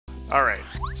Alright,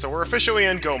 so we're officially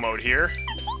in Go mode here.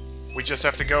 We just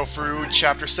have to go through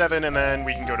Chapter 7, and then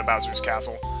we can go to Bowser's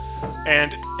Castle.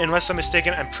 And, unless I'm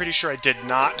mistaken, I'm pretty sure I did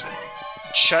not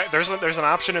check... There's an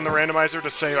option in the randomizer to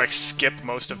say, like, skip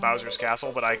most of Bowser's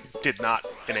Castle, but I did not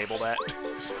enable that.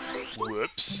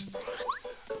 Whoops.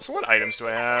 So what items do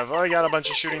I have? Oh, I got a bunch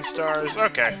of shooting stars.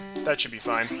 Okay, that should be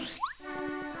fine.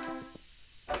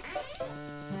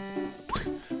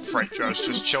 Fright Joe's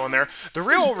just chilling there. The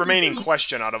real remaining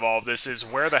question out of all of this is,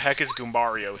 where the heck is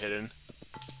Goombario hidden?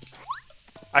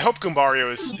 I hope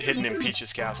Goombario is hidden in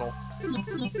Peach's castle.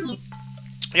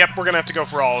 Yep, we're gonna have to go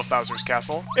for all of Bowser's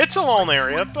castle. It's a long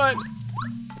area, but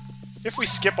if we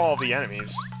skip all of the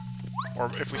enemies,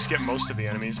 or if we skip most of the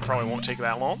enemies, it probably won't take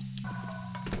that long.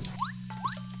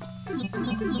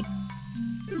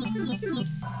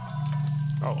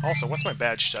 Oh, also, what's my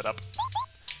badge set up?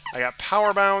 I got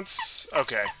Power Bounce.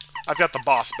 Okay, I've got the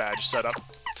boss badge set up.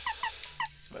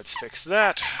 Let's fix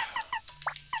that.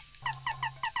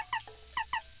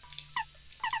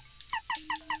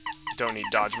 Don't need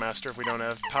Dodge Master if we don't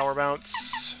have Power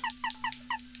Bounce.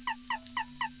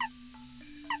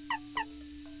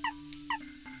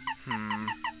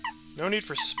 No need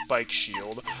for Spike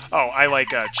Shield. Oh, I like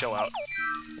Chill Out.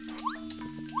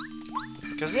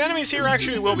 Because the enemies here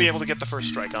actually will be able to get the first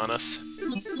strike on us.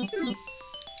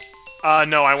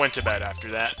 No, I went to bed after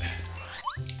that.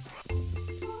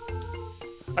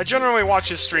 I generally watch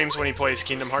his streams when he plays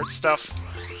Kingdom Hearts stuff,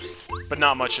 but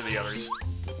not much of the others.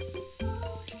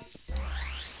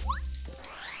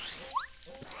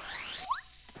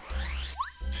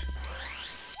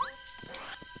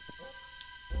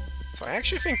 So I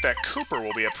actually think that Cooper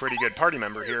will be a pretty good party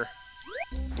member here,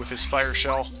 with his fire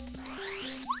shell.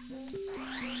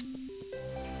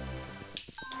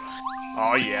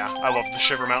 Oh yeah, I love the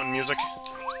Shiver Mountain music.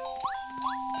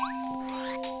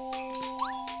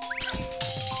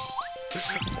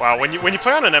 Wow, when you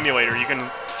play on an emulator, you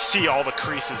can see all the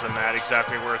creases in that,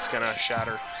 exactly where it's gonna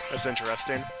shatter. That's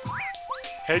interesting.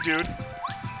 Hey, dude.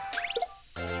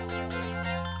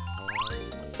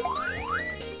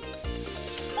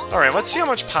 Alright, let's see how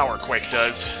much power Quake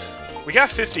does. We got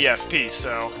 50 FP,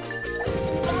 so...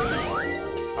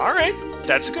 Alright,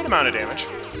 that's a good amount of damage.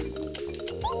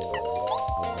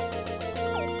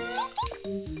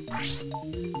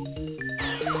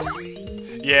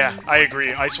 Yeah, I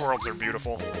agree. Ice worlds are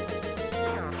beautiful.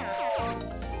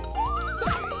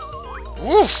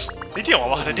 Woof! They deal a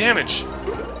lot of damage.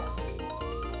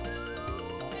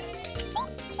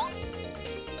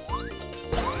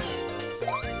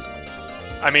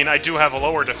 I mean, I do have a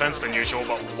lower defense than usual,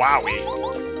 but wowie.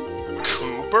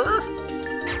 Cooper?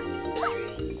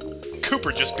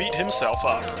 Cooper just beat himself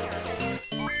up.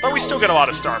 But we still get a lot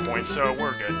of star points, so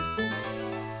we're good.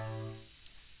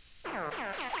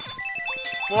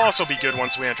 We'll also be good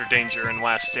once we enter danger and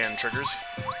last stand triggers.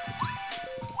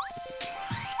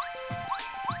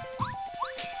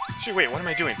 Actually, wait, what am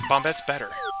I doing? Bombette's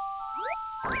better.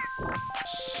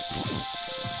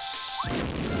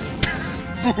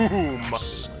 Boom!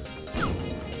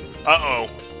 Uh-oh.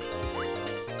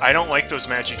 I don't like those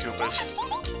Magikoopas.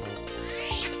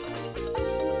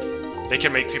 They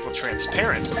can make people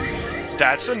transparent.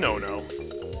 That's a no-no.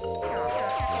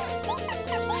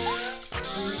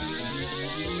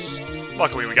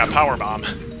 Luckily, we got Power Bomb.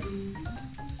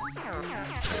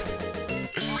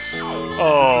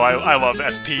 Oh, I love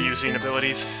FP using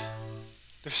abilities.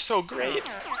 They're so great.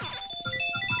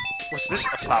 What's this?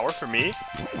 A flower for me?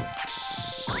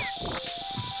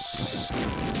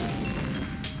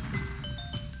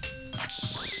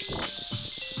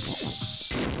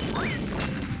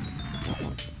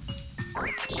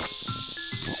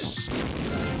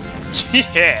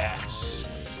 Yeah!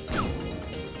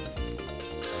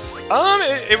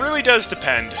 It really does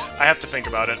depend. I have to think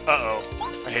about it. Uh-oh.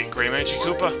 I hate Grey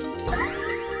Magikoopa.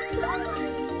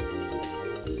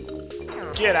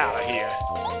 Get out of here.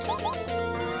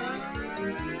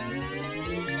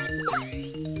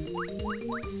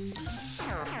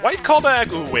 White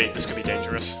callback! Ooh, wait, this could be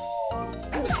dangerous.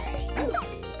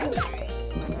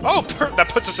 Oh, that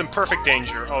puts us in perfect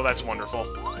danger. Oh, that's wonderful.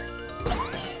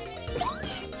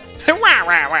 Wah,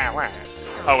 wah, wah, wah.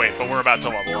 Oh, wait, but we're about to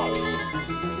level up.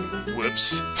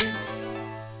 Whoops.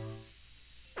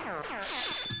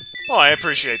 Well, I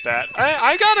appreciate that.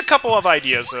 I got a couple of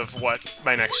ideas of what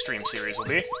my next stream series will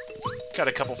be. Got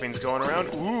a couple things going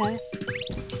around. Ooh.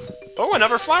 Oh,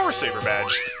 another Flower Saber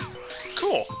badge.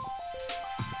 Cool.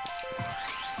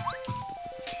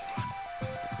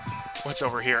 What's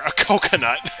over here? A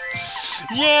coconut.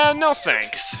 Yeah, no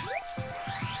thanks.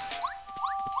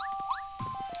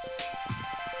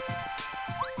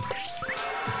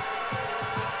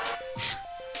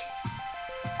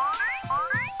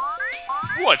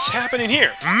 What's happening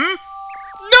here? Hmm?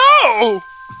 No!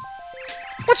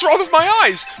 What's wrong with my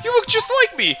eyes? You look just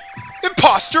like me!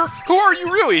 Imposter! Who are you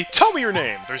really? Tell me your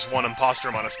name. There's one imposter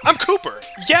among us. I'm Cooper.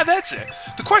 Yeah, that's it.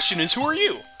 The question is, who are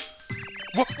you?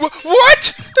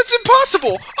 What? That's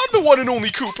impossible! I'm the one and only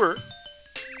Cooper!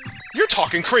 You're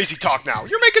talking crazy talk now.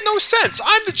 You're making no sense.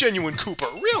 I'm the genuine Cooper,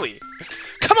 really.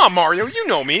 Come on, Mario, you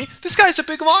know me. This guy's a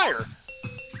big liar.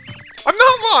 I'm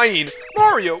not lying!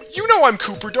 Mario, you know I'm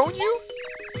Cooper, don't you?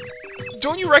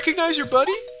 Don't you recognize your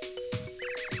buddy?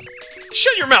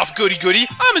 Shut your mouth, goody-goody.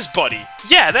 I'm his buddy.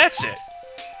 Yeah, that's it.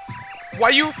 Why,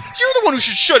 you're the one who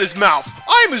should shut his mouth.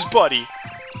 I'm his buddy.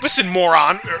 Listen,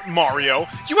 moron, Mario,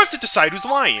 you have to decide who's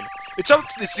lying. It's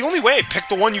the only way. Pick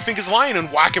the one you think is lying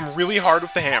and whack him really hard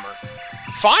with the hammer.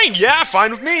 Fine, yeah,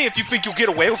 fine with me. If you think you'll get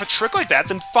away with a trick like that,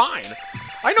 then fine.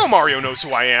 I know Mario knows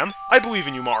who I am. I believe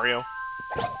in you, Mario.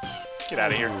 Get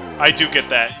out of here. I do get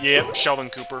that. Yep, Sheldon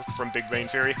Cooper from Big Bang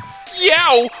Theory.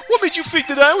 Yow! What made you think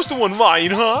that I was the one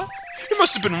lying, huh? It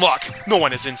must have been luck. No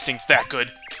one has instincts that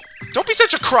good. Don't be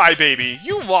such a crybaby.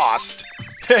 You lost.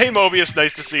 Hey, Mobius,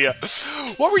 nice to see ya.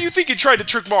 What were you thinking trying to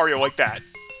trick Mario like that?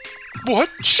 What?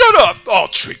 Shut up! I'll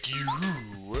trick you.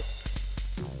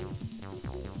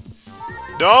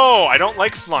 No, I don't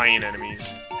like flying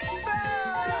enemies.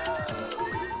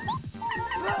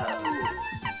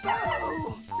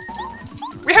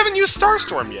 We haven't used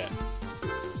Starstorm yet.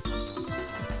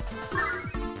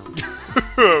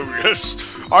 Oh, yes.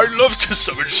 I love to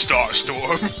summon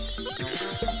Starstorm.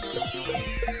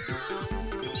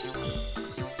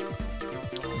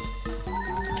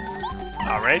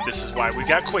 Alright, this is why we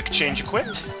got Quick Change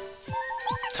equipped.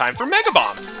 Time for Mega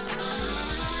Bomb.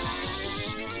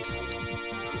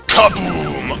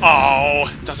 Kaboom!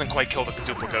 Oh, doesn't quite kill the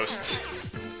Duplighosts.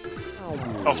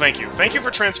 Oh, thank you. Thank you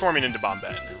for transforming into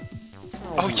Bombette.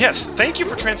 Oh, yes, thank you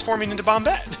for transforming into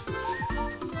Bombette.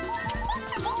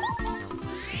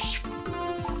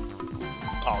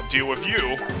 I'll deal with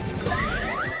you.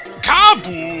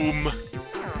 Kaboom!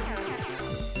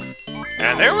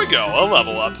 And there we go, a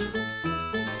level up.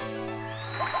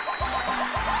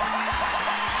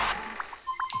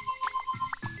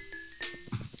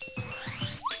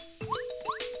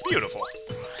 Beautiful.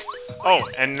 Oh,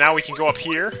 and now we can go up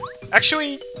here.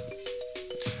 Actually,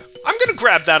 I'm gonna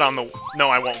grab that on the... No,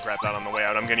 I won't grab that on the way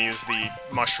out. I'm gonna use the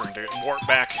mushroom to warp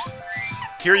back.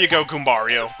 Here you go,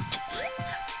 Goombario.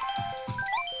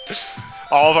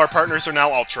 All of our partners are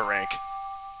now Ultra Rank.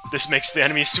 This makes the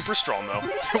enemies super strong, though.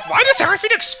 Why does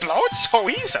everything explode so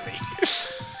easily?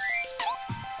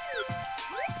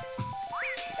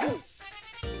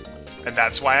 And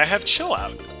that's why I have Chill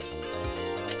Out.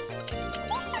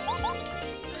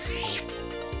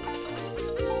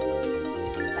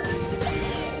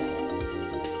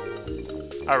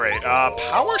 Alright,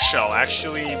 Power Shell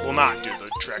actually will not do the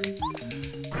trick.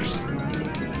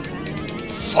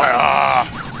 Fire!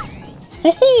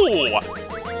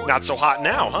 Woohoo! Not so hot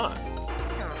now, huh?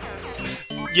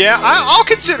 Yeah, I'll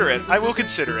consider it. I will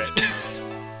consider it.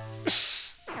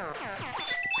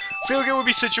 Feel like it would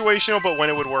be situational, but when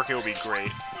it would work, it would be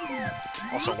great.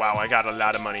 Also, wow, I got a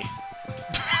lot of money.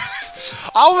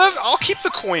 I'll keep the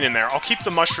coin in there, I'll keep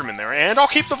the mushroom in there, and I'll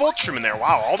keep the Voltrum in there.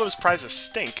 Wow, all those prizes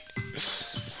stink.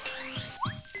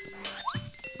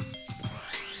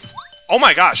 Oh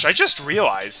my gosh, I just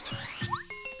realized.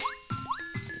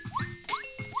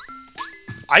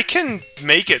 I can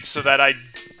make it so that I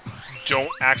don't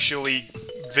actually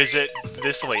visit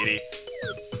this lady,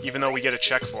 even though we get a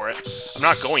check for it. I'm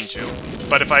not going to,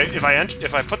 but if I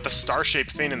put the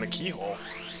star-shaped thing in the keyhole,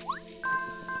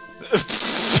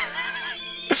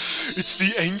 it's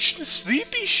the ancient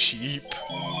sleepy sheep.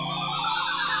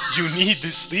 You need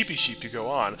this sleepy sheep to go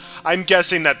on. I'm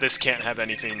guessing that this can't have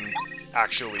anything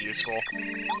actually useful.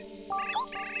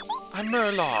 I'm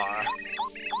Merlar.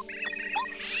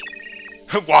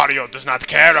 Wario does not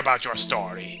care about your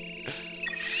story.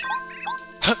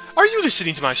 Are you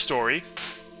listening to my story?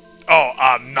 Oh,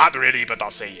 not really, but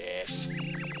I'll say yes.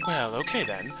 Well, okay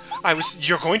then.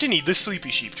 You're going to need the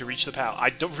sleepy sheep to reach the pal.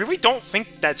 I really don't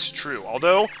think that's true,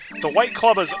 although the white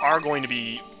clubbas are going to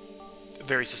be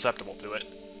very susceptible to it.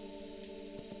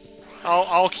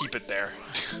 I'll keep it there.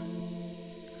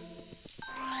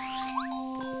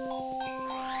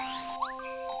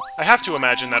 I have to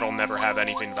imagine that'll never have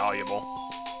anything valuable.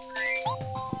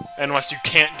 Unless you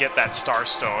can't get that Star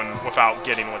Stone without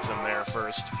getting what's in there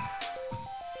first.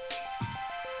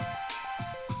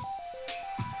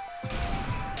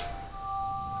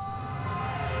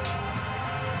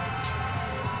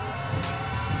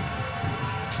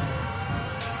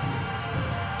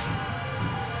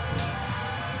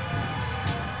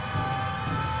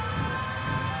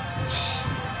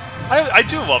 I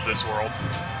do love this world.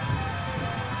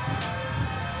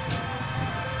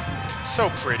 It's so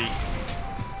pretty.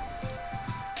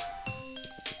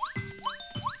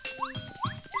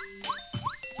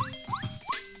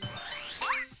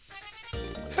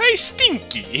 Hey,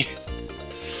 Stinky!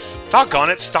 Doggone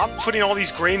it, stop putting all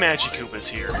these gray Magikoopas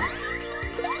here.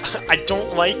 I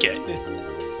don't like it.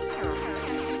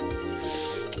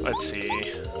 Let's see.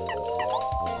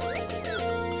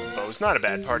 Bo's not a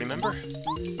bad party member.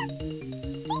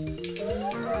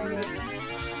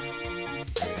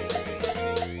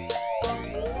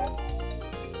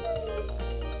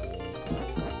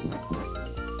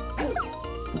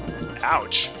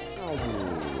 Ouch.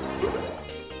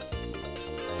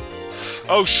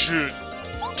 Oh, shoot.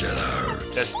 Get out.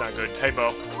 That's not good. Hey,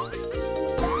 Bo.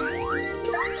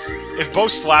 If Bo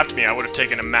slapped me, I would have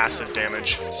taken a massive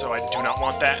damage, so I do not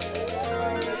want that.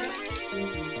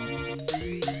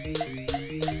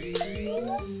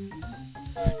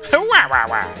 Wah, wah,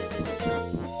 wah.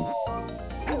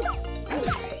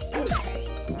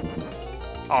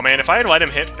 Oh man, if I had let him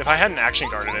hit, if I hadn't action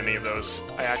guarded any of those,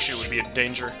 I actually would be in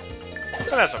danger.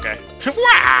 But that's okay.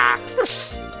 Wah!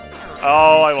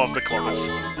 Oh, I love the Clubbas.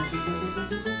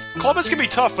 Clubbas can be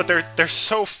tough, but they're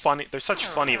so funny. They're such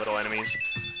funny little enemies.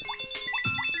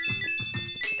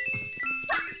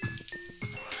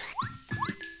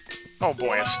 Oh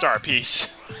boy, a star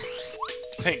piece.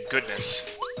 Thank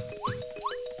goodness.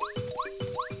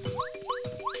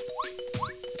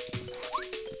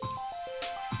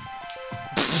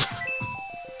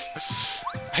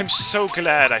 I'm so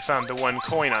glad I found the one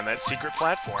coin on that secret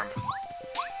platform.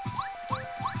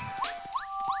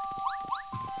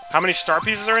 How many star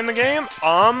pieces are in the game?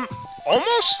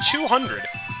 Almost 200.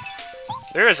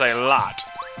 There is a lot.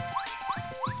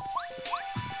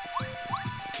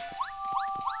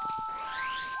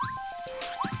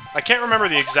 I can't remember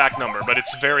the exact number, but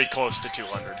it's very close to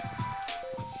 200.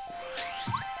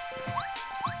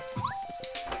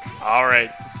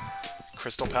 Alright.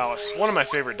 Crystal Palace. One of my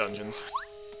favorite dungeons.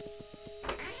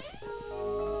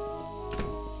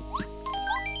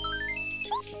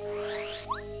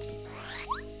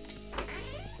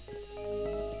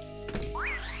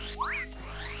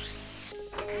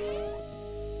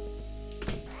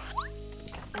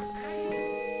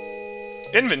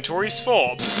 Inventory's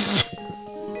full.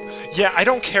 Yeah, I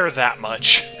don't care that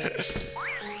much.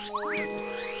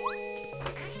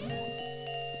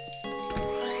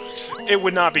 It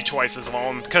would not be twice as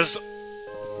long, because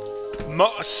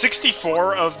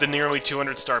 64 of the nearly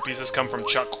 200 star pieces come from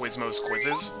Chuck Quizmo's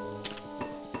quizzes.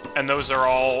 And those are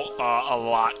all a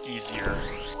lot easier.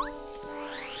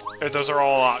 Those are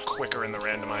all a lot quicker in the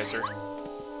randomizer.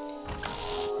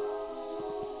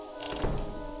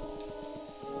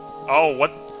 Oh,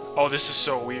 what? Oh, this is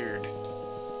so weird.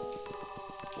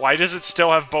 Why does it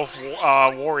still have both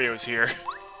Wario's here?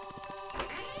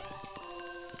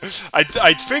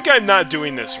 I think I'm not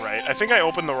doing this right. I think I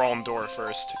opened the wrong door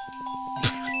first.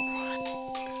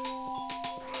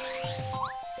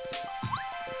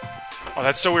 Oh,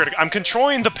 that's so weird. I'm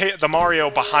controlling the Mario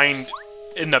behind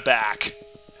in the back.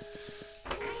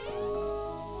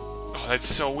 Oh, that's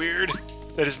so weird.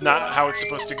 That is not how it's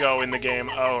supposed to go in the game.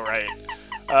 Oh, right.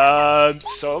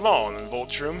 So long,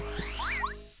 Voltrum.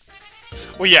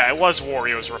 Well, yeah, it was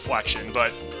Wario's reflection,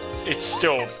 but it's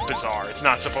still bizarre. It's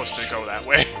not supposed to go that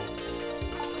way.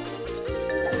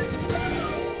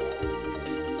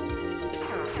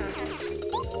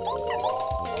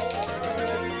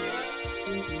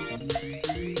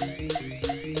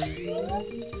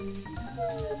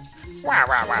 Wow,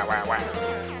 wow, wow, wow, wow.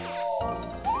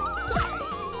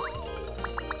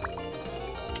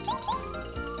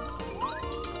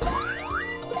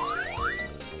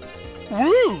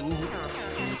 Woo!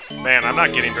 Man, I'm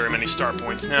not getting very many star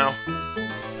points now.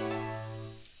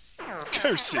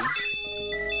 Curses.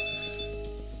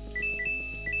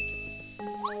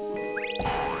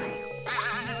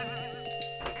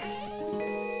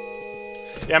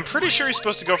 Yeah, I'm pretty sure you're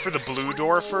supposed to go for the blue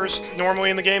door first, normally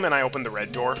in the game, and I opened the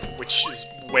red door, which is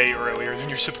way earlier than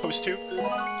you're supposed to.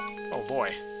 Oh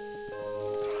boy.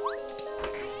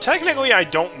 Technically, I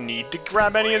don't need to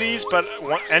grab any of these, but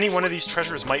any one of these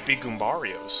treasures might be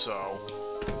Goombario's, so...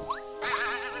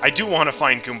 I do want to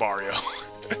find Goombario.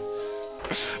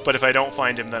 But if I don't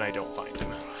find him, then I don't find him.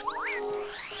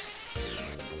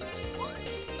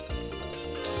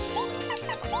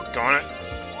 Go on it.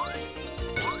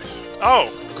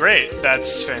 Oh, great.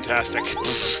 That's fantastic.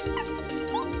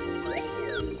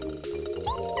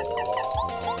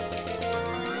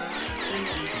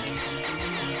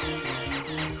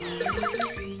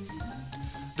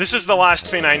 This is the last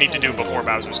thing I need to do before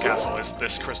Bowser's Castle, is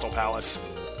this Crystal Palace.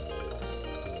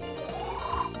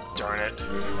 Darn it.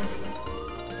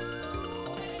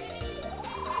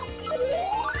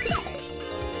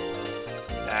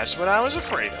 That's what I was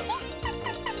afraid of.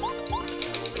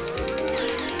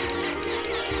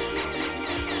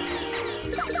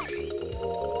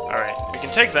 Alright, we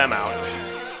can take them out.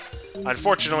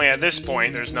 Unfortunately, at this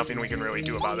point, there's nothing we can really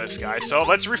do about this guy, so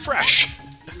let's refresh!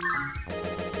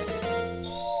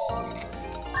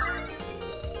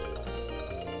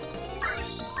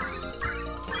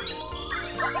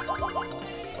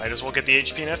 Might as well get the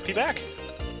HP and FP back.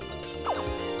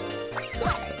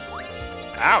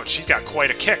 Ouch, he's got quite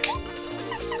a kick.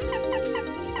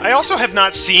 I also have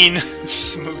not seen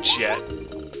Smooch yet.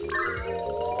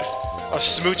 Oh,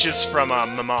 Smooch is from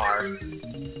Mamar.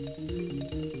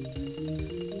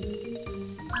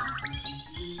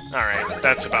 Alright,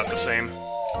 that's about the same.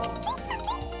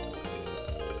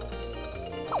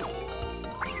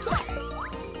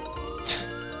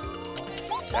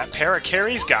 That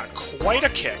Parakarry's got quite a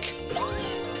kick.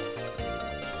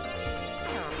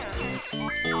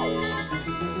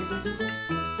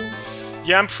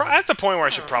 Yeah, I'm at the point where I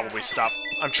should probably stop.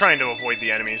 I'm trying to avoid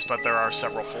the enemies, but there are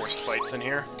several forced fights in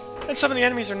here. And some of the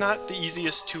enemies are not the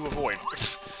easiest to avoid.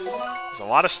 There's a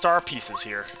lot of star pieces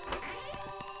here.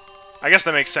 I guess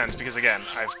that makes sense, because again,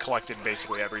 I've collected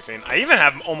basically everything. I even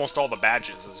have almost all the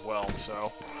badges as well,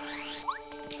 so...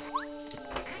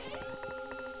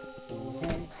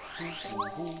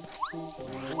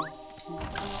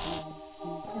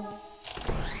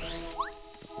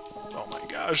 Oh my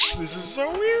gosh, this is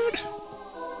so weird!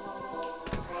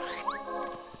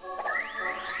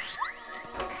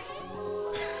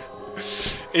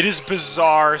 It is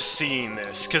bizarre seeing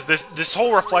this, because this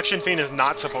whole reflection thing is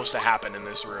not supposed to happen in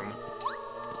this room.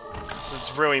 So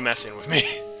it's really messing with me.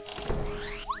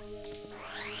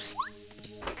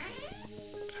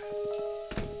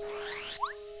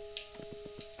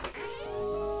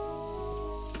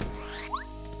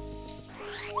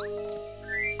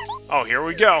 Oh, here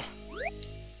we go.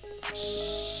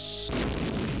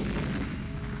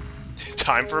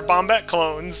 Time for Bombette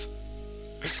clones.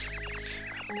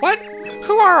 What?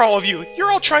 Who are all of you?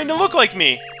 You're all trying to look like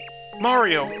me!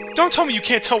 Mario, don't tell me you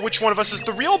can't tell which one of us is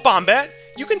the real Bombette!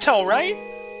 You can tell, right?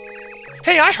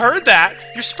 Hey, I heard that!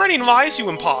 You're spreading lies, you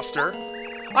imposter!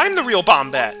 I'm the real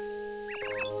Bombette!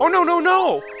 Oh, no, no,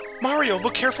 no! Mario,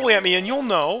 look carefully at me and you'll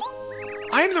know!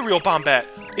 I'm the real Bombette!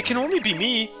 It can only be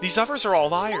me. These others are all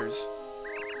liars.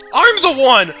 I'm the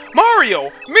one!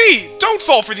 Mario! Me! Don't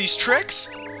fall for these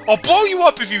tricks! I'll blow you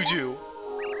up if you do!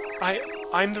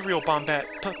 I'm the real Bombette.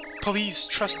 Please,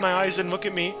 trust my eyes and look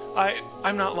at me.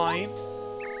 I'm not lying.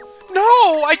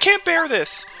 No! I can't bear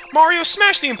this! Mario,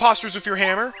 smash the imposters with your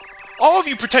hammer! All of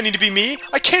you pretending to be me!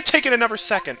 I can't take it another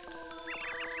second!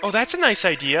 Oh, that's a nice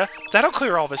idea. That'll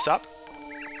clear all this up.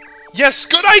 Yes,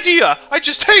 good idea! I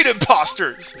just hate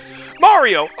imposters!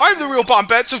 Mario, I'm the real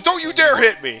Bombette, so don't you dare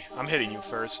hit me! I'm hitting you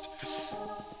first.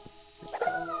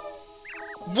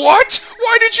 What?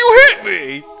 Why did you hit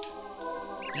me?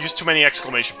 Used too many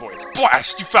exclamation points.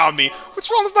 Blast! You found me! What's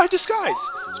wrong with my disguise?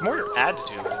 It's more your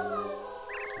attitude.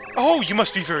 Oh, you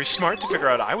must be very smart to figure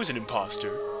out I was an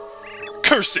imposter.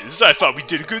 Curses! I thought we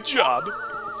did a good job.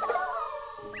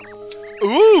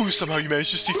 Ooh, somehow you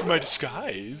managed to see through my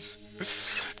disguise.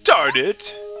 Darn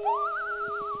it!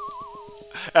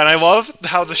 And I love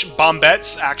how the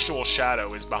Bombette's actual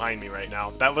shadow is behind me right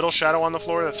now. That little shadow on the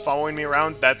floor that's following me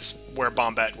around, that's where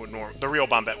Bombette would the real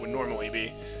Bombette would normally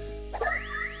be.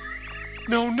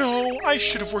 No, no, I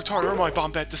should have worked harder on my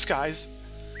Bombette disguise.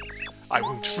 I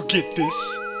won't forget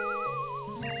this.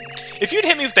 If you'd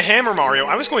hit me with the hammer, Mario,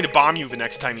 I was going to bomb you the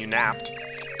next time you napped.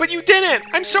 But you didn't!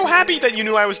 I'm so happy that you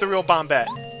knew I was the real Bombette.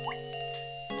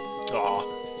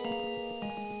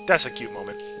 Aw. That's a cute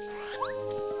moment.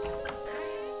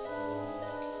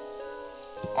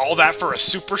 All that for a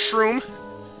super shroom?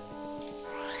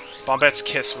 Bombette's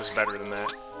kiss was better than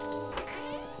that.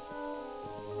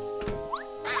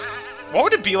 What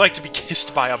would it be like to be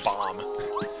kissed by a bomb?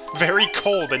 Very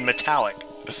cold and metallic.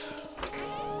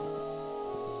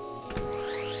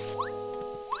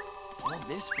 All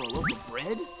this for a loaf of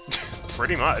bread?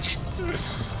 Pretty much.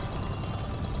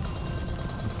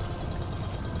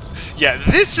 Yeah,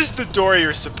 this is the door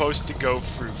you're supposed to go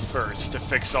through first to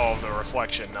fix all of the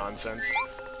reflection nonsense.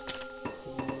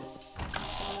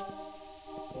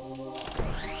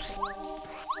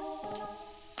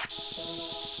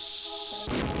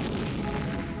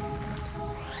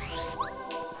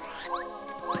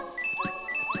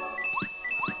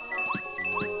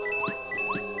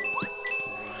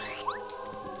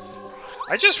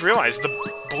 I just realized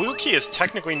the blue key is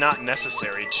technically not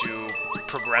necessary to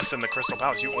progress in the Crystal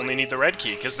Palace. You only need the red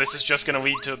key, because this is just going to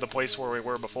lead to the place where we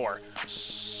were before.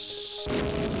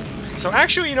 So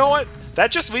actually, you know what?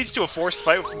 That just leads to a forced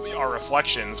fight with our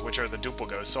reflections, which are the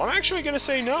duplicos. So I'm actually going to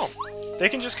say no. They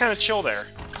can just kind of chill there.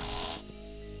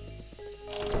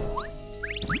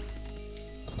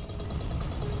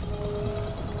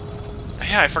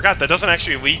 Yeah, I forgot. That doesn't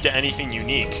actually lead to anything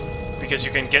unique, because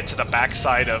you can get to the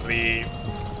backside of the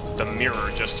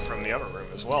mirror just from the other room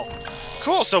as well.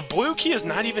 Cool, so blue key is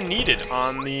not even needed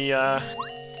on the,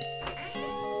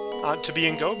 to be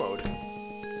in go mode.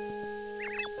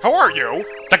 Who are you?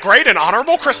 The great and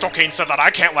honorable Crystal King said that I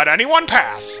can't let anyone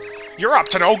pass. You're up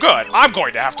to no good. I'm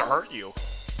going to have to hurt you.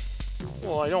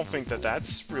 Well, I don't think that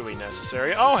that's really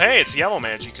necessary. Oh, hey, it's Yellow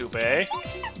Magikoopa, eh?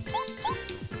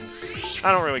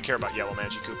 I don't really care about Yellow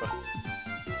Magikoopa.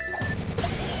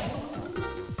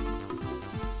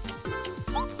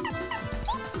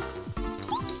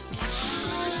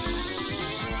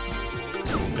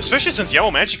 Especially since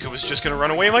Yellow Magikoopa is just gonna run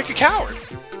away like a coward.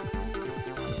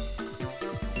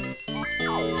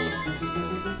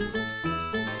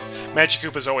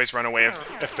 Magikoopas always run away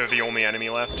if they're the only enemy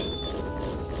left.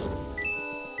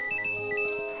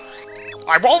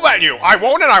 I won't let you! I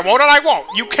won't and I won't and I won't!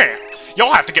 You can't!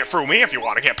 You'll have to get through me if you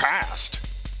want to get past.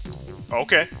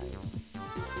 Okay.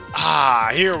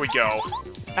 Ah, here we go.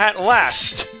 At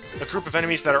last! A group of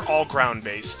enemies that are all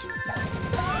ground-based.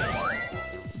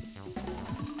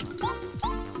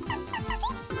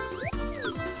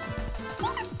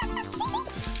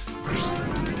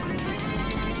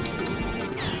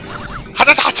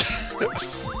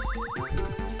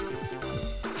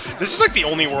 This is like the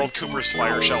only world Cooper's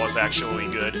Fire Shell is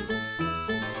actually good.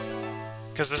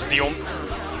 Because this is the only...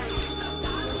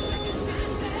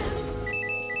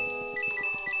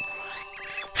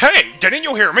 Hey! Didn't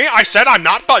you hear me? I said I'm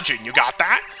not budging, you got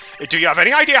that? Do you have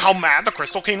any idea how mad the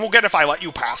Crystal King will get if I let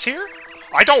you pass here?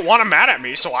 I don't want him mad at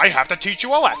me, so I have to teach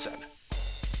you a lesson.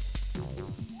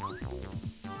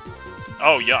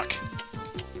 Oh, yuck.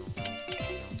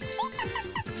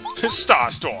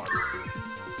 Starstorm.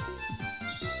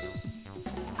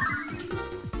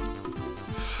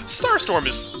 Starstorm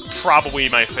is probably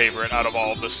my favorite out of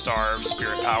all of the Star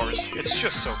Spirit powers. It's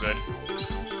just so good.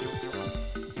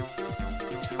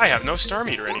 I have no Star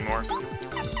Meter anymore.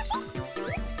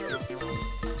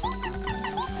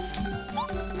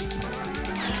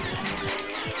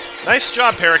 Nice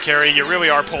job, Parakarry. You really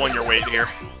are pulling your weight here.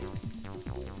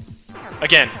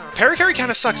 Again, Parakarry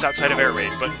kind of sucks outside of Air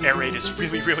Raid, but Air Raid is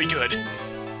really, really good.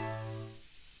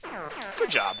 Good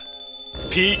job.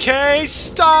 PK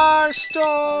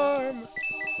Starstorm!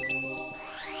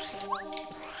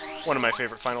 One of my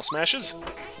favorite final smashes.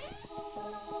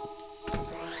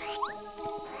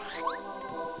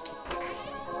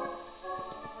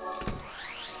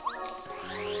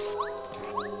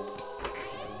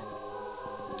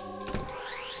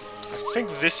 I think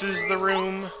this is the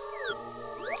room.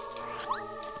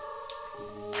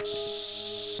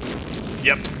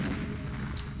 Yep.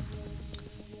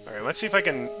 Alright, let's see if I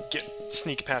can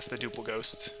sneak past the Duple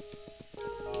Ghosts.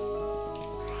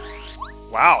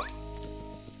 Wow.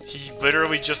 He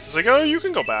literally just is like, oh, you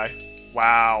can go by.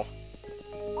 Wow.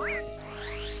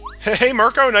 Hey,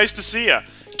 Mirko, nice to see ya.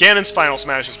 Ganon's Final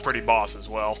Smash is pretty boss as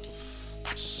well.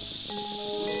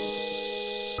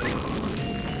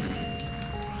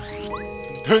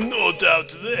 No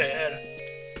doubt there.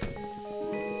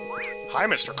 Hi,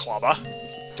 Mr. Clubba.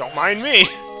 Don't mind me.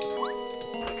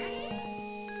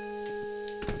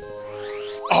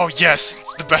 Oh, yes!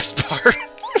 It's the best part.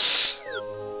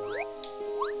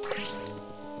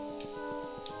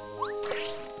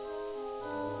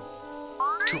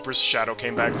 Cooper's shadow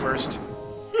came back first.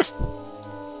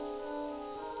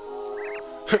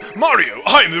 Mario,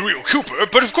 I'm the real Cooper,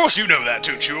 but of course you know that,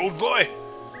 don't you, old boy?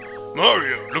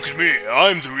 Mario, look at me.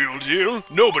 I'm the real deal.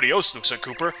 Nobody else looks like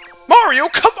Cooper. Mario,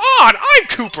 come on! I'm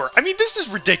Cooper! I mean, this is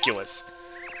ridiculous.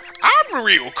 I'm the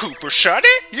real Cooper, sonny.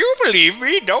 You believe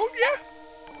me, don't you?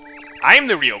 I'm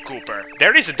the real Cooper.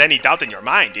 There isn't any doubt in your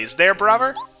mind, is there,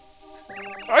 brother?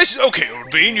 Okay, old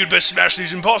bean, you'd best smash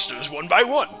these imposters one by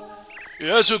one.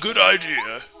 Yeah, that's a good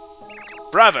idea.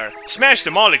 Brother, smash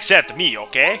them all except me,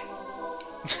 okay?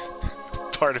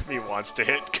 Part of me wants to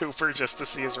hit Cooper just to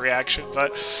see his reaction,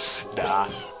 but nah.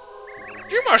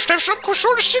 You must have some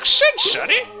sort of sixth sense,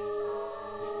 sonny.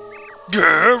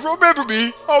 Yeah, remember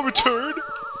me. I'll return.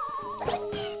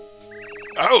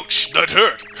 Ouch, that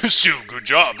hurt. Still, good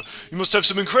job. You must have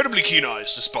some incredibly keen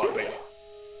eyes to spot me.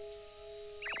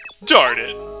 Darn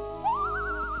it.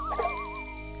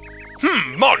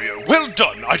 Mario, well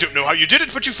done. I don't know how you did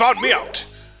it, but you found me out.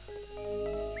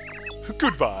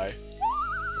 Goodbye.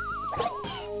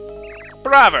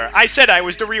 Bravo! I said I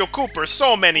was the real Cooper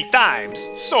so many times.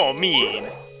 So mean.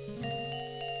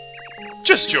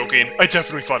 Just joking. I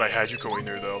definitely thought I had you going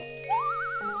there, though.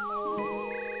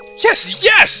 Yes,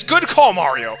 yes! Good call,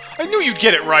 Mario! I knew you'd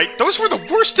get it right. Those were the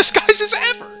worst disguises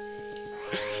ever!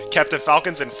 Captain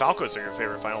Falcons and Falcos are your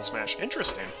favorite Final Smash.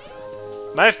 Interesting.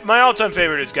 My all-time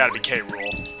favorite has got to be K.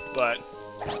 Rool, but...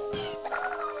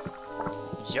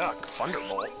 Yuck,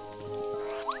 Thunderbolt.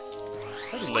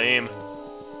 That's lame.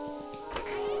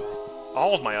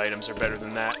 All of my items are better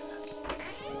than that.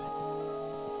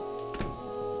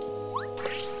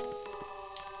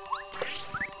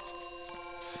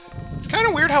 It's kind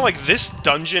of weird how, like, this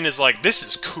dungeon is, like, this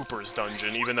is Cooper's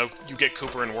dungeon, even though you get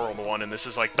Cooper in World 1, and this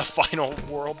is, like, the final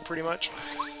world, pretty much.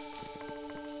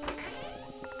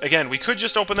 Again, we could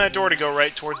just open that door to go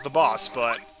right towards the boss,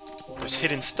 but there's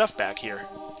hidden stuff back here.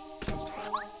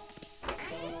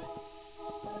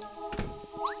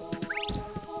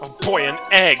 Oh boy, an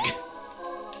egg!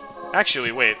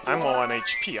 Actually, wait, I'm low on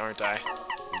HP, aren't I?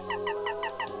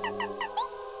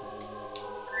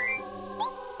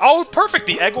 Oh, perfect!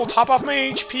 The egg will top off my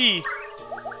HP!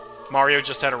 Mario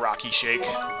just had a Rocky Shake.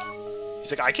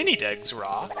 He's like, I can eat eggs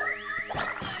raw.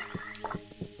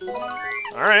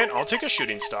 Alright, I'll take a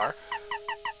shooting star.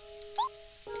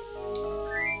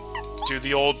 Do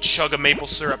the old chug a maple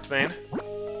syrup thing.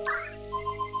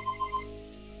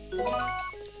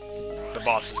 The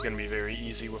boss is gonna be very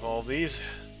easy with all of these.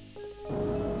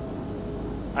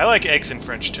 I like eggs and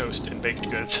French toast and baked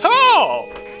goods. Oh!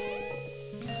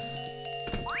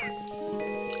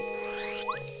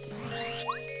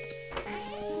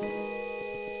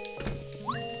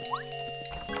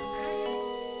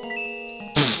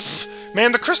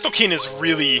 Man, the Crystal King is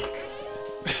really...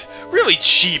 really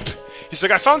cheap. He's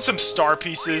like, I found some star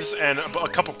pieces and a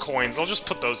couple coins. I'll just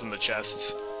put those in the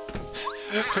chests.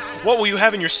 What will you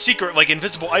have in your secret, like,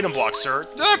 invisible item block, sir?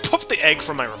 Put the egg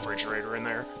from my refrigerator in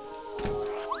there.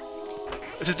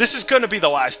 This is gonna be the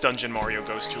last dungeon Mario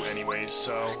goes to anyways,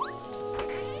 so...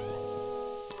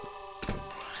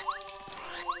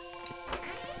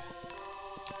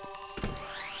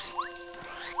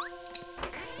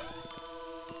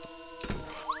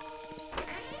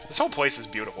 This whole place is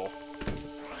beautiful,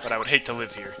 but I would hate to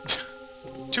live here.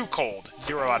 Too cold.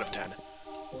 0 out of 10.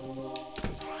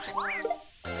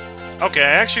 Okay,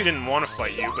 I actually didn't want to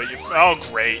fight you, but you... Oh,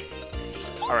 great.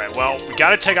 Alright, well, we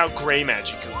gotta take out Gray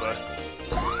Magikoopa.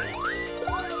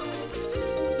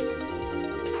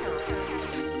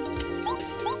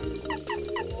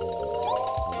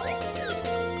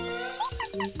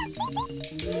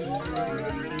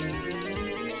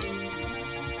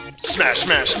 Smash,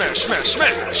 smash, smash, smash,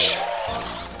 smash!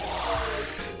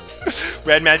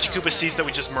 Red Magikoopa sees that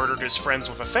we just murdered his friends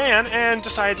with a fan, and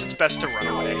decides it's best to run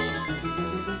away.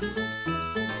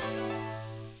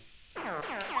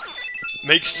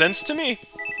 Makes sense to me.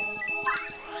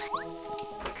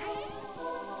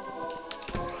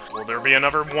 Will there be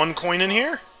another 1 coin in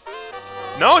here?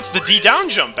 No, it's the D down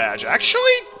jump badge. Actually,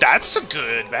 that's a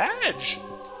good badge.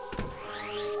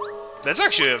 That's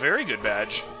actually a very good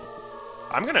badge.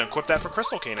 I'm gonna equip that for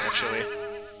Crystal King, actually.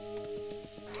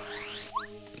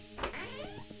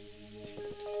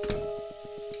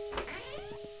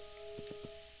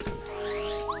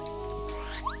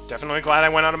 Definitely glad I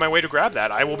went out of my way to grab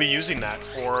that. I will be using that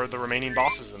for the remaining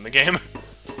bosses in the game.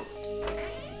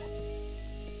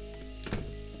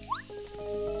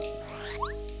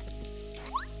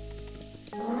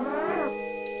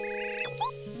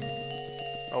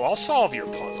 Oh, I'll solve your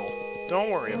puzzle. Don't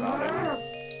worry about it.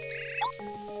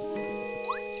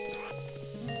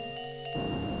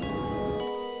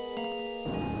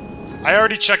 I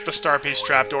already checked the Star Piece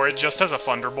trapdoor. It just has a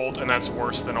Thunderbolt, and that's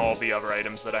worse than all of the other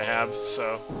items that I have,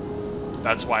 so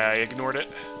that's why I ignored it.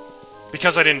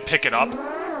 Because I didn't pick it up,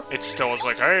 it still is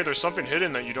like, hey, there's something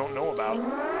hidden that you don't know about.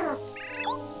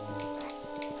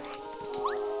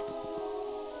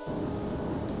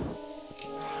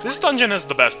 This dungeon has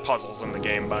the best puzzles in the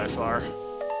game by far.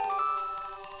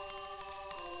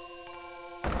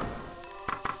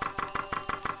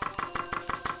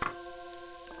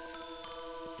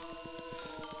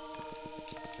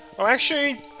 Oh,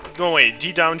 actually... No, wait.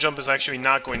 D-down jump is actually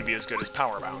not going to be as good as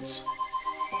power bounce.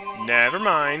 Never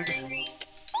mind.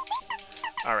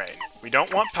 Alright. We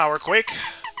don't want power quake.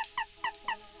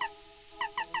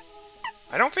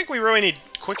 I don't think we really need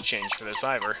quick change for this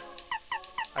either.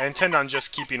 I intend on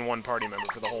just keeping one party member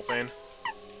for the whole thing.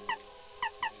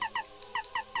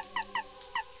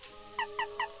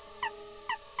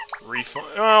 Refund.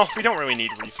 Well, we don't really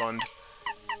need refund.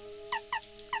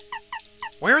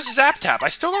 Where's Zap Tap? I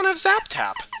still don't have Zap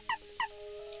Tap.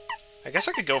 I guess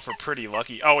I could go for pretty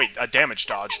lucky. Oh, wait, a damage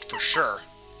dodged, for sure.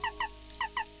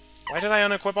 Why did I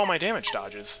unequip all my damage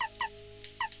dodges?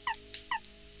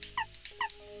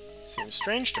 Seems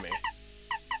strange to me.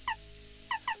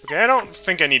 Okay, I don't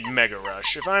think I need Mega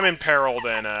Rush. If I'm in peril,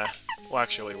 then, well,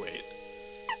 actually, wait.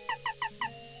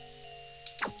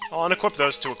 I'll unequip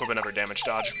those to equip another damage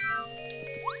dodge.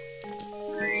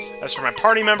 As for my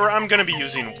party member, I'm gonna be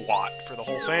using Watt for the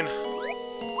whole thing.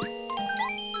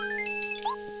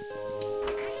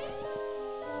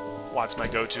 Watt's my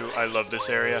go-to. I love this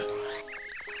area.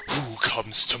 Who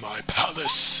comes to my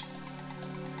palace?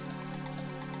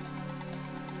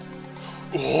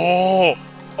 Oh!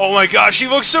 Oh my gosh, he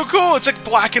looks so cool! It's like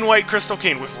black and white Crystal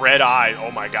King with red eyes.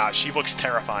 Oh my gosh, he looks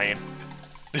terrifying.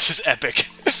 This is epic.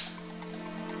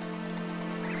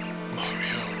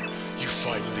 Mario, you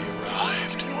finally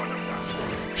arrived.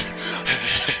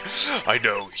 I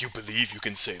know, you believe you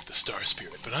can save the Star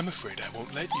Spirit, but I'm afraid I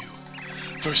won't let you.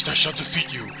 First I shall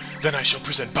defeat you, then I shall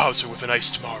present Bowser with an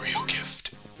iced Mario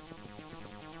gift.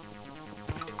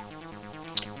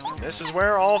 And this is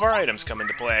where all of our items come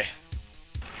into play.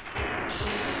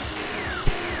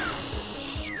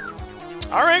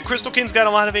 Alright, Crystal King's got a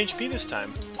lot of HP this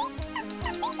time.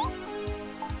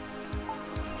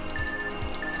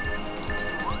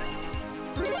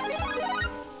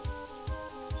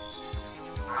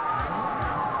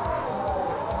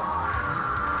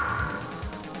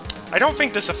 I don't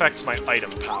think this affects my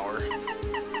item power.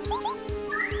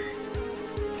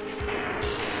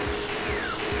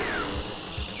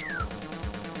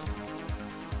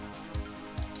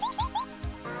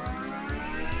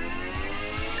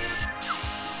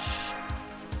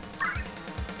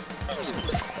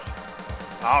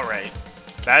 Alright.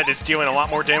 That is dealing a lot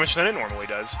more damage than it normally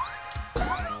does.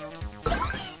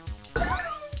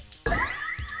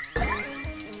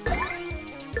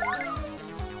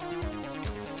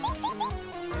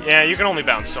 Yeah, you can only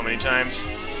bounce so many times.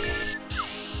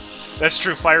 That's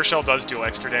true, Fire Shell does deal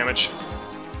extra damage.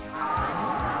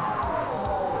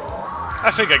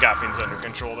 I think I got things under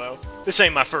control, though. This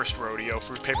ain't my first rodeo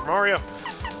for Paper Mario.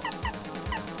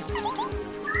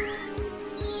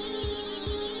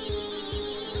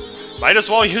 Might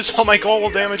as well use all my global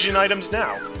damaging items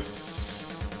now.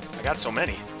 I got so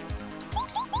many.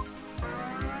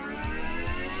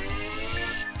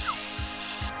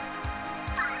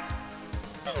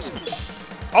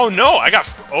 Oh no, I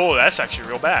got... Oh, that's actually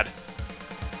real bad.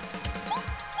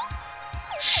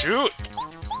 Shoot!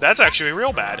 That's actually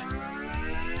real bad.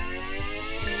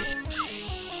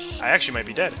 I actually might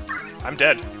be dead. I'm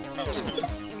dead.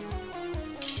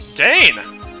 Dang!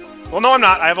 Well, no, I'm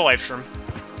not. I have a life shroom.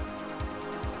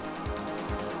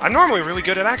 I'm normally really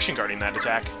good at action guarding that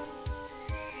attack.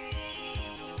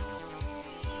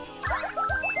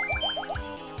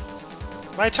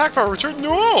 My attack power returned?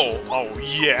 No! Oh,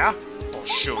 yeah. I'll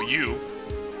show you.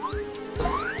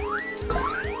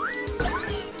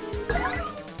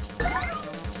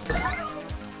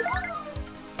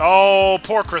 Oh,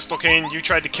 poor Crystal King. You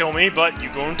tried to kill me, but you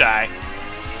gonna die.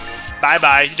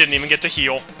 Bye-bye. You didn't even get to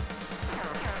heal.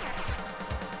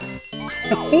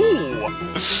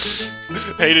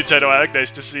 Hey, Nintendo Ag, nice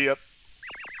to see you.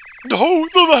 Oh,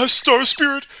 the last Star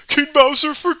Spirit! King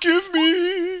Bowser, forgive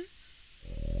me!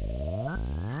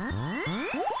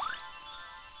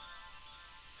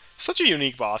 Such a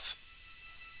unique boss.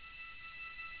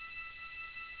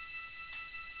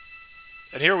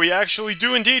 And here we actually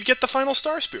do indeed get the final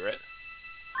Star Spirit.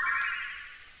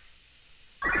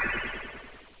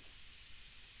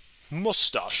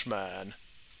 Mustache Man.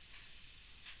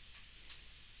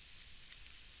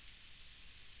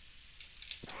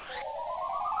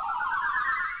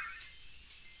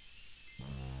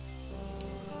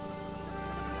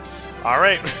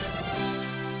 Alright.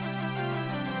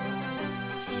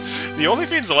 The only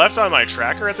things left on my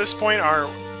tracker at this point are...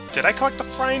 Did I collect the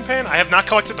frying pan? I have not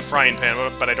collected the frying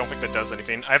pan, but I don't think that does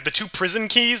anything. I have the 2 prison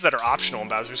keys that are optional in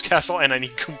Bowser's Castle, and I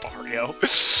need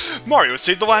Goombario. Mario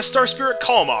saved the last Star Spirit,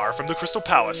 Kalmar, from the Crystal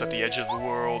Palace at the edge of the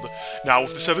world. Now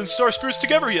with the 7 Star Spirits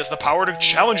together, he has the power to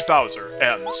challenge Bowser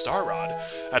and the Star Rod.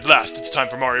 At last, it's time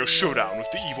for Mario's showdown with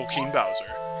the evil King Bowser.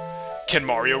 Can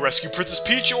Mario rescue Princess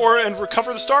Peach and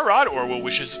recover the Star Rod, or will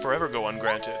wishes forever go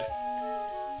ungranted?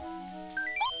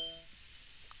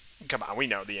 Come on, we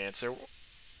know the answer.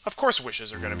 Of course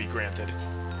wishes are going to be granted.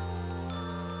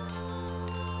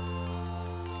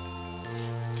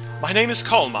 My name is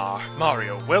Kalmar.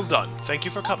 Mario, well done. Thank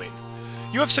you for coming.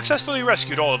 You have successfully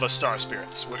rescued all of us Star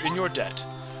Spirits. We're in your debt.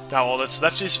 Now all that's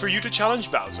left is for you to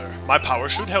challenge Bowser. My power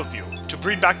should help you. To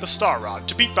bring back the Star Rod,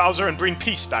 to beat Bowser and bring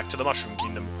peace back to the Mushroom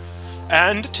Kingdom.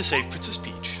 And to save Princess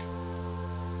Peach.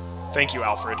 Thank you,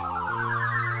 Alfred.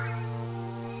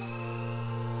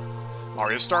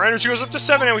 Mario's star energy goes up to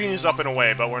 7, and we can use up and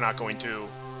away, but we're not going to.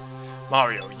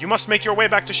 Mario, you must make your way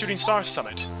back to Shooting Star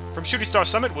Summit. From Shooting Star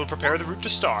Summit, we'll prepare the route to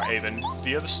Star Haven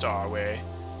via the Starway.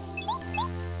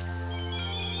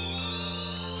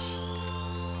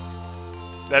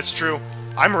 That's true.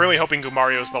 I'm really hoping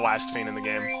Goombario's the last Fiend in the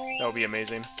game. That would be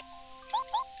amazing.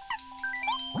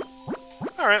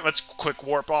 Alright, let's quick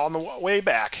warp on the way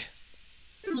back.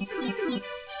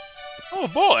 Oh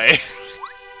boy!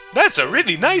 That's a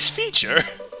really nice feature!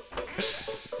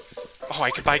 Oh,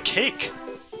 I could buy cake!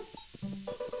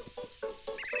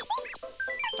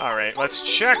 Alright, let's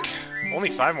check. Only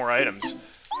 5 more items.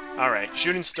 Alright,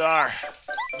 Shooting Star.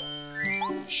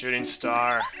 Shooting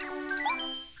Star.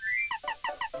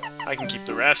 I can keep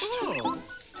the rest. Oh,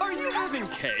 are you having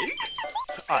cake?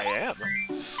 I am.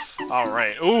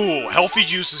 Alright. Ooh, Healthy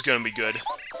Juice is gonna be good.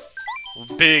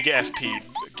 Big FP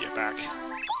get back.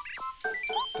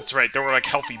 That's right, there were like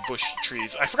healthy bush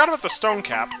trees. I forgot about the stone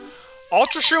cap.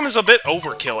 Ultra Shroom is a bit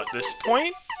overkill at this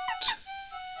point.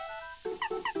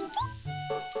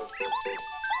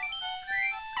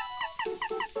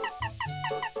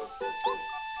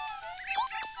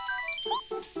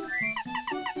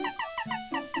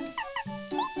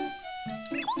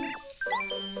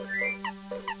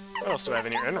 What else do I have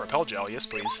in here? And Repel Gel, yes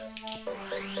please.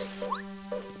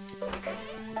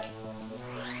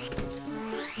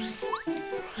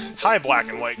 Hi, black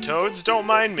and white toads, don't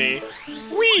mind me.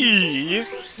 Whee!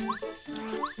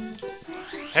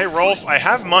 Hey, Rolf, I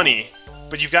have money,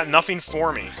 but you've got nothing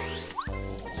for me.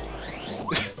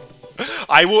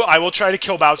 I will try to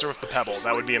kill Bowser with the pebble.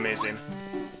 That would be amazing.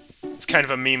 It's kind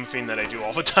of a meme thing that I do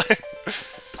all the time.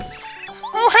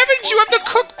 Oh, haven't you have the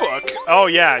cookbook? Oh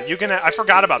yeah, you can. I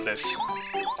forgot about this.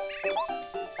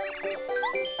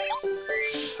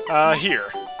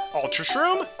 Here, Ultra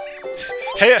Shroom.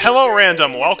 Hey, hello,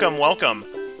 random. Welcome, welcome.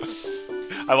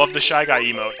 I love the Shy Guy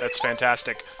emote. That's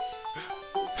fantastic.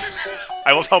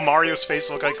 I love how Mario's face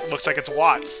looks like it's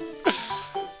Watts.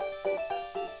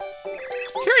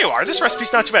 Here you are. This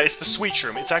recipe's not too bad. It's the Sweet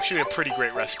Shroom. It's actually a pretty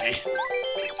great recipe.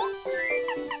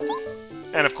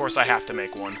 And of course, I have to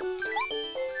make one.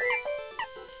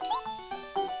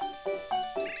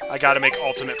 I gotta make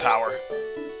ultimate power.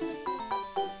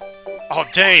 Oh,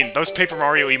 dang! Those Paper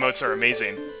Mario emotes are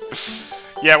amazing.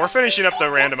 Yeah, we're finishing up the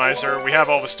randomizer. We have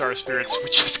all the Star Spirits. We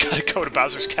just gotta go to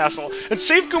Bowser's Castle and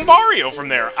save Goombario from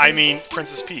there. I mean,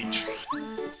 Princess Peach.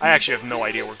 I actually have no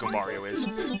idea where Goombario is.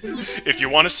 If you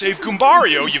want to save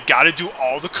Goombario, you've got to do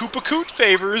all the Koopa Koot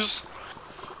favors.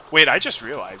 Wait, I just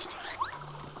realized.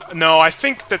 No, I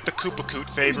think that the Koopa Koot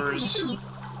favors...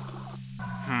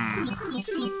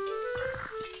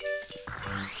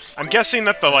 I'm guessing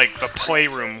that the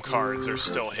playroom cards are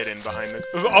still hidden behind the...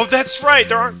 Oh, that's right!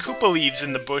 There aren't Koopa leaves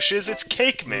in the bushes, it's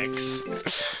cake mix!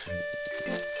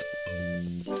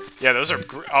 Yeah, those are...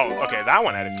 Oh, okay, that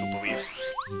one had a Koopa leaf.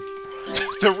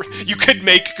 You could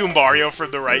make Goombario for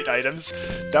the right items.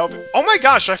 That would be... Oh my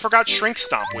gosh, I forgot Shrink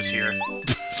Stomp was here.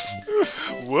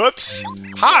 Whoops!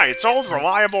 Hi, it's Old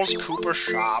Reliable's Koopa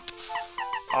shop.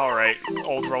 Alright,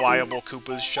 Old Reliable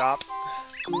Koopa's shop.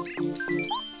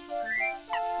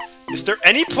 Is there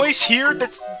any place here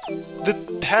that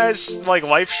has, like,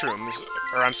 life shrooms?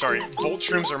 Or, I'm sorry, volt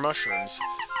shrooms or mushrooms?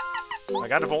 I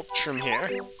got a volt shroom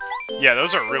here. Yeah,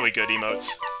 those are really good emotes.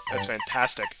 That's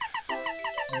fantastic.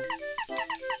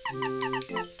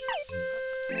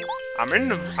 I'm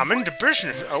into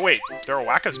business. Oh wait, there are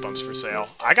Wacka's bumps for sale.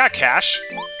 I got cash.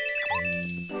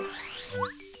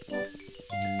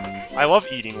 I love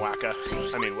eating Wacka.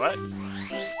 I mean, what?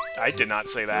 I did not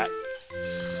say that.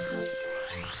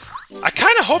 I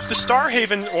kind of hope the Star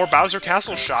Haven or Bowser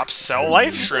Castle shops sell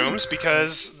life shrooms,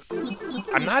 because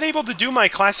I'm not able to do my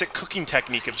classic cooking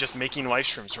technique of just making life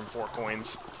shrooms from 4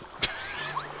 coins.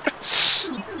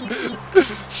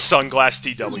 Sunglass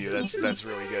DW, that's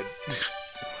really good.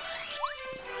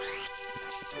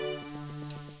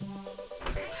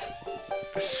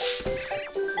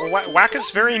 Well,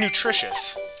 Wacka's very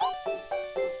nutritious.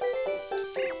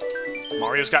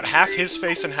 Mario's got half his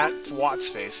face and half Watt's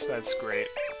face. That's great.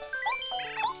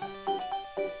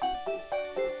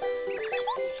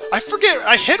 I forget,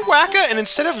 I hit Wacka, and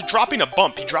instead of dropping a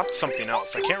bump, he dropped something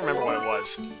else. I can't remember what it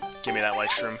was. Give me that life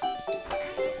shroom.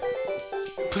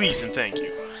 Please and thank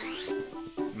you.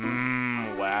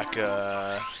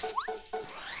 Wacka.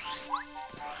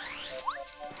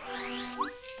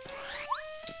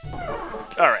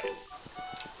 Alright.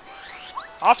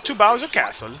 Off to Bowser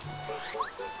Castle.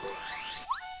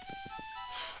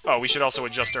 Oh, we should also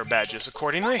adjust our badges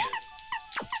accordingly.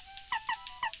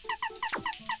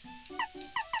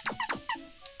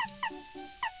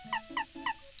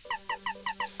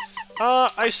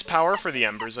 Ice power for the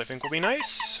embers I think will be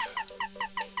nice.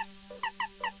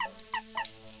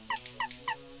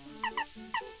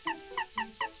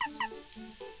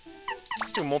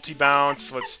 Let's do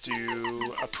multi-bounce. Let's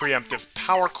do a preemptive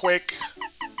power quake.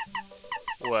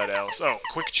 What else? Oh,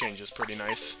 quick change is pretty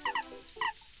nice.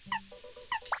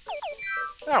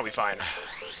 That'll be fine.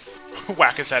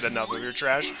 Wacka's had enough of your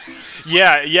trash.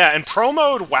 Yeah, in pro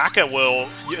mode, Wacka will...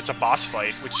 It's a boss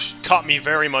fight, which caught me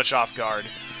very much off guard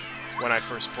when I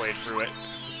first played through it.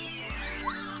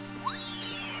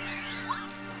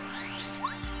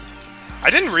 I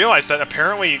didn't realize that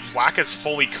apparently Wacka's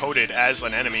fully coded as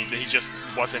an enemy, that he just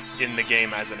wasn't in the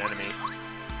game as an enemy.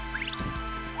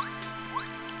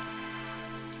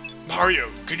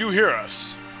 Mario, can you hear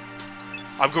us?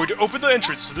 I'm going to open the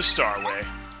entrance to the Starway.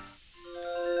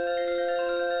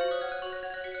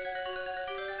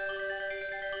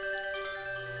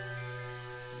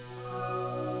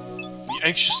 We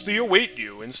anxiously await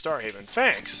you in Starhaven.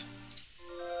 Thanks.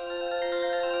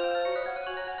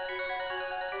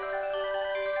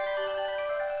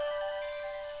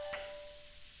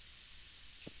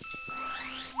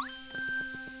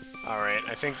 Alright,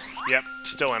 I think... Yep,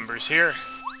 still Embers here.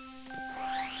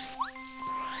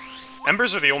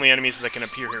 Embers are the only enemies that can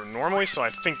appear here normally, so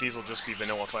I think these will just be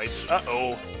vanilla fights.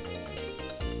 Uh-oh.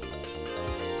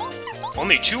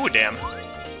 Only 2 of them.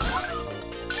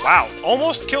 Wow,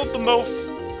 almost killed them both.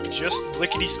 Just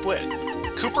lickety-split.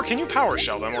 Cooper, can you power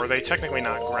shell them, or are they technically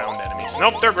not ground enemies?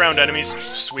 Nope, they're ground enemies.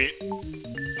 Sweet.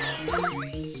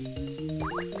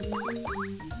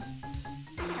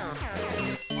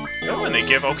 Oh, and they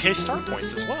give okay star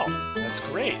points as well. That's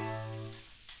great.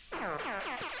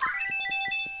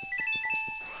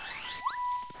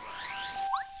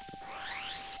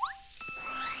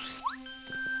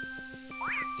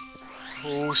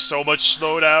 Oh, so much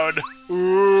slowdown.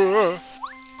 Ooh.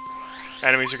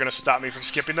 Enemies are gonna stop me from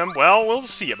skipping them? Well, we'll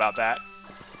see about that.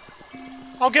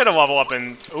 I'll get a level up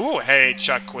in... Ooh, hey,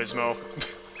 Chuck Quizmo.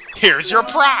 Here's your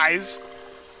prize!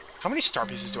 How many star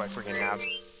pieces do I freaking have?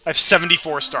 I have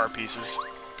 74 star pieces.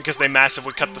 Because they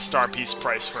massively cut the star piece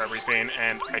price for everything,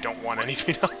 and I don't want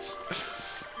anything else.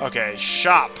 Okay,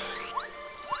 shop.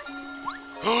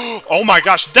 Oh my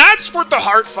gosh, that's what the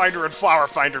Heart Finder and Flower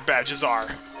Finder badges are!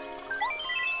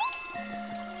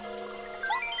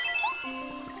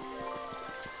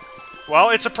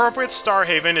 Well, it's appropriate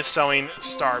Starhaven is selling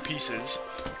star pieces.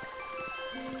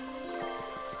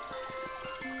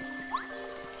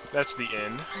 That's the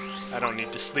end. I don't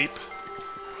need to sleep.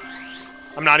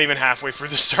 I'm not even halfway through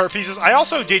the star pieces. I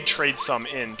also did trade some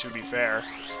in, to be fair.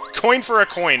 Coin for a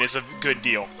coin is a good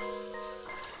deal.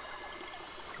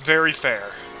 Very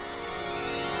fair.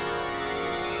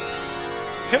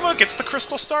 Hey look, it's the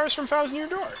crystal stars from Thousand Year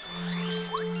Door.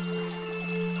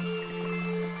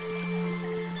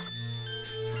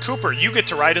 Cooper, you get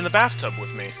to ride in the bathtub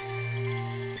with me.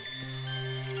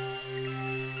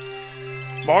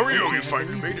 Mario, you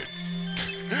finally made it.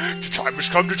 The time has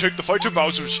come to take the fight to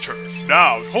Bowser's turf.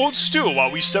 Now, hold still while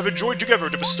we 7 join together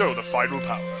to bestow the final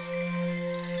power.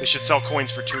 They should sell coins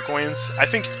for 2 coins. I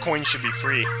think coins should be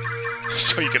free,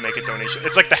 so you can make a donation.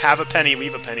 It's like the have a penny,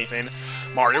 leave a penny thing.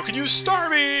 Mario can use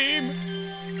Star Beam!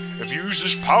 If you use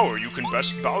this power, you can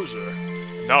best Bowser.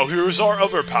 Now here is our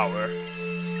other power.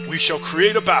 We shall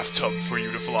create a bathtub for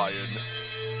you to fly in.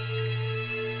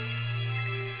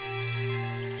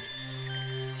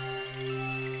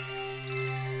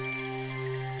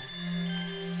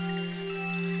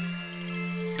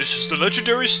 This is the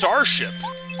legendary starship.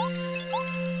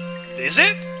 Is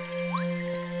it?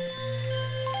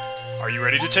 Are you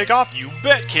ready to take off? You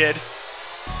bet, kid.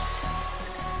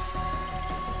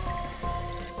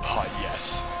 Oh,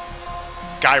 yes.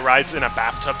 Guy rides in a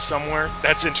bathtub somewhere.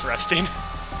 That's interesting.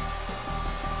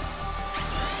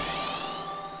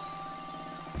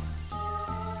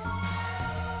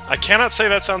 I cannot say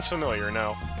that sounds familiar,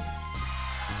 no.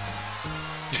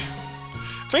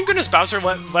 Thank goodness Bowser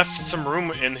left some room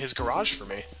in his garage for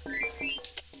me.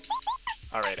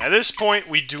 Alright, at this point,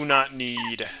 we do not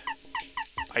need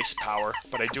ice power,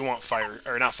 but I do want fire,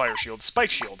 or not fire shield,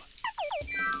 spike shield.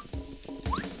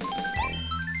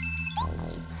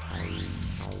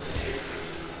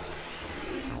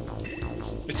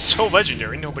 It's so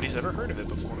legendary, nobody's ever heard of it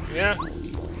before. Yeah.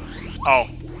 Oh.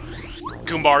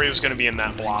 Goombario's gonna be in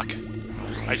that block.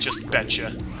 I just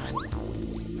betcha.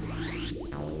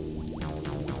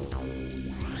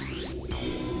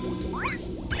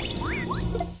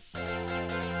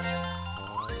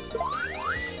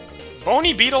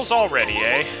 Bony beetles already,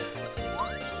 eh?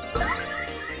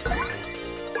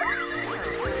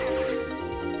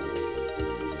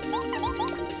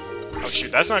 Oh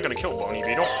shoot, that's not gonna kill Bony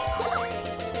Beetle.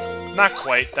 Not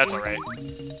quite. That's alright.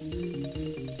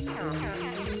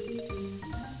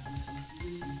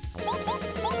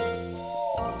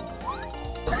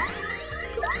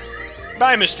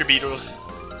 Bye, Mr. Beetle.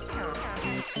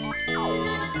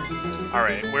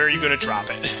 Alright, where are you gonna drop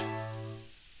it?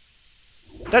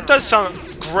 That does sound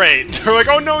great. They're like,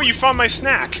 oh no, you found my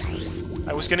snack.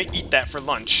 I was gonna eat that for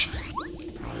lunch.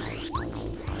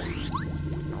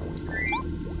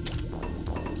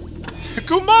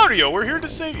 Goombario, we're here to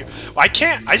save you. Well, I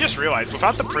can't. I just realized,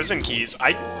 without the prison keys,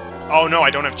 oh no, I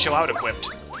don't have Chill Out equipped.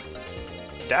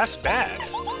 That's bad.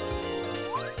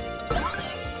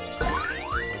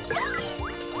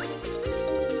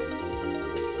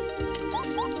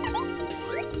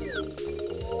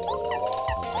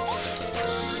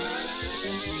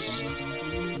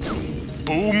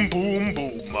 Boom, boom,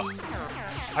 boom.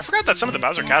 I forgot that some of the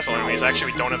Bowser Castle enemies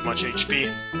actually don't have much HP.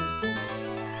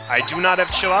 I do not have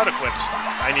Chill Out equipped.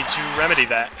 I need to remedy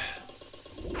that.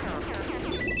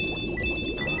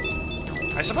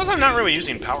 I suppose I'm not really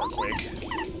using Power Quake.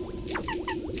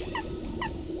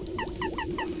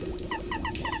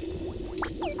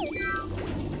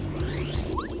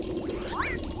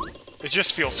 It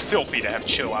just feels filthy to have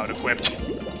Chill Out equipped.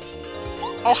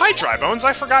 Oh, hi, Dry Bones.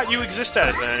 I forgot you exist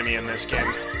as an enemy in this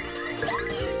game.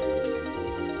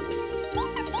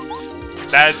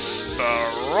 That's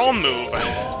the wrong move.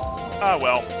 Ah,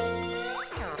 well.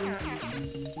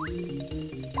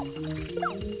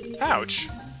 Ouch.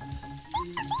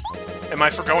 Am I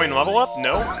forgoing level up?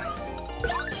 No.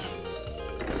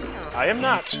 I am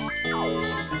not.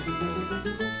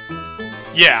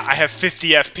 Yeah, I have 50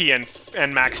 FP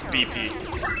and maxed BP.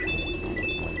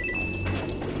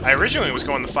 I originally was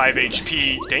going the 5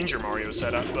 HP Danger Mario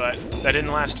setup, but that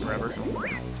didn't last forever.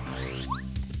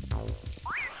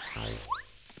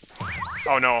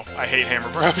 Oh no, I hate Hammer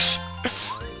Bros.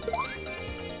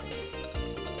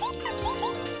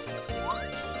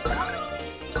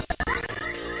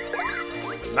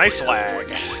 Nice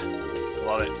lag.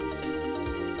 Love it.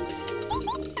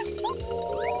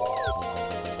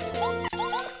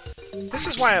 This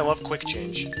is why I love Quick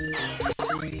Change.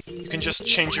 You can just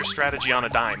change your strategy on a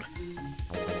dime.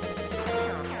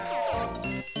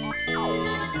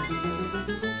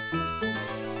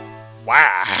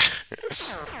 Wow!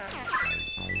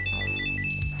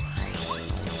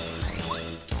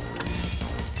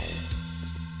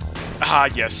 Ah,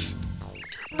 yes.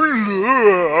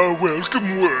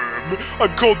 Welcome, worm.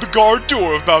 I'm called the guard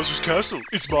door of Bowser's Castle.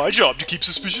 It's my job to keep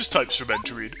suspicious types from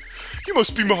entering. You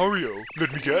must be Mario.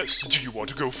 Let me guess. Do you want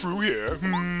to go through here?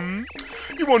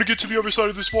 You want to get to the other side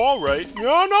of this wall, right?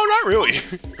 No, not really.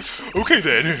 Okay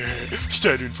then.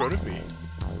 Stand in front of me.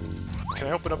 Can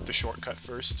I open up the shortcut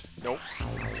first? Nope.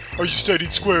 Are you standing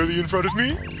squarely in front of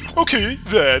me? Okay,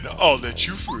 then I'll let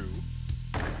you through.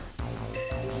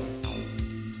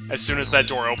 As soon as that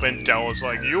door opened, Dell was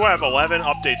like, you have 11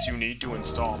 updates you need to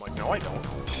install. I'm like, no, I don't.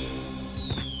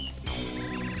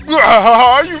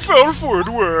 Ah, you fell for it,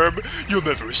 worm! You'll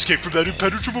never escape from that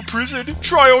impenetrable prison.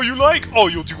 Try all you like. All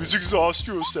you'll do is exhaust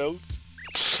yourself.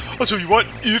 I'll tell you what,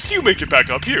 if you make it back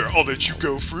up here, I'll let you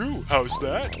go through. How's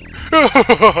that?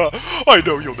 I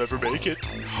know you'll never make it.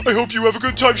 I hope you have a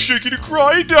good time shaking and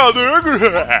crying down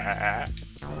there.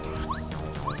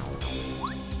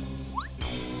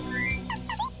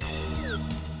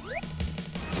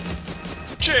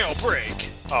 Jailbreak!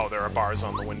 Oh, there are bars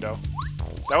on the window.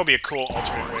 That would be a cool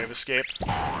alternate way of escape.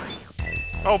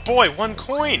 Oh boy, 1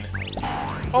 coin!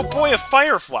 Oh boy, a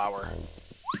fire flower!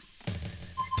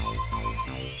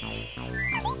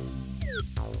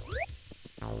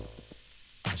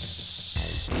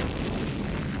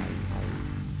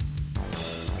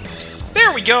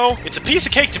 There we go! It's a piece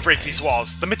of cake to break these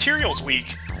walls. The material's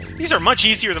weak. These are much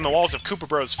easier than the walls of Koopa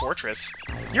Bros' fortress.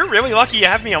 You're really lucky you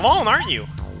have me alone, aren't you?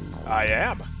 I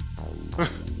am.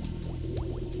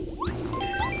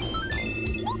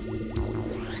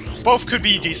 Both could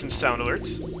be decent sound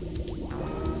alerts.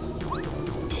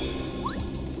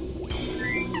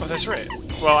 Oh, that's right.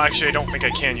 Well, actually, I don't think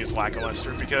I can use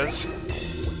Lackluster because...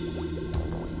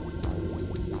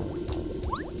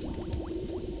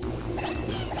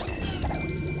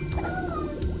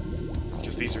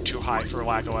 these are too high for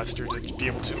Lackluster to be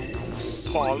able to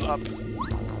fall up.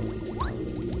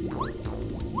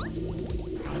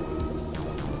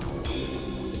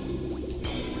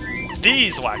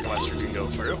 These Lackluster can go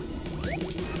through.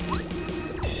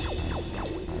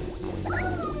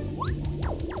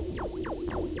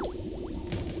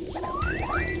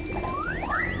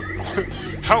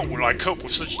 How will I cope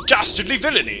with such dastardly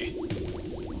villainy?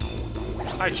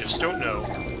 I just don't know.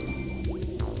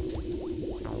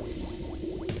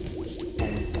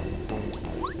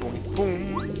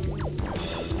 Boom, boom, boom, boom, boom.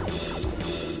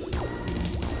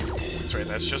 that's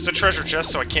right. That's just a treasure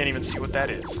chest, so I can't even see what that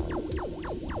is.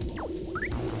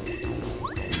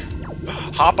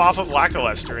 Hop off of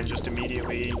Lackluster and just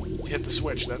immediately hit the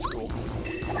switch. That's cool.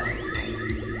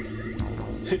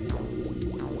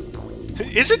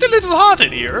 Is it a little hot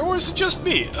in here, or is it just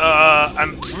me?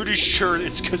 I'm pretty sure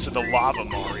it's because of the lava,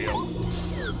 Mario.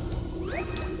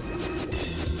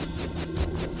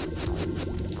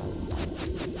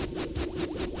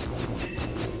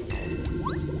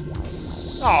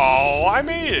 Oh, I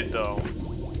made it, though.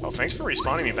 Oh, thanks for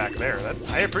respawning me back there.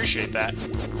 I appreciate that.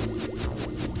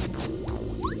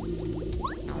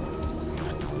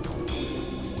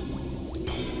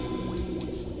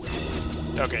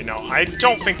 Okay, no, I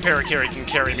don't think Parakarry can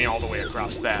carry me all the way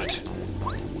across that.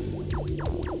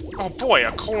 Oh boy,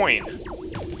 a coin!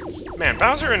 Man,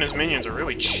 Bowser and his minions are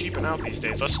really cheaping out these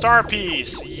days. A star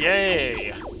piece!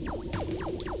 Yay!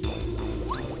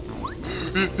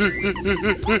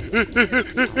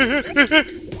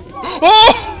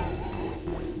 Oh!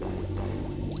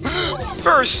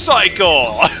 First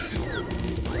cycle!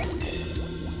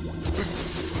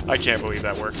 I can't believe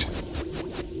that worked.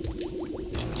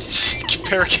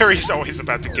 Parakarry's always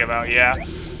about to give out, yeah.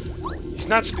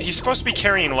 He's supposed to be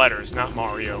carrying letters, not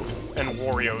Mario and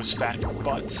Wario's fat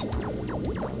butts.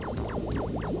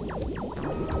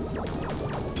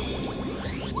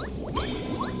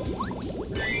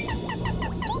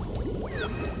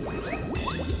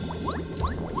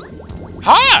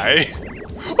 Hi!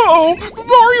 Oh,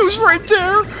 Mario's right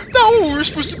there! Now what we're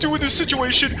supposed to do in this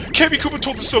situation? Kammy Koopa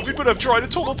told us something, but I've tried to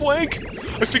tell a blank.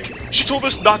 I think she told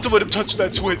us not to let him touch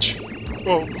that switch.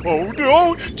 Oh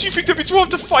no! Do you think that means we'll have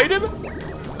to fight him?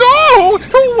 No!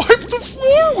 He'll wipe the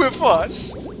floor with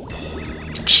us!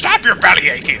 Stop your belly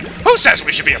aching! Who says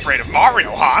we should be afraid of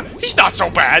Mario, huh? He's not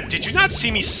so bad! Did you not see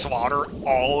me slaughter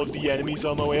all of the enemies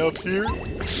on my way up here?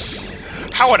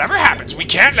 Whatever happens, we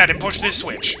can't let him push this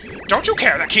switch. Don't you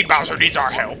care that King Bowser needs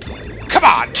our help? Come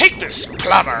on, take this,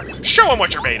 plumber! Show him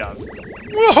what you're made of!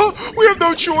 We have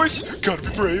no choice! Gotta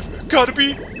be brave! Gotta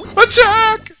be...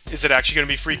 Attack! Is it actually gonna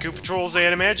be free Koopa Trolls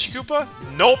and a Magic Koopa?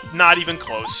 Nope, not even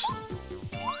close.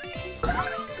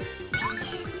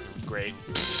 Great.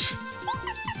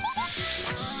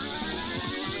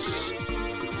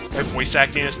 My voice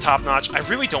acting is top-notch. I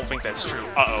really don't think that's true.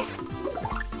 Uh-oh.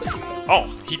 Oh,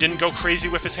 he didn't go crazy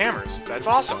with his hammers. That's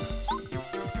awesome.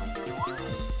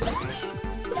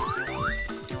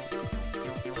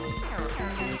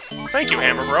 Thank you,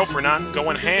 Hammer Bro, for not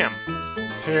going ham.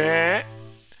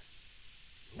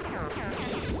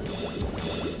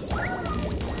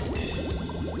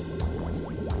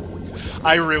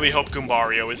 I really hope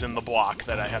Goombario is in the block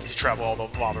that I have to travel all the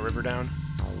lava river down.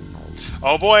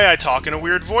 Oh boy, I talk in a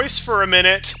weird voice for a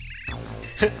minute.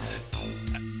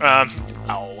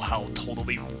 Oh, how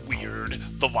totally weird.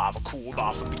 The lava cooled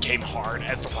off and became hard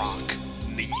as rock.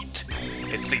 Neat.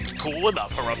 It seems cool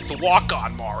enough for us to walk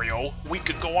on, Mario. We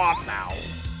could go on now.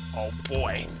 Oh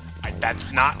boy.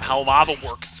 That's not how lava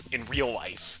works in real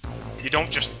life. You don't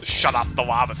just shut off the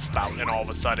lava spout and all of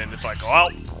a sudden it's like, well,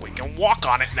 we can walk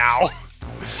on it now.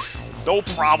 No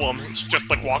problem. It's just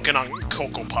like walking on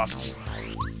Cocoa Puffs.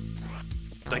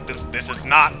 Like, this is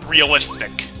not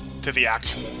realistic to the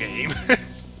actual game.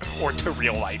 Or to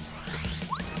real life.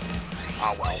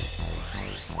 Ah, well.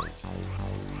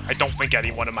 I don't think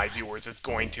any one of my viewers is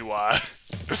going to,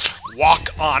 walk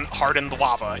on hardened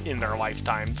lava in their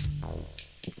lifetimes.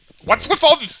 What's with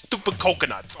all these stupid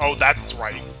coconuts? Oh, that's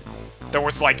right. There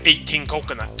was like 18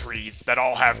 coconut trees that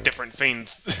all have different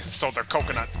things, so their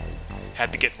coconuts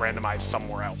had to get randomized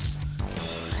somewhere else.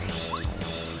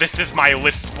 This is my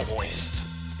Lisp voice.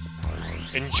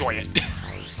 Enjoy it.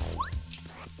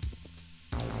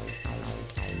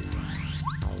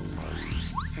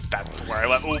 That's where I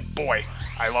love. Oh boy,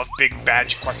 I love big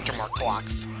badge question mark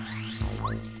blocks.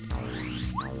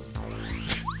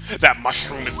 That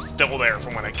mushroom is still there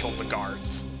from when I killed the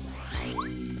guards.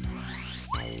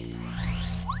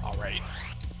 Alright.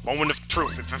 Moment of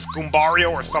truth. Is this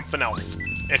Goombario or something else?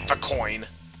 It's a coin.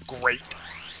 Great.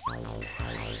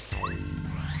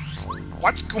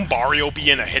 Watch Goombario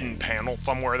be in a hidden panel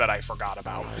somewhere that I forgot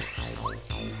about.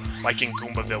 Like in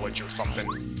Goomba Village or something.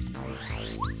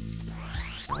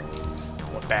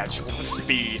 What badge will this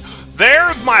be?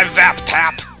 There's my Zap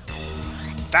Tap!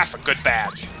 That's a good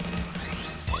badge.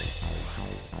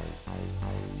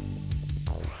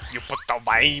 You put the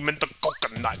lime in the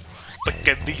coconut.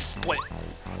 Lickety split.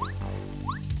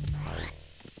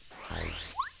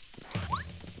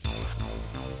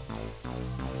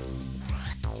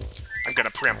 I'm gonna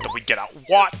preemptively get out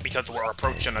what because we're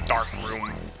approaching a dark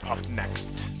room up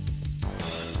next.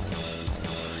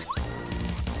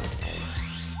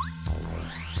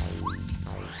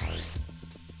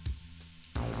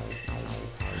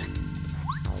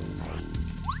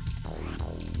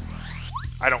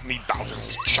 I don't need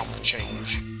Bowser's chump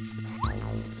change.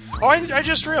 Oh, I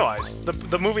just realized.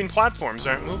 The moving platforms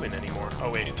aren't moving anymore.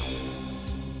 Oh, wait.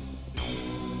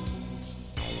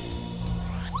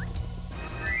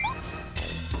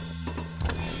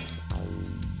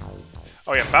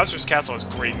 Oh yeah, Bowser's Castle has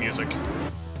great music.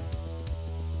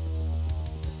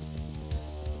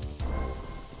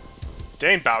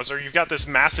 Dang, Bowser, you've got this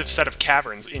massive set of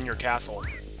caverns in your castle.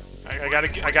 I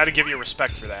gotta give you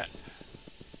respect for that.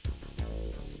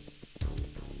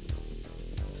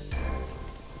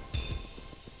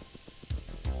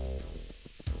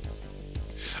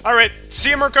 Alright,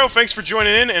 see you, Mirko. Thanks for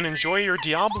joining in, and enjoy your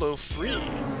Diablo free.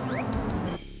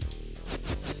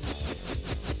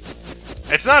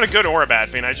 It's not a good or a bad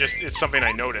thing, it's something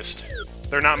I noticed.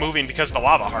 They're not moving because the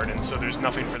lava hardened, so there's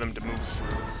nothing for them to move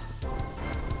through.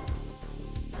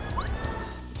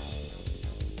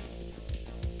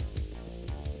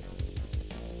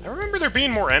 I remember there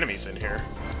being more enemies in here.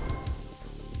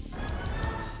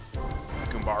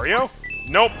 Goombario?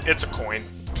 Nope, it's a coin.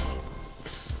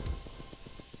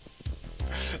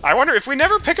 I wonder, if we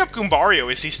never pick up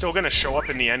Goombario, is he still gonna show up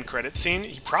in the end credit scene?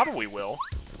 He probably will.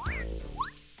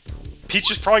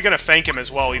 Peach is probably gonna thank him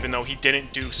as well, even though he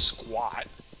didn't do squat.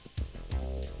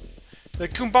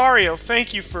 Like, Goombario,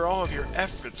 thank you for all of your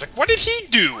efforts. Like, what did he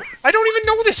do? I don't even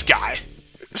know this guy!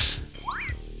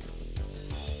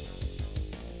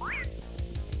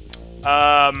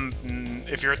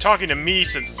 If you're talking to me,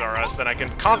 Synthesaurus, then I can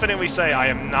confidently say I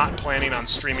am not planning on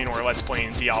streaming or Let's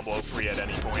Playing Diablo free at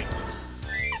any point.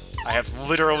 I have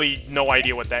literally no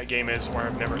idea what that game is, or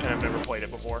I've never played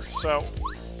it before, so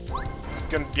it's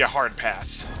gonna be a hard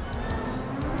pass.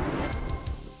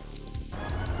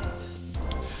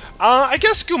 I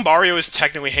guess Goombario is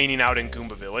technically hanging out in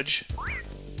Goomba Village.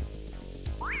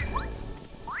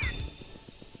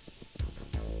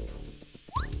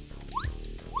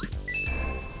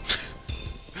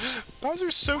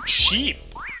 Bowser's so cheap.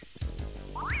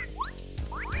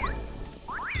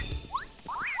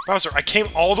 Bowser, I came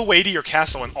all the way to your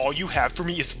castle and all you have for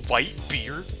me is light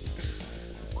beer?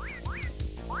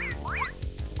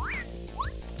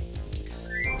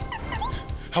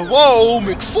 Hello,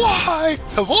 McFly!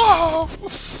 Hello!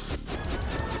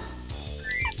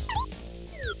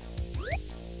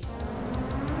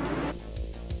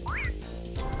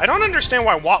 I don't understand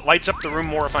why Watt lights up the room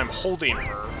more if I'm holding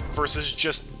her versus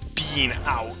just being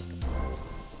out.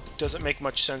 Doesn't make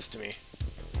much sense to me.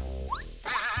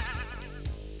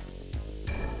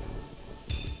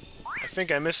 I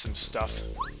think I missed some stuff.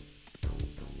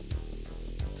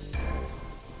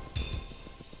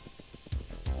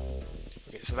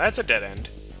 Okay, so that's a dead end.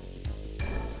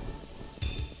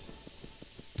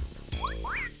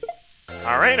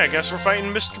 Alright, I guess we're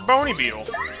fighting Mr. Bony Beetle.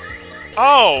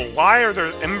 Oh, why are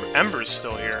there embers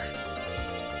still here?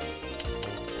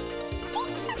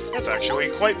 That's actually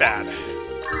quite bad.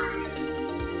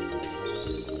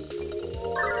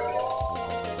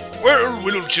 Well,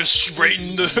 we'll just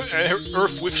rain the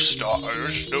Earth with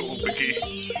stars, no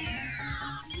biggie.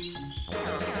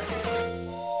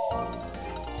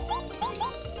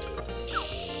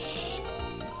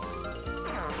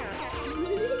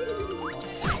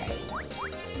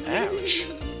 Ouch.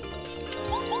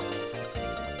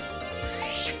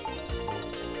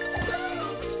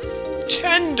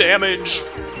 Ten damage!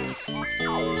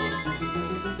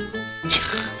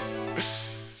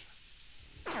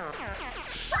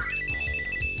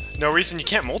 No reason you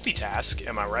can't multitask,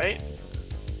 am I right?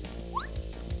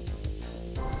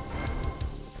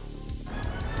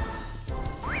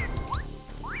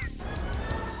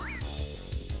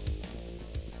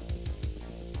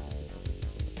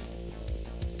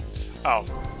 Oh,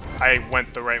 I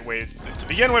went the right way to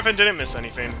begin with and didn't miss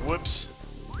anything. Whoops.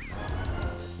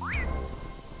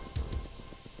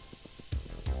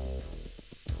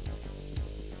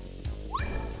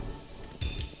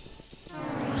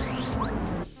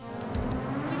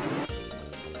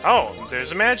 Oh,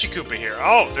 there's a Magikoopa here.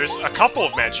 Oh, there's a couple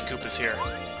of Magikoopas here.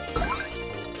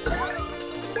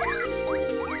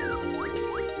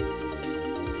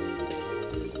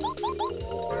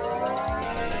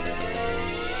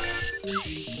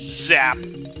 Zap.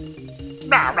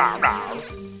 Rah, rah, rah.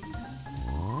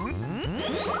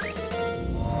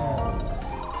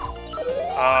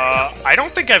 I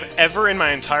don't think I've ever in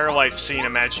my entire life seen a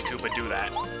Magikoopa do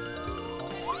that.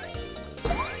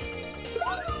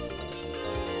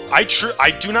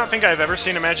 I do not think I've ever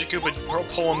seen a Magikoopa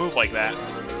pull a move like that.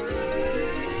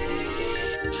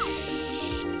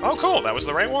 Oh, cool. That was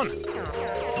the right one.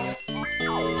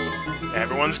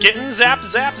 Everyone's getting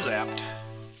zapped.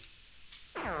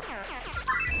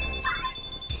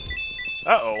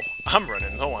 Uh-oh. I'm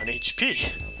running low on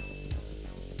HP.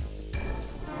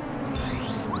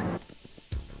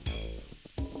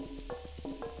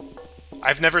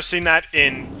 I've never seen that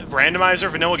in Randomizer,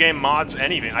 vanilla game, mods,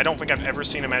 anything. I don't think I've ever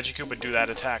seen a Magikoopa do that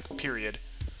attack, period.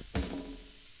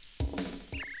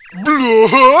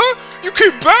 Blah! You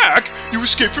came back? You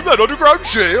escaped from that underground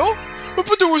jail?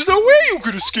 But there was no way you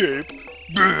could escape!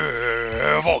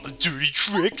 Blah! Of all the dirty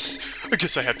tricks! I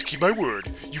guess I have to keep my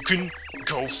word. You can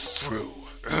go through.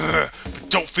 But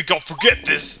don't think I'll forget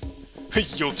this!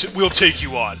 We'll take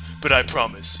you on, but I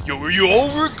promise, you'll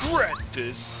regret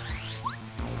this.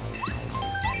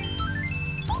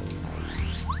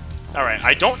 Alright,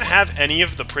 I don't have any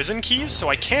of the prison keys, so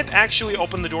I can't actually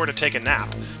open the door to take a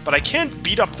nap, but I can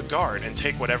beat up the guard and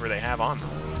take whatever they have on them.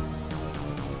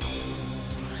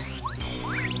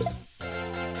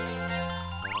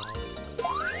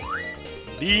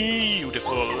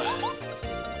 Beautiful.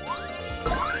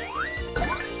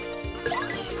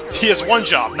 He has one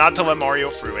job, not to let Mario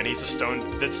through, and he's a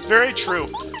stone... That's very true.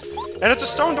 And it's a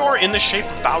stone door in the shape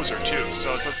of Bowser, too,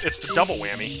 so it's the double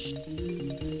whammy.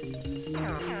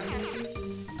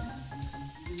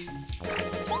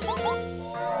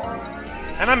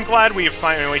 And I'm glad we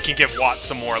finally can give Watt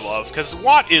some more love, because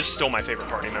Watt is still my favorite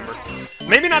party member.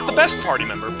 Maybe not the best party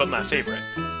member, but my favorite.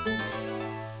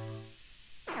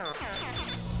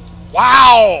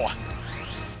 Wow!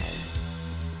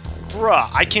 Bruh,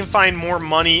 I can find more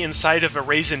money inside of a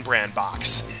Raisin Bran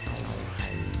box.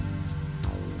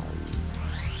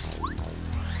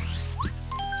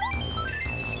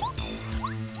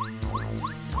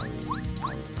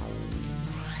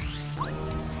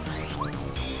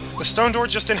 The stone door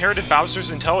just inherited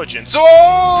Bowser's intelligence.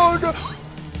 Oh, no!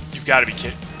 You've got to be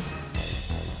kidding.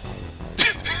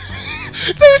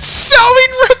 They're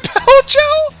selling Repel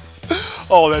Gel?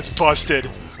 Oh, that's busted.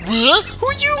 Huh? Who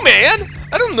are you, man?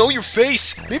 I don't know your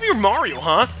face. Maybe you're Mario,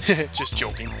 huh? Just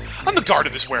joking. I'm the guard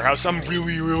of this warehouse. I'm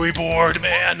really bored,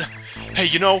 man. Hey,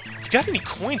 you know, if you got any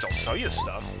coins, I'll sell you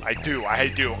stuff. I do.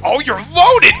 Oh, you're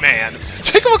loaded, man!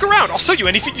 Take a look around. I'll sell you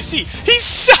anything you see. He's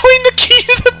selling the key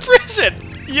to the prison!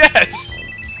 Yes!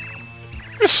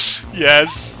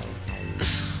 Yes.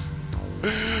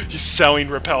 He's selling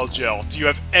Repel Gel. Do you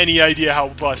have any idea how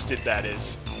busted that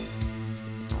is?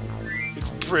 It's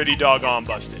pretty doggone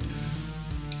busted.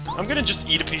 I'm gonna just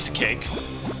eat a piece of cake.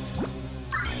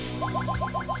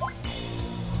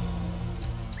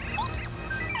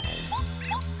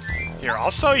 Here,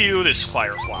 I'll sell you this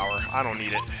fire flower. I don't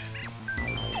need it.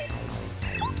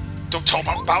 Don't tell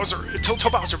Bowser. Don't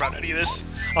tell Bowser about any of this.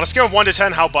 On a scale of 1 to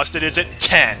 10, how busted is it?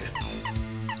 10.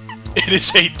 It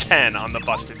is a 10 on the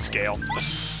busted scale.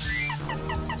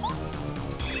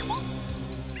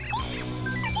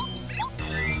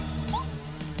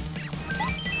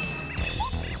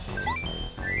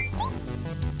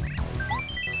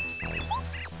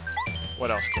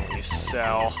 What else can we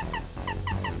sell?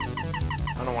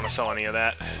 I don't want to sell any of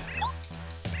that.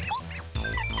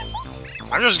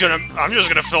 I'm just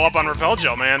gonna fill up on Repel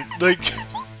Gel, man. Like,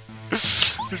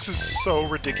 this is so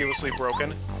ridiculously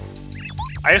broken.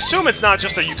 I assume it's not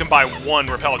just that you can buy one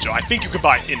Repel Gel. I think you can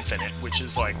buy infinite, which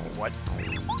is like, what?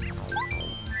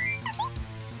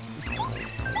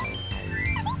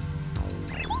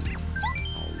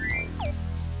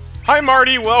 Hi,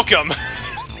 Marty, welcome!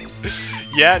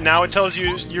 Yeah, now it tells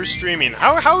you you're streaming.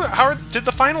 How did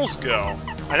the finals go?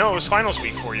 I know it was finals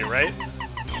week for you, right?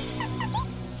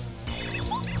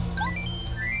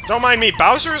 Don't mind me,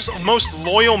 Bowser's most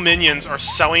loyal minions are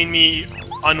selling me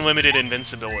unlimited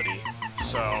invincibility.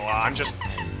 So, I'm just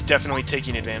definitely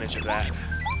taking advantage of that.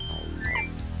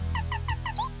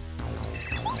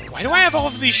 Why do I have all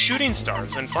of these shooting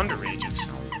stars and thunder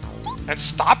rages? And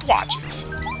stopwatches?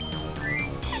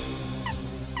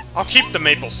 I'll keep the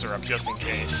maple syrup just in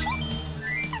case.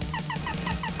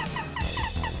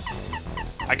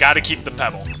 I gotta keep the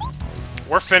pebble.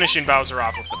 We're finishing Bowser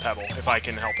off with the pebble, if I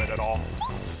can help it at all.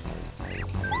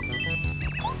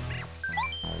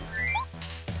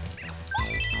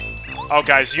 Oh,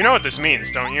 guys, you know what this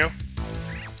means, don't you?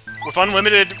 With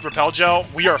unlimited Repel Gel,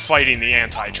 we are fighting the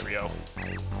anti-trio.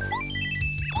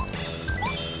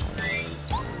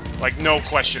 Like, no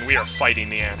question, we are fighting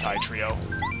the anti-trio.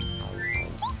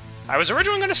 I was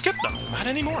originally going to skip them, not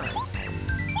anymore.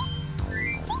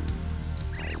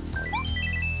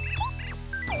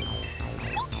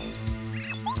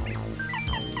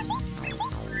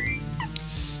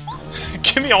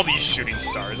 Give me all these shooting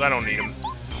stars, I don't need them.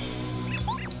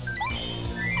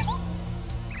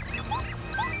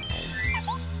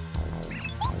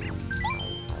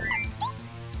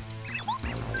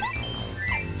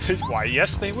 Why,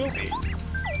 yes, they will be.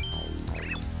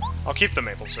 I'll keep the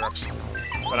maple syrups,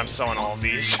 but I'm selling all of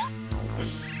these.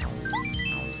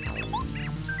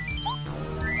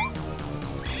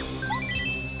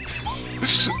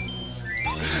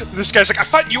 This guy's like, I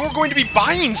thought you were going to be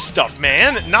buying stuff,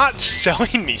 man, not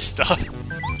selling me stuff.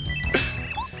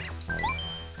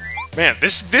 Man,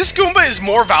 this Goomba is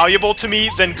more valuable to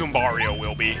me than Goombario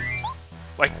will be.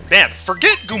 Like, man,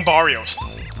 forget Goombario.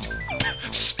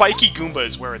 Spiky Goomba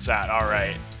is where it's at,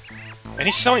 alright. And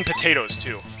he's selling potatoes,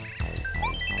 too.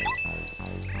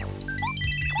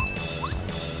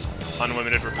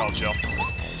 Unlimited repel gel.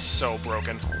 It's so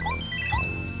broken.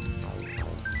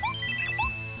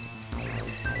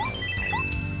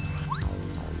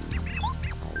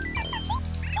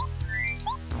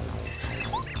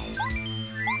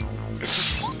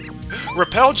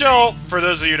 Repel gel, for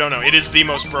those of you who don't know, it is the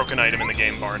most broken item in the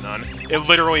game, bar none. It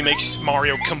literally makes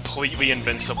Mario completely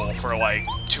invincible for, like,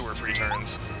 2 or 3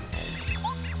 turns.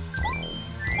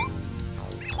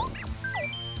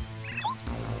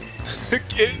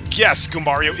 Yes,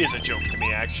 Goombario is a joke to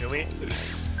me, actually.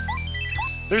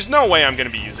 There's no way I'm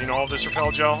going to be using all of this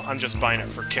repel gel. I'm just buying it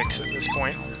for kicks at this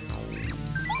point.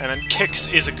 And then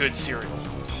Kix is a good cereal.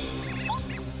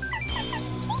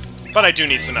 But I do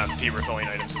need some FP refilling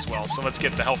items as well, so let's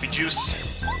get the healthy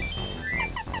juice.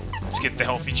 Let's get the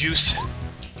healthy juice.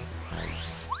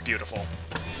 Beautiful.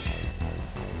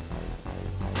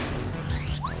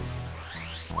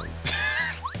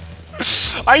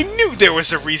 I knew there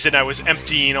was a reason I was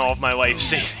emptying all of my life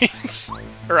savings.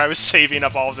 Or I was saving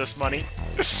up all of this money.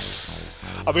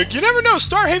 I'm like, you never know,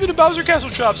 Star Haven and Bowser Castle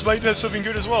shops might have something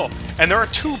good as well. And there are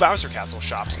 2 Bowser Castle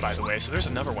shops, by the way, so there's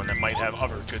another one that might have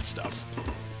other good stuff.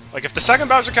 Like, if the second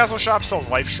Bowser Castle shop sells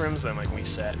life shrooms, then, like, we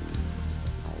set.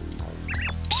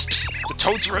 Psst, psst. The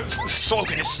Toad's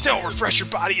slogan is still refresh your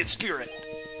body and spirit.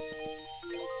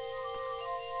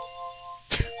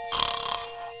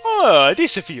 Oh,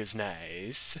 this feels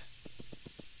nice.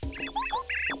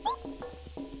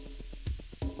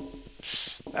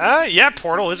 Yeah,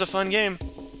 Portal is a fun game.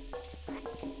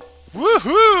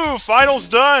 Woohoo! Final's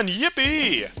done!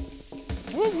 Yippee!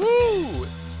 Woo-woo!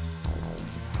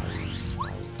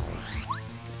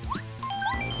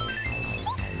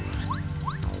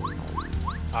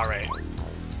 Alright.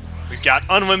 We've got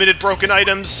unlimited broken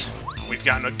items. We've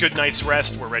gotten a good night's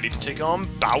rest. We're ready to take on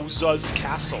Bowser's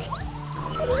Castle.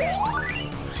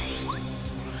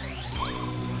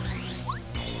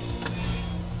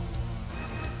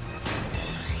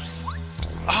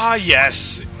 Ah,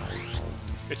 yes!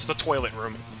 It's the toilet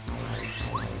room.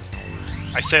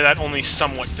 I say that only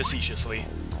somewhat facetiously.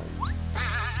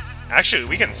 Actually,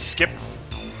 we can skip...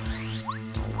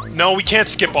 No, we can't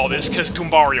skip all this, because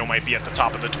Goombario might be at the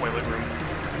top of the toilet room.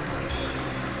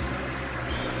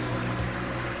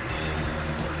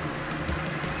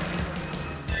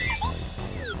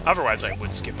 Otherwise, I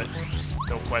would skip it.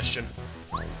 No question.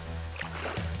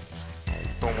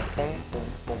 Boom, boom, boom,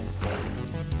 boom, boom.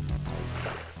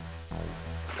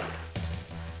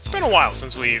 It's been a while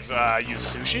since we've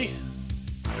used Sushi.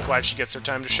 Glad she gets her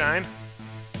time to shine.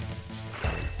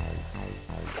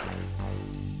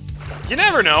 You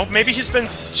never know. Maybe he's been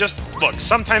just... Look,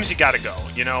 sometimes you gotta go,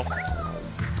 you know?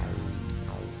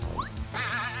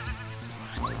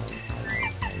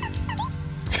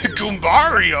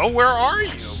 Goombario, where are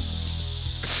you?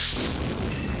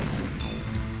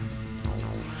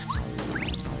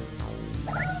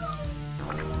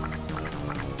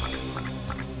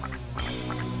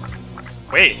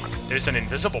 Wait, there's an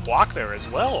invisible block there as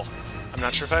well. I'm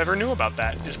not sure if I ever knew about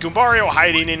that. Is Goombario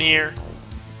hiding in here?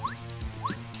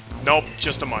 Nope,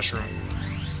 just a mushroom.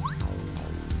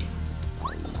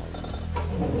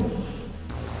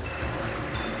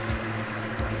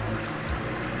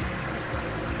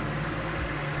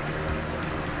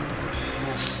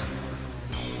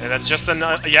 Oof. And that's just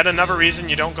yet another reason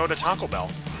you don't go to Taco Bell.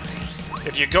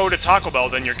 If you go to Taco Bell,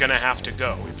 then you're gonna have to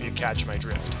go, if you catch my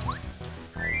drift.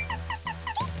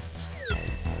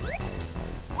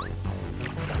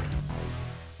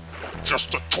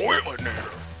 Just a toilet there.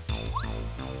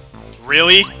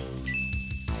 Really?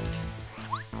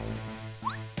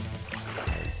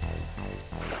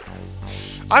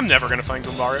 I'm never gonna find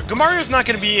Goombario. Goombario's not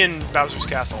gonna be in Bowser's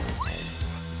Castle.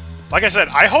 Like I said,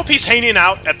 I hope he's hanging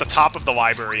out at the top of the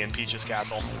library in Peach's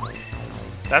Castle.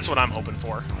 That's what I'm hoping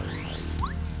for.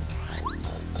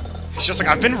 He's just like,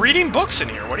 I've been reading books in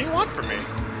here. What do you want from me?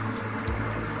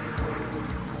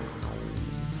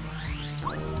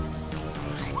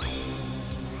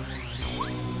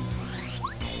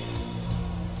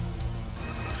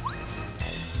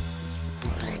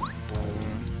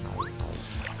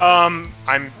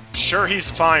 I'm sure he's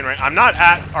fine, right? I'm not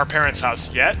at our parents'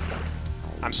 house yet.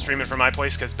 I'm streaming from my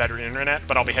place because better internet,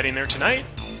 but I'll be heading there tonight.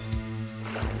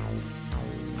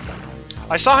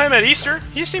 I saw him at Easter.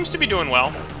 He seems to be doing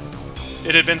well.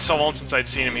 It had been so long since I'd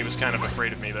seen him, he was kind of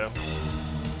afraid of me, though.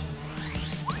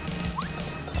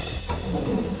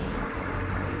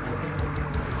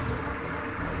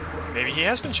 Maybe he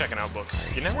has been checking out books.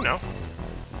 You never know.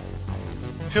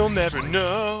 He'll never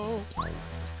know.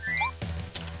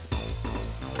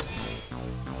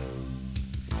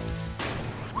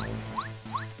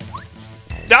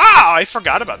 Ah! I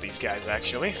forgot about these guys,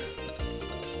 actually.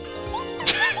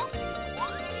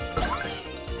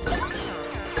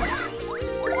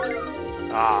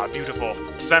 Ah, beautiful.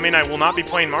 Does that mean I will not be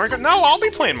playing Mario Kart? No, I'll be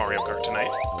playing Mario Kart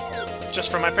tonight. Just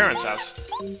from my parents' house.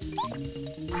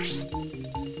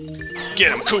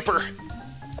 Get him, Cooper!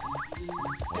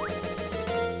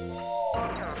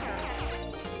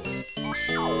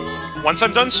 Once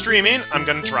I'm done streaming, I'm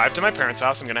gonna drive to my parents'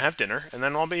 house, I'm gonna have dinner, and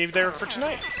then I'll be there for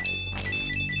tonight.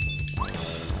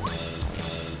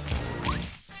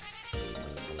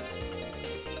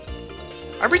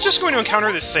 Are we just going to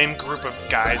encounter the same group of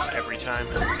guys every time?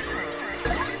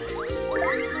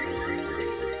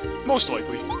 Most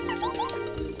likely.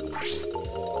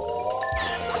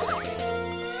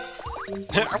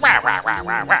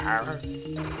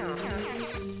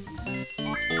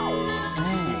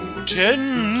 Ooh,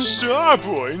 10 star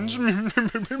points.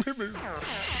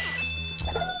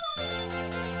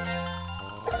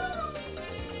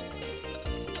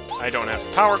 I don't have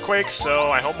Power Quake,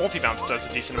 so I hope Multi-Bounce does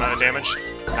a decent amount of damage.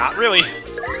 Not really.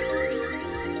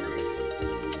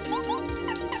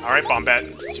 Alright,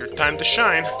 Bombette, it's your time to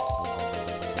shine.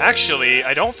 Actually,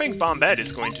 I don't think Bombette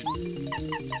is going to...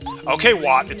 Okay,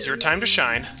 Watt, it's your time to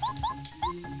shine.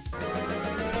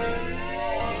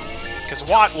 Because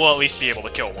Watt will at least be able to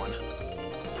kill one.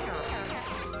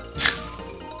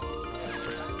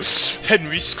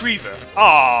 Henry Screever.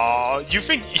 Aww, you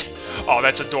think... Oh,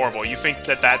 that's adorable. You think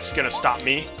that that's gonna stop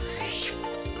me?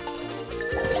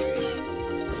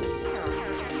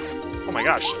 Oh my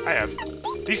gosh, I have...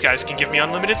 These guys can give me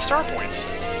unlimited star points.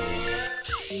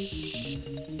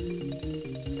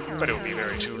 But it would be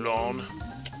very too long.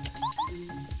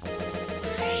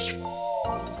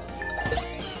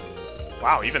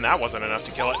 Wow, even that wasn't enough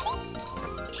to kill it.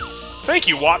 Thank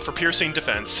you, Watt, for piercing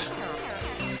defense.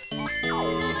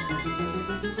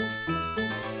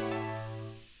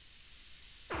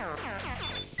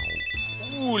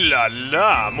 Ooh la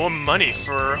la! More money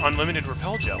for unlimited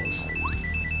repel gels.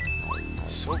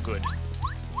 So good.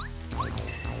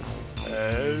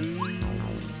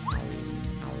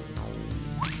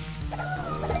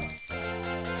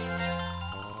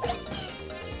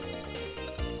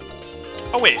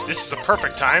 Oh wait, this is a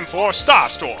perfect time for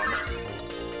Starstorm!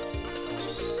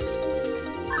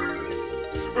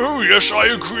 Oh yes, I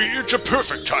agree, it's a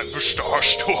perfect time for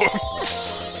Starstorm.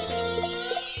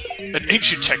 An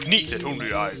ancient technique that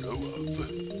only I know of.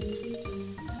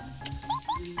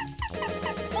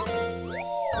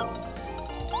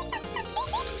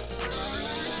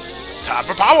 Time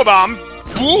for Power Bomb!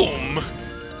 Boom!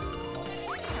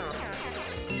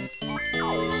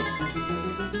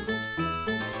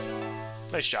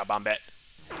 Nice job, Bombette.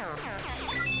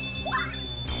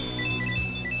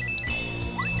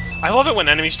 I love it when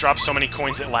enemies drop so many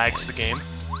coins it lags the game.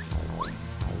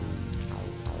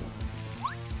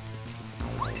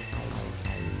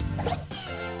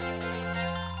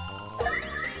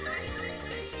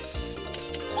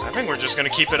 I think we're just gonna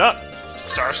keep it up.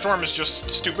 Starstorm is just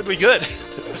stupidly good.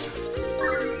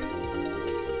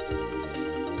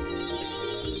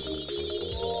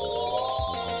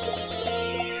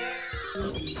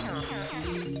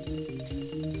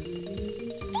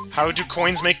 How do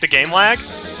coins make the game lag?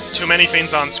 Too many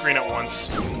things on screen at once.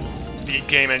 The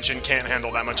game engine can't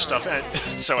handle that much stuff,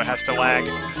 so it has to lag.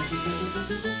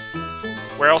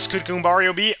 Where else could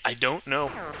Goombario be? I don't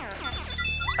know.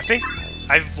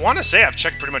 I want to say I've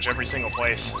checked pretty much every single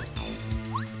place.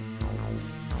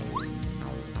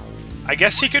 I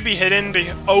guess he could be hidden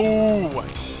oh!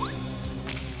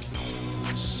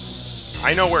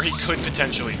 I know where he could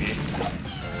potentially be.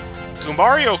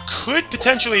 Goombario could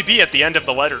potentially be at the end of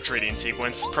the letter trading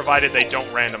sequence, provided they don't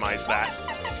randomize that.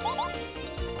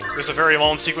 There's a very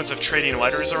long sequence of trading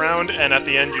letters around, and at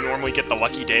the end you normally get the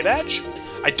Lucky Day badge.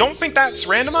 I don't think that's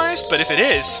randomized, but if it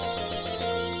is,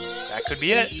 that could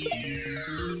be it.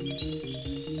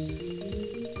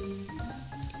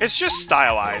 It's just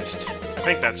stylized. I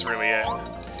think that's really it.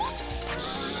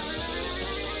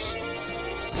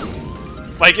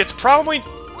 Like, it's probably...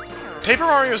 Paper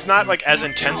Mario's not, like, as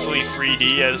intensely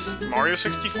 3D as Mario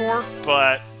 64,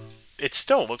 but it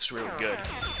still looks really good.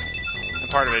 And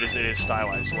part of it is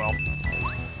stylized well.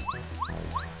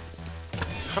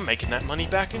 I'm making that money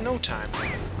back in no time.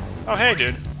 Oh, hey,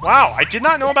 dude. Wow, I did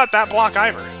not know about that block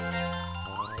either.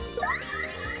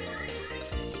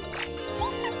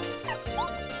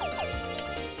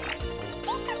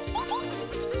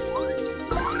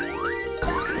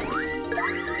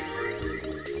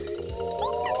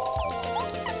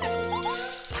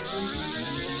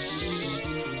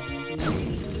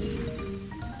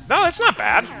 that's not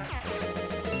bad.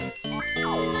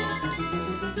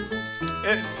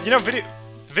 You know,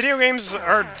 video games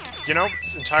are, you know,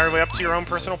 it's entirely up to your own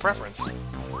personal preference.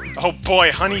 Oh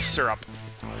boy, honey syrup.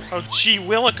 Oh gee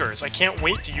willikers, I can't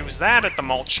wait to use that at the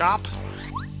malt shop.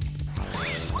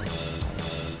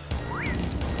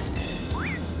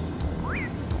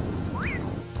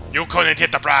 You couldn't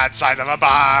hit the broadside of a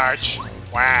barge!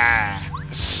 Wah!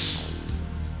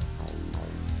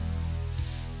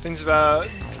 Things about...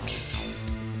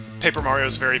 Paper Mario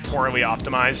is very poorly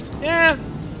optimized. Yeah.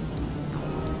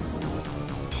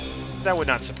 That would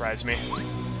not surprise me.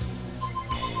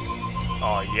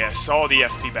 Oh yes, all the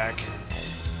FP back.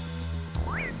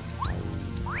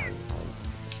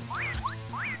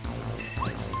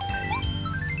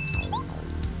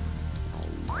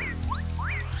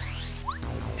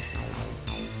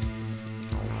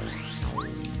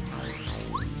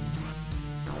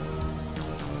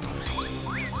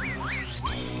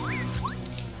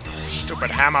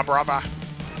 Stupid hammer, brother.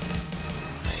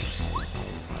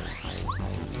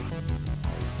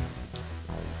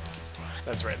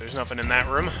 That's right, there's nothing in that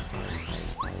room.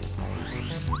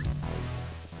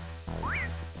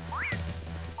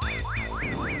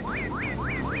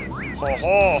 Ho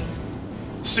ho!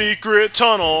 Secret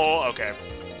tunnel! Okay.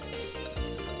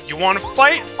 You want to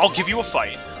fight? I'll give you a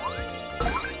fight.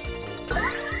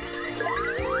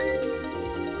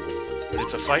 But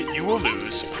it's a fight you will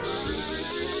lose.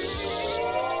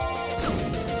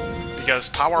 Because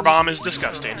Power Bomb is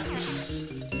disgusting.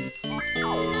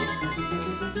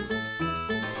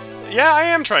 Yeah, I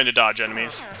am trying to dodge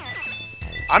enemies.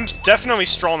 I'm definitely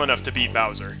strong enough to beat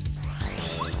Bowser.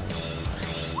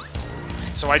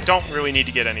 So I don't really need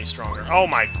to get any stronger. Oh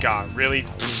my god, really?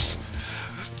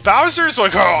 Pfft. Bowser's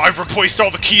like, oh, I've replaced all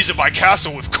the keys in my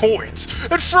castle with coins,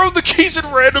 and thrown the keys in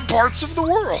random parts of the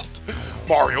world.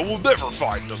 Mario will never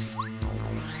find them.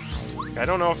 I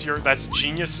don't know if that's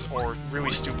genius or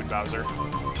really stupid, Bowser.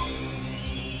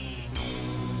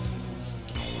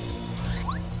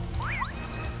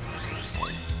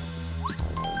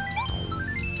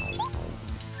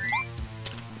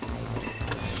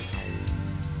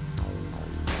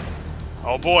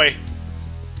 Oh boy.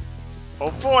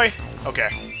 Oh boy.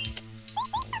 Okay.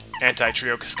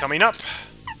 Anti-Trioc is coming up.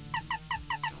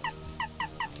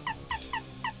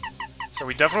 So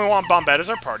we definitely want Bombette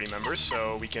as our party member,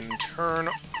 so we can turn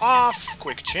off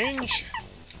Quick Change.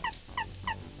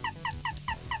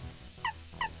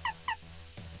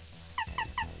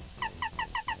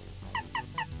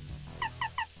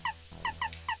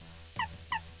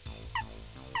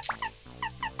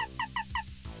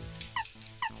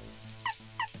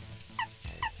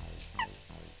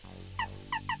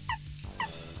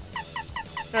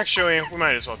 Actually, we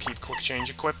might as well keep Quick Change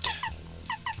equipped.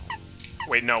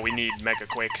 Wait, no, we need Mega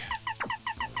Quake.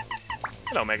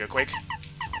 Hello, Mega Quake.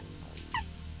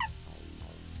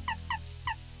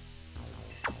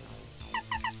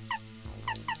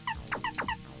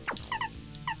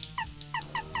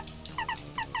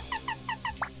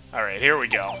 Alright, here we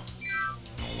go.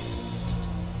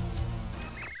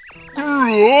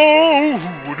 Oh,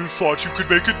 who would have thought you could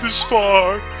make it this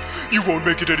far? You won't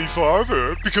make it any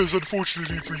farther, because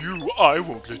unfortunately for you, I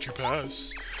won't let you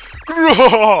pass.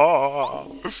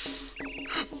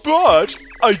 But,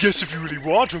 I guess if you really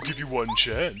want, I'll give you one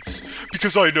chance.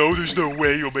 Because I know there's no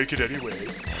way you'll make it anyway.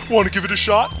 Want to give it a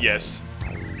shot? Yes.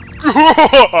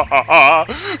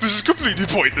 This is completely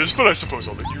pointless, but I suppose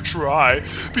I'll let you try.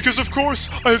 Because of course,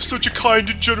 I have such a kind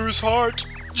and generous heart.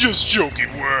 Just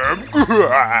joking, worm.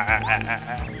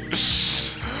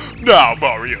 Now,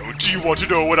 Mario, do you want to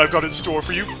know what I've got in store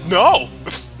for you? No!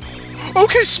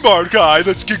 Okay, smart guy,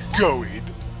 let's get going.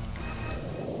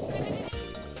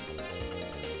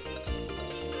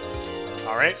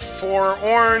 Alright, 4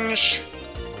 orange,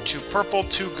 2 purple,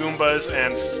 2 Goombas,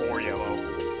 and 4 yellow.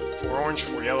 4 orange,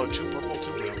 4 yellow, 2 purple,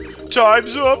 2 blue.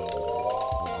 Time's up!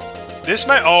 This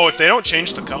might... Oh, if they don't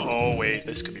change the color... Oh, wait,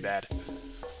 this could be bad.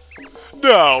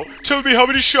 Now, tell me how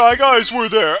many Shy Guys were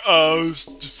there? 4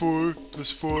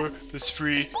 plus 4 plus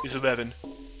 3 is 11.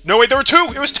 No, wait, there were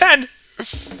 2! It was 10!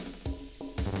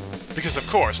 Because, of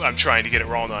course, I'm trying to get it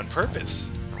wrong on purpose.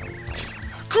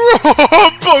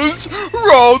 Buzz!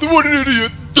 Round, what an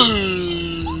idiot!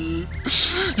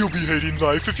 You'll be hating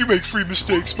life if you make 3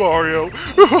 mistakes, Mario.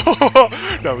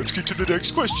 Now let's get to the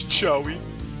next question, shall we?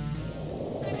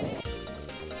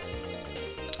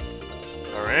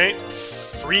 Alright.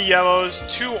 3 yellows,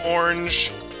 2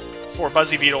 orange, 4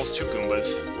 Buzzy Beetles, 2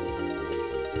 Goombas.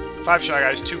 5 Shy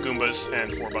Guys, 2 Goombas,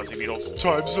 and 4 Buzzy Beetles.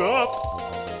 Time's up!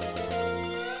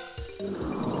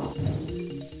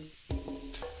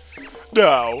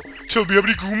 Now, tell me how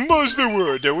many Goombas there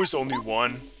were. There was only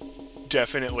 1.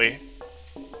 definitely.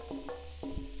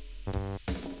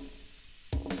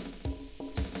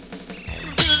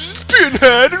 Psst,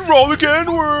 pinhead and roll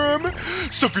again, worm.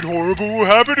 Something horrible will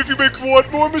happen if you make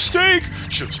one more mistake.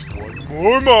 Just one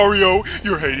more, Mario.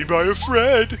 You're hated by a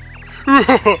friend.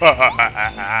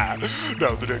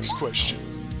 Now the next question.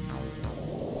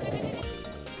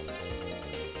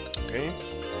 Okay.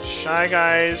 Shy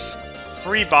Guys,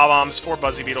 free Bob-ombs, 4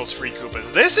 Buzzy Beetles, free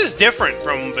Koopas. This is different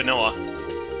from vanilla.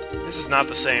 This is not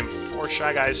the same. 4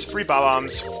 Shy Guys, free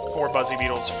Bob-ombs, 4 Buzzy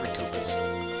Beetles, free Koopas.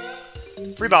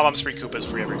 Free Bob-ombs, free Koopas,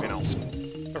 free everything else.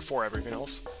 Or for everything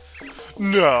else.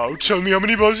 Now, tell me how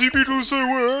many Buzzy Beetles there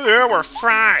were. There were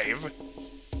 5.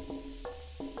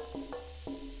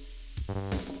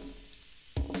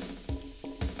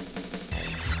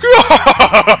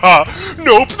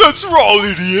 Nope, that's wrong,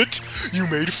 idiot. You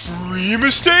made 3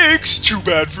 mistakes. Too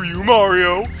bad for you,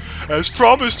 Mario. As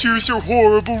promised, here's your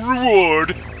horrible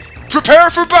reward. Prepare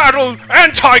for battle,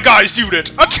 Anti-Guys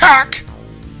unit, attack!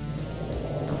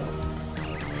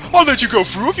 I'll let you go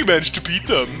through if you manage to beat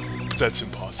them, but that's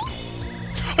impossible.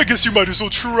 I guess you might as well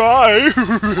try.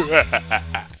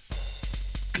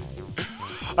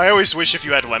 I always wish if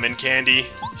you had lemon candy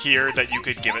here that you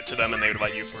could give it to them and they would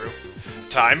let you through.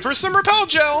 Time for some Repel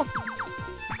Gel!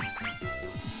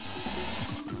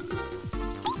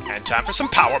 And time for some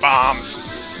Power Bombs!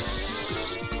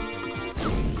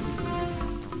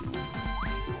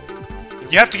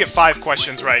 You have to get 5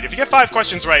 questions right. If you get 5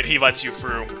 questions right, he lets you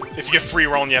through. If you get free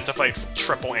roll, you have to fight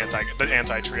triple the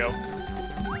anti-trio.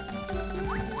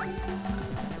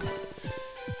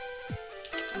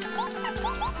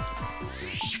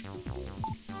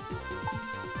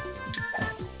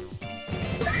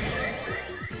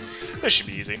 This should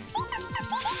be easy.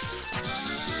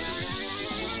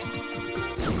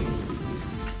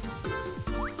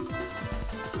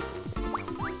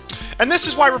 And this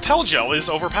is why Repel Gel is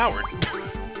overpowered.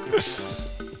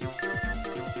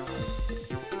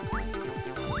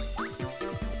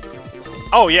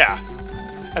 Oh, yeah.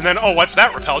 And then, oh, what's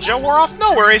that? Repel Gel wore off?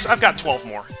 No worries, I've got 12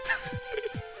 more.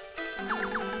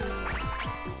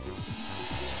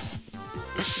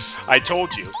 I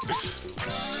told you.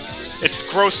 It's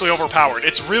grossly overpowered.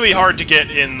 It's really hard to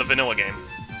get in the vanilla game.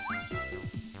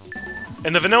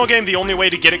 In the vanilla game, the only way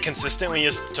to get it consistently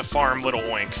is to farm Little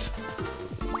Oinks.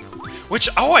 Which,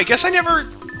 oh, I guess I never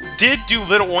did do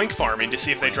Little Oink farming to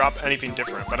see if they drop anything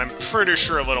different, but I'm pretty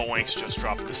sure Little Oinks just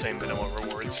drop the same vanilla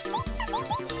rewards.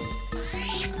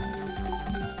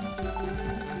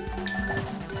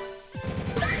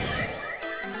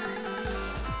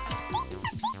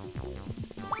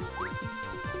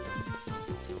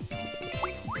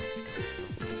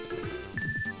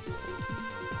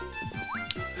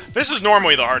 This is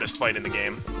normally the hardest fight in the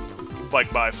game.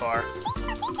 Like, by far.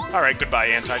 Alright, goodbye,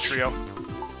 Anti-Trio.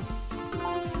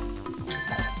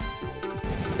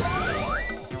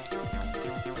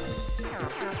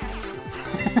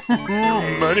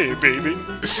 Money, baby.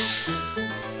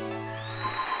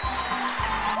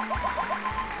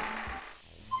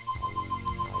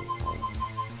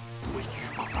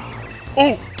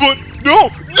 Oh, but no!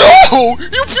 No!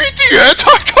 You beat the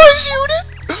Anti-Guys unit!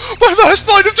 My last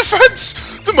line of defense!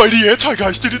 The mighty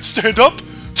Anti-Guys didn't stand up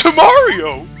to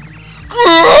Mario!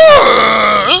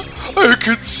 I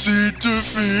concede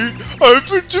defeat! I've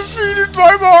been defeated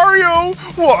by Mario!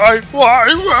 Why?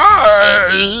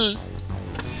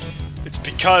 It's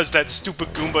because that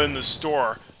stupid Goomba in the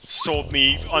store sold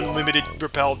me unlimited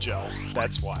Repel Gel.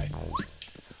 That's why.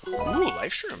 Ooh,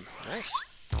 Life Shroom. Nice.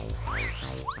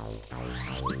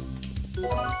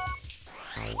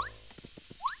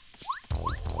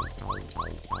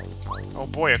 Oh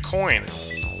boy, a coin.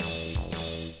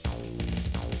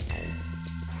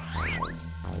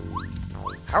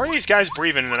 How are these guys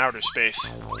breathing in outer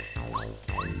space?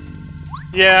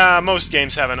 Yeah, most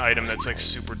games have an item that's like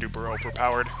super duper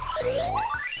overpowered.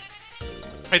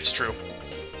 It's true.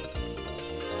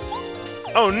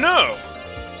 Oh no!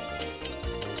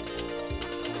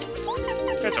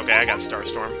 It's okay, I got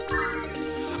Starstorm.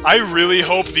 I really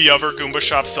hope the other Goomba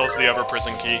shop sells the other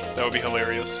prison key. That would be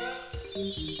hilarious.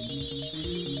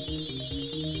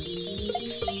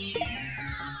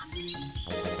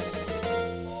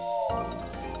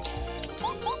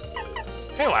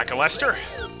 Hey, Lackluster.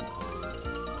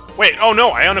 Wait, oh no,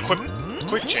 I unequipped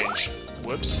Quick Change.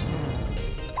 Whoops.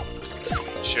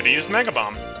 Should've used Mega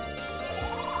Bomb.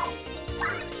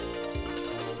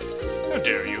 How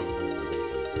dare you?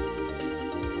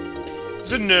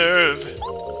 The nerve.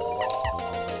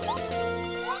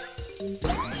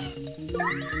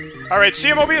 Alright, see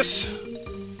you, Mobius!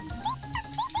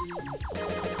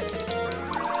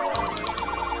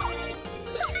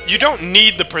 You don't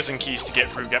need the prison keys to get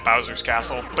through Bowser's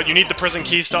Castle, but you need the prison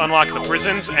keys to unlock the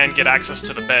prisons and get access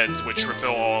to the beds, which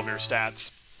refill all of your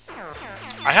stats.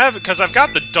 Because I've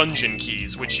got the dungeon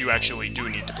keys, which you actually do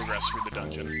need to progress through the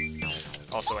dungeon.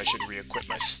 Also, I should re-equip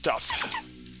my stuff.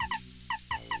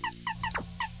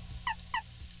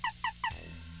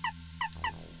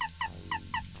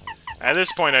 At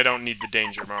this point, I don't need the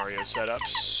Danger Mario setup,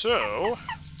 so...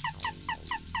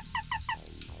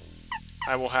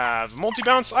 I will have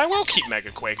multi-bounce. I will keep Mega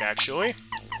Quake, actually.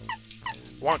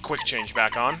 Want Quick Change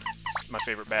back on. It's my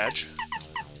favorite badge.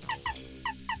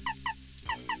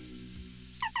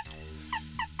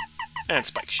 And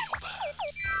Spike Shield.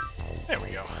 There we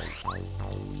go.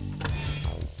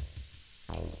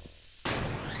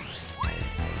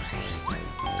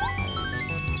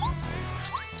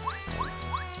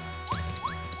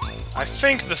 I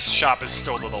think this shop is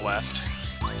still to the left.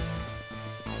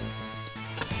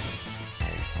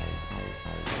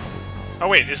 Oh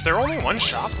wait, is there only one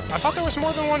shop? I thought there was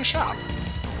more than one shop.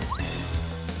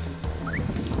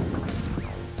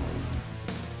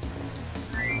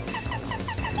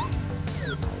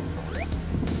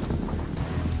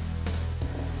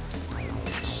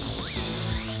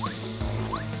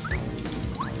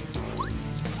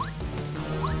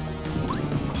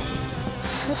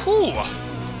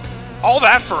 Woohoo! All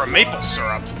that for a maple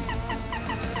syrup.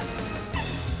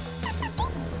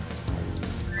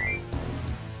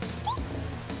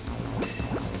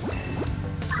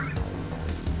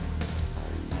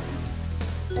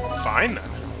 Fine, then.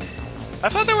 I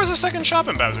thought there was a second shop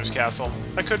in Bowser's Castle.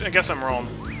 I guess I'm wrong.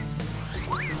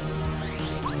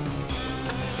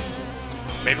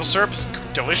 Maple syrup's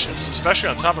delicious, especially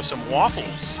on top of some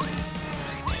waffles.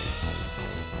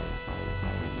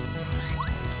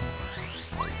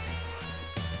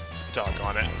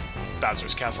 Doggone it.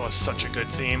 Bowser's Castle has such a good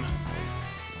theme.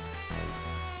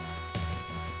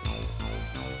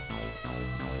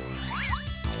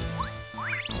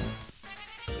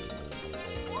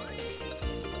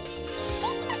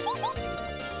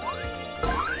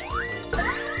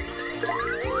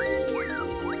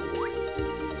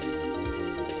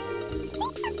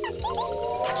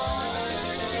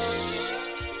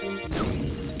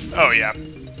 Oh yeah.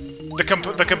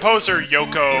 The composer,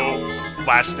 Yoko,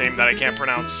 last name that I can't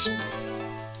pronounce,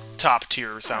 top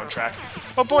tier soundtrack.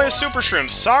 Oh boy, a Super Shroom.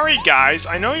 Sorry guys,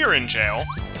 I know you're in jail,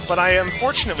 but I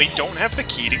unfortunately don't have the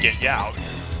key to get you out.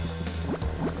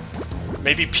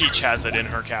 Maybe Peach has it in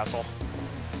her castle.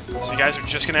 So you guys are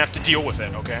just gonna have to deal with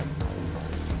it, okay?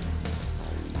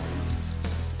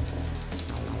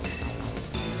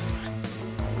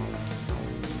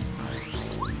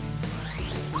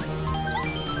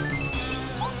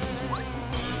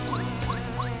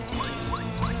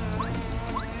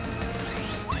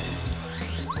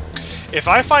 If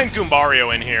I find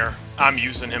Goombario in here, I'm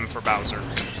using him for Bowser.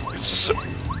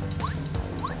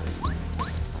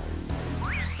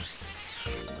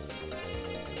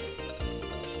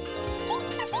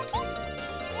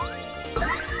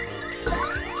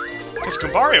 Because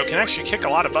Goombario can actually kick a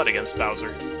lot of butt against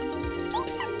Bowser.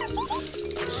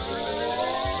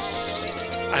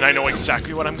 And I know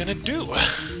exactly what I'm gonna do.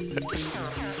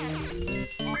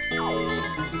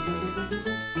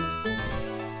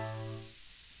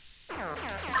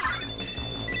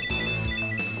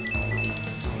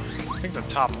 I think the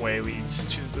top way leads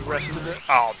to the rest of it.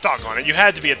 Oh, doggone it. You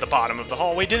had to be at the bottom of the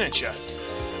hallway, didn't you?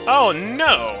 Oh,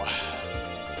 no.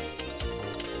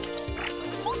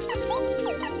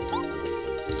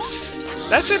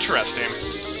 That's interesting.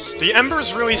 The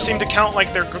embers really seem to count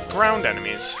like they're ground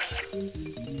enemies.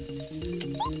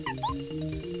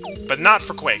 But not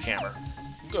for Quake Hammer.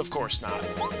 Of course not.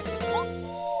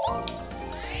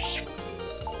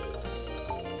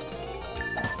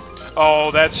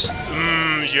 Oh, that's...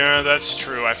 yeah, that's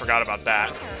true. I forgot about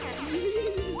that.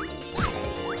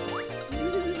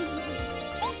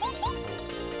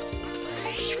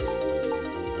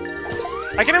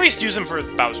 I can at least use him for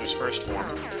Bowser's first form.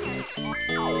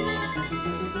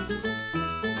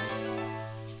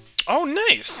 Oh,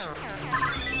 nice!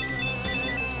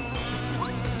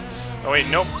 Oh, wait,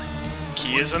 nope.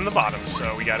 Key is in the bottom,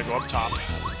 so we gotta go up top.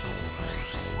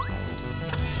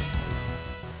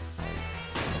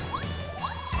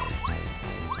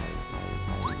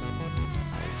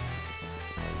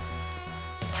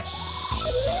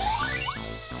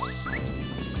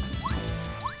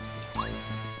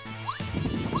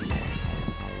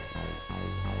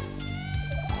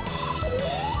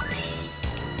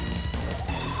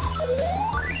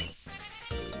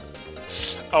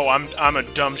 Oh, I'm a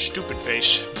dumb, stupid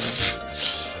face.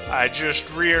 I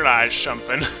just realized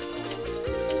something.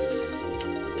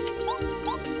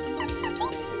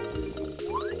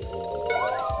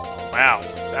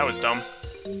 That was dumb.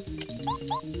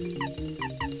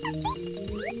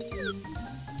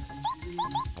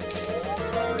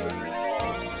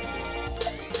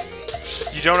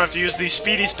 You don't have to use these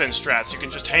speedy spin strats. You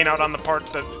can just hang out on the part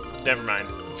that... Never mind.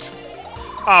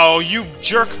 Oh, you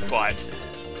jerk butt.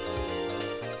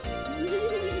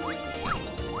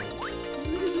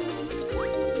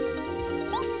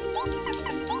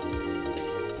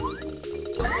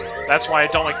 That's why I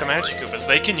don't like the Magikoopas.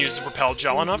 They can use the Repel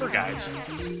Gel on other guys.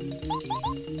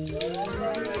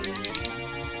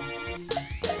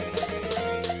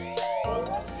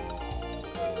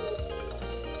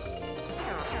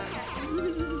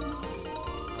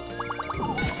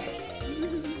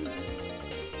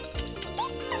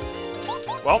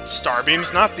 Well,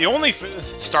 Starbeam's not the only...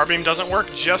 Starbeam doesn't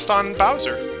work just on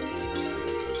Bowser.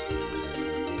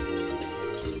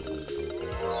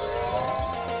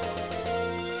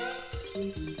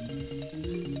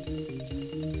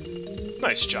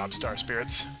 Nice job, Star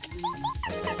Spirits.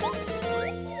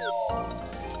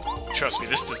 Trust me,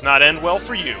 this does not end well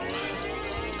for you.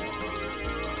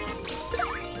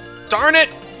 Darn it!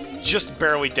 Just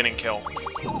barely didn't kill.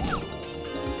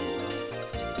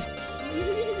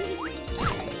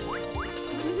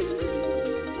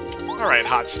 Alright,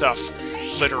 hot stuff.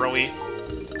 Literally.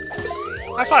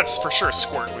 I thought for sure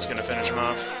Squirt was gonna finish him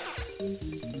off.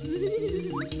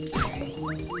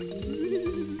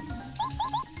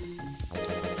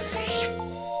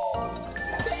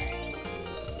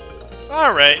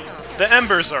 Alright, the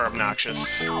embers are obnoxious.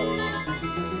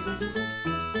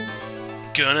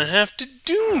 Gonna have to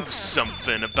do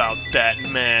something about that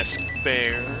masked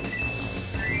bear.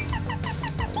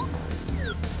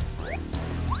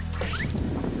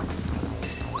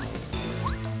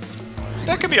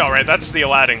 That could be alright, that's the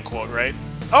Aladdin quote, right?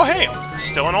 Oh hey,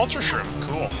 still an Ultra Shroom,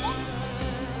 cool.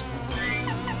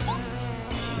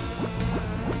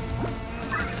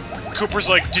 Cooper's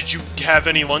like, did you have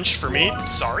any lunch for me?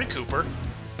 Sorry, Cooper.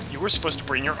 You were supposed to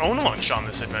bring your own lunch on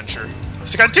this adventure.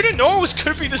 He's like, I didn't know it was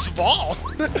gonna be this ball.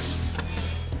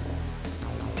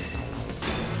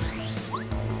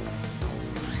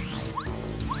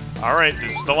 Alright,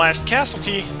 this is the last castle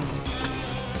key.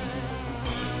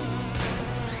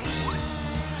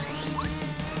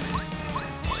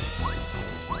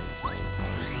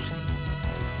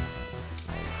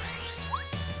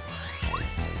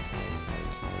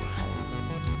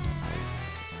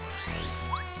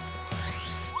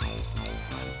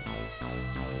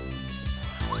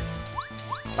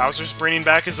 Bowser's bringing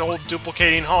back his old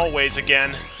duplicating hallways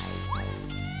again.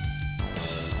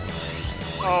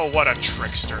 Oh, what a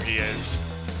trickster he is.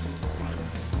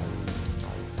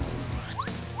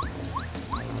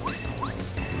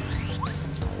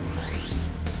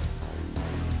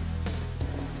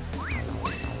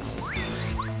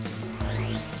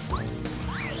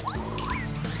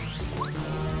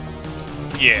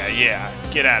 Yeah,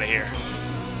 get out of here.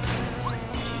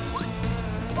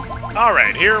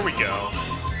 Alright, here we go.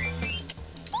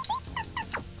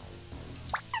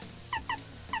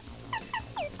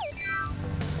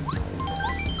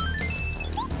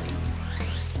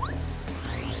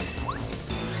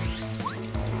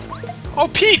 Oh,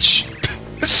 Peach!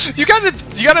 you got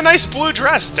a nice blue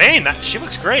dress. Dang, she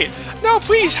looks great. No,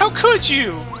 please, how could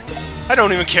you? I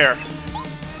don't even care.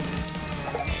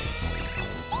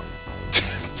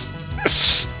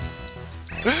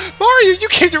 Mario, you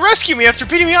came to rescue me after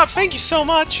beating me up. Thank you so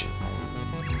much.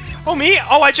 Oh, me?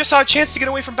 Oh, I just saw a chance to get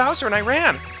away from Bowser and I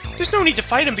ran. There's no need to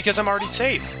fight him because I'm already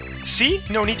safe. See?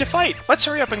 No need to fight. Let's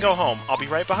hurry up and go home. I'll be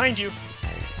right behind you.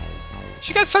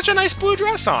 She got such a nice blue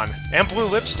dress on. And blue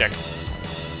lipstick.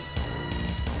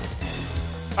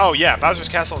 Oh yeah, Bowser's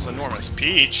Castle is enormous.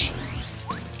 Peach!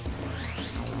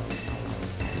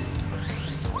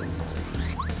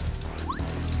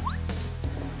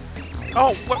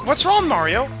 Oh, what's wrong,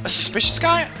 Mario? A suspicious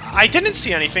guy? I didn't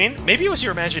see anything. Maybe it was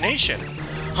your imagination.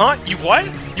 Huh? You what?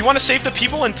 You want to save the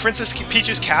people in Princess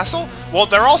Peach's castle? Well,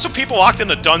 there are also people locked in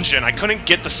the dungeon. I couldn't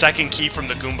get the second key from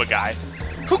the Goomba guy.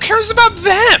 Who cares about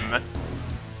them?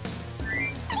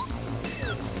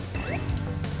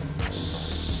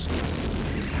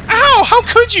 Ow! How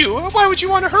could you? Why would you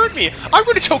want to hurt me? I'm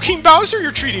going to tell King Bowser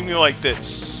you're treating me like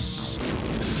this.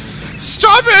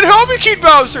 Stop it! Help me, King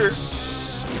Bowser!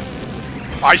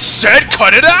 I said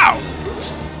cut it out!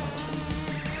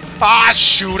 Ah,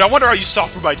 shoot! I wonder how you saw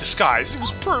through my disguise. It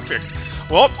was perfect.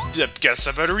 Well, I guess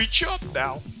I better reach up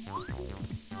now.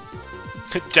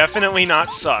 Definitely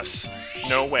not sus.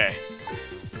 No way.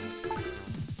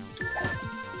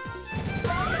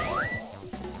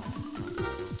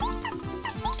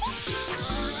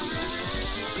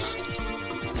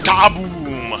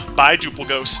 Kaboom! Bye,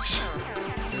 Duplighosts.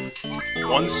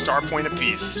 1 star point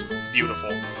apiece.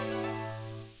 Beautiful.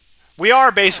 We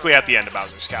are basically at the end of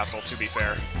Bowser's Castle, to be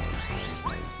fair.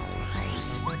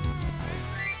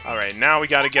 Alright, now we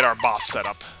gotta get our boss set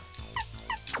up.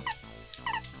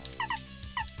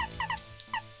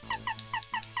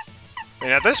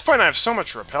 And at this point I have so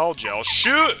much repel gel.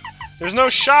 Shoot! There's no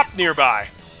shop nearby!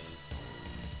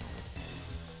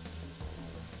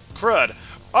 Crud.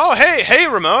 Oh, hey,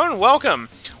 Ramon! Welcome!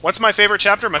 What's my favorite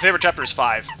chapter? My favorite chapter is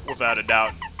 5, without a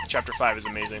doubt. Chapter 5 is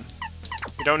amazing.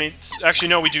 We don't need... Actually,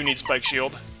 no, we do need Spike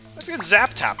Shield. Let's get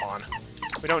Zap Tap on.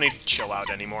 We don't need Chill Out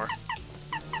anymore.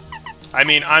 I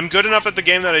mean, I'm good enough at the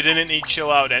game that I didn't need Chill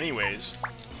Out anyways.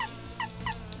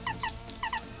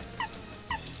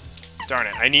 Darn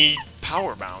it, I need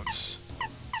Power Bounce.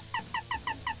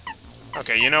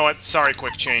 Okay, you know what? Sorry,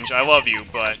 Quick Change. I love you,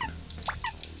 but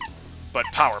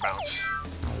Power Bounce.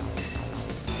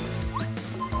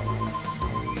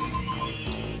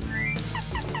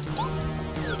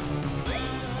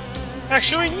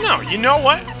 Actually, no. You know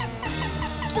what?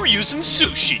 We're using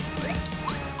Sushi.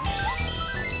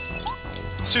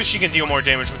 Sushi can deal more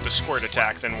damage with the Squirt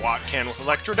attack than Watt can with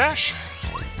Electro Dash.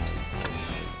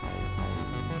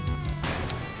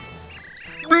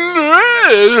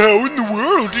 How in the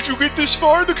world did you get this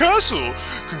far in the castle?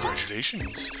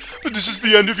 Congratulations. But this is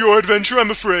the end of your adventure,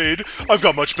 I'm afraid. I've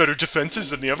got much better defenses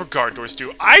than the other guard doors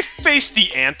do. I faced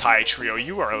the anti-trio.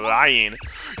 You are lying.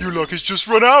 Your luck has just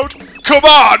run out. Come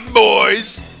on,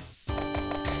 boys!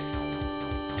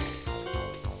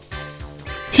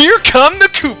 Here come the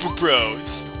Koopa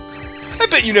Bros! I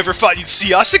bet you never thought you'd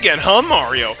see us again, huh,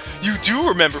 Mario? You do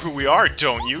remember who we are,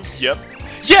 don't you? Yep.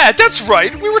 Yeah, that's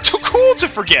right! We were too cool to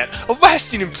forget! A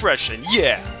lasting impression,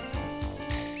 yeah!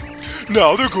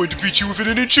 Now they're going to beat you within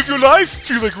an inch of your life!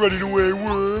 Feel like running away,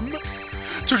 worm?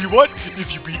 Tell you what,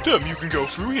 if you beat them, you can go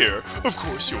through here. Of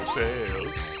course you'll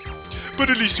fail. But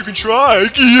at least you can try!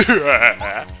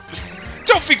 Yeah!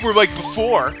 Don't think we're like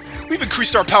before! We've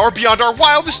increased our power beyond our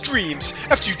wildest dreams!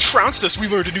 After you trounced us, we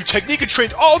learned a new technique and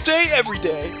trained all day, every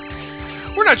day!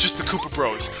 We're not just the Koopa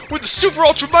Bros, we're the Super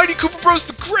Ultra Mighty Koopa Bros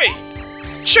the Great!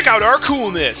 Check out our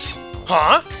coolness!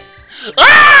 Huh?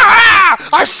 Ah!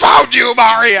 I found you,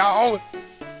 Mario!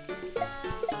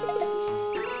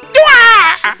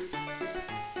 Ah!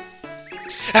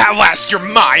 At last, you're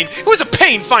mine! It was a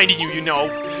pain finding you, you know!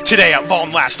 Today, at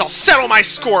long last, I'll settle my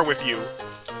score with you!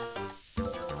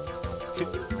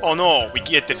 Oh no, we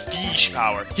get the fish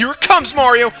power. Here it comes,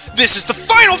 Mario! This is the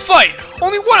final fight!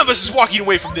 Only one of us is walking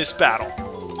away from this battle.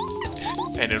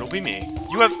 And it'll be me.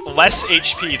 You have less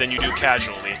HP than you do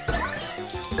casually.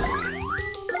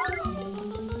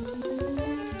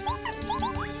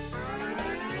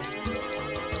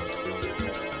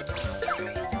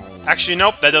 Actually,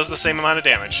 nope, that does the same amount of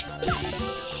damage.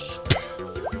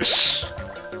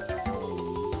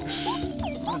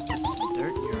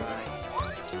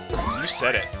 You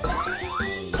said it.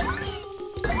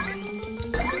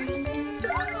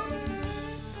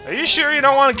 Are you sure you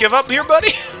don't want to give up here,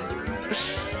 buddy?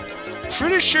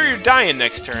 Pretty sure you're dying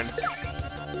next turn.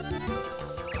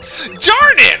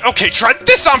 Darn it! Okay, try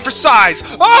this on for size!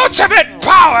 Ultimate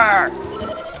power!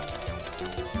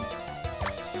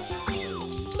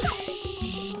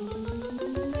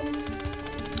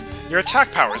 Your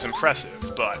attack power is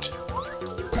impressive, but...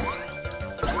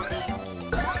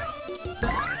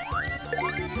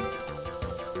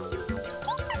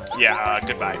 Yeah,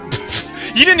 goodbye.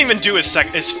 He didn't even do his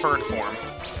third form.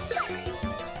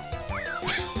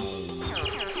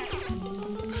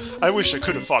 I wish I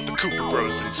could have fought the Koopa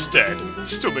Bros instead. It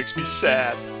still makes me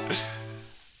sad.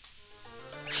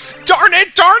 Darn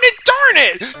it! Darn it! Darn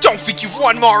it! Don't think you've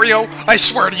won, Mario! I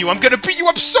swear to you, I'm gonna beat you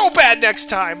up so bad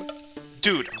next time!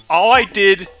 Dude, all I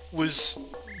did was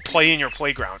play in your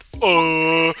playground.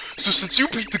 So since you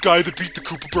beat the guy that beat the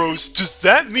Koopa Bros, Does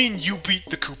that mean you beat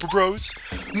the Koopa Bros?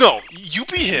 No, you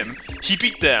beat him, he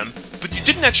beat them, but you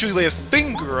didn't actually lay a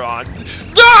finger on...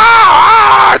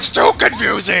 Ah! It's too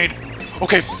confusing!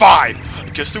 Okay, fine. I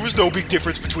guess there was no big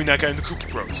difference between that guy and the Koopa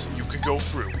Bros. You could go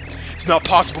through. It's not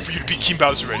possible for you to beat King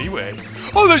Bowser anyway.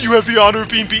 Oh, then you have the honor of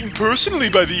being beaten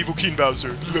personally by the evil King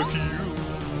Bowser. Lucky you.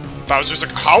 Bowser's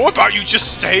like, how about you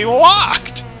just stay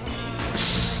locked?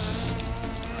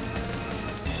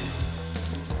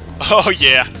 Oh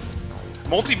yeah.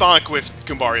 Multi-bonk with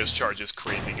Goombario's charge is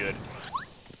crazy good.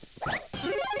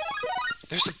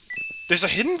 There's a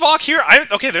hidden block here?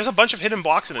 Okay, there's a bunch of hidden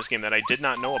blocks in this game that I did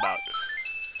not know about.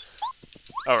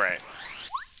 Alright.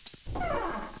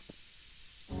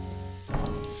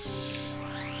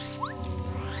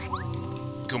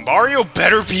 Goombario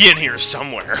better be in here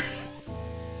somewhere.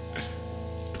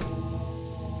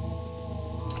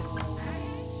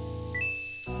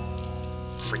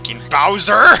 freaking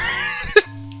Bowser!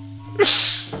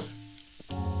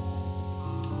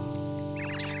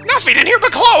 Nothing in here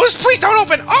but clothes! Please don't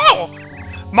open! Oh!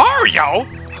 Mario!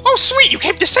 Oh, sweet, you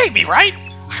came to save me, right?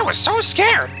 I was so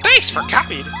scared. Thanks for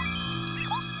coming.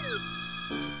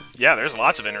 Yeah, there's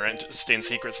lots of interesting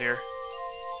secrets here.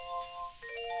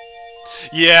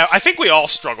 Yeah, I think we all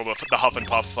struggled with the Huff and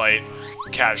Puff fight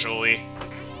casually.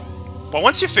 But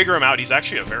once you figure him out, he's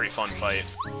actually a very fun fight.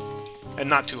 And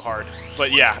not too hard.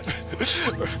 But yeah,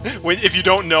 if you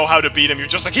don't know how to beat him, you're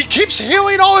just like, he keeps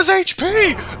healing all his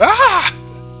HP! Ah!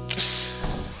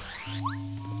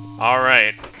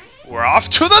 Alright, we're off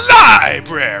to the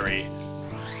library!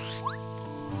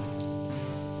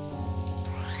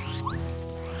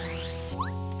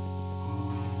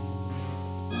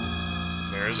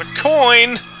 There's a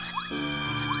coin!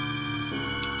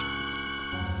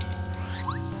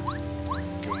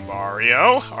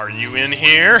 Goombario, are you in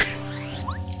here?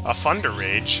 A Thunder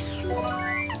Rage.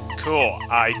 Cool,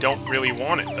 I don't really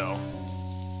want it, though.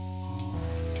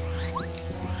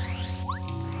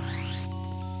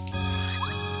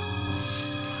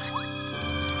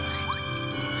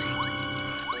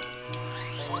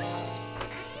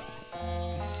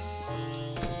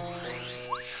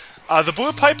 The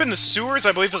blue pipe in the sewers,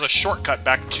 I believe, is a shortcut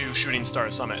back to Shooting Star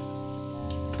Summit.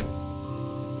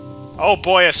 Oh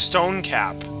boy, a stone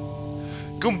cap.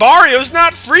 Goombario's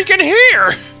not freaking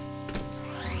here!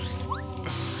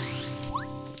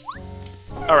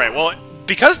 Alright, well,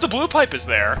 because the blue pipe is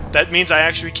there, that means I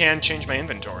actually can change my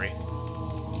inventory.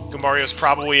 Goombario's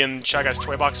probably in Shy Guy's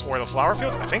Toy Box or the Flower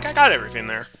Fields. I think I got everything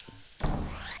there.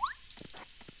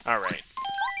 Alright.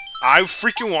 I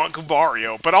freaking want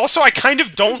Goombario, but also I kind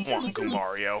of don't want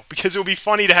Goombario, because it would be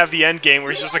funny to have the end game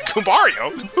where he's just like, Goombario?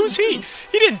 Who's he?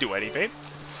 He didn't do anything.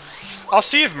 I'll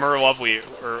see if Merlovely,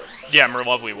 or, yeah,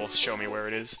 Merlovely will show me where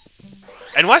it is.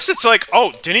 Unless it's like,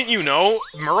 oh, didn't you know?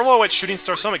 Merlo at Shooting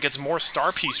Star Summit gets more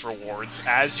Star Piece rewards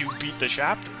as you beat the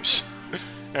chapters.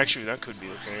 Actually, that could be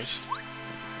the case.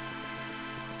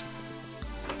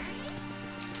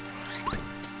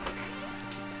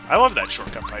 I love that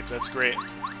shortcut pipe, that's great.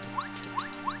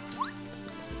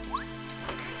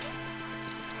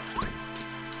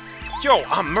 Yo,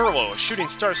 I'm Merlo, Shooting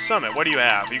Star Summit. What do you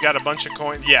have? You got a bunch of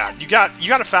coins? Yeah, you got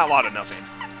a fat lot of nothing.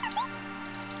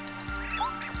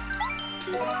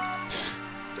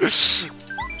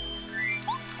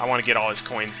 I want to get all his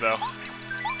coins, though.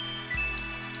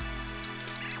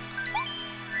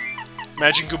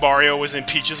 Imagine Goombario was in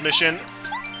Peach's mission.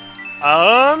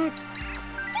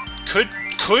 Could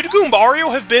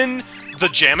Goombario have been the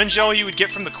Jam and Gel you would get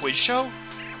from the quiz show?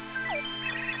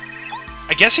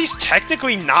 I guess he's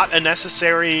technically not a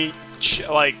necessary,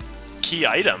 like, key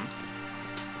item.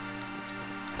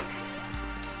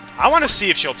 I want to see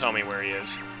if she'll tell me where he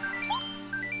is.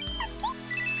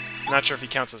 Not sure if he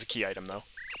counts as a key item, though.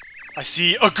 I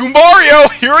see a Goombario!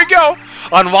 Here we go!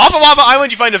 On Lava Lava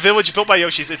Island, you find a village built by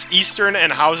Yoshis. It's eastern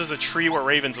and houses a tree where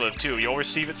ravens live, too. You'll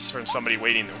receive it from somebody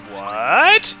waiting.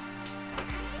 What?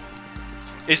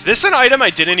 Is this an item I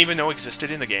didn't even know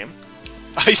existed in the game?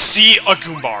 I see a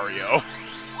Goombario.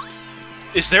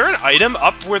 Is there an item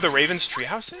up where the Raven's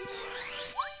treehouse is?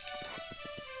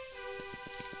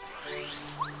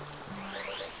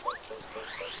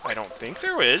 I don't think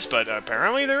there is, but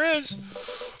apparently there is.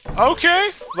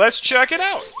 Okay, let's check it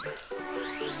out.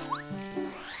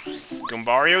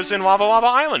 Goombario's in Lava Lava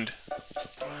Island.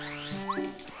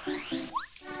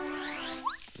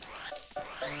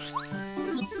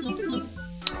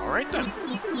 Alright then.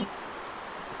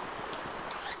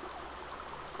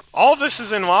 All of this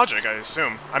is in logic, I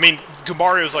assume. I mean,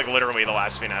 Goombario's like literally the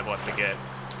last thing I have left to get.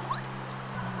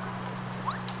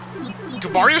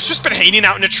 Goombario's just been hanging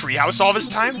out in a treehouse all this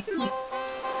time?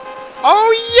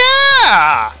 Oh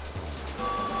yeah!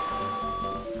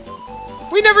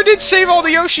 We never did save all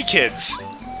the Yoshi kids.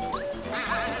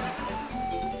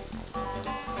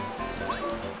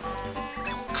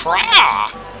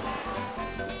 Craw!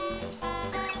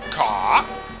 Caw!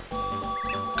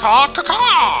 Caw, caw,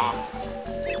 caw!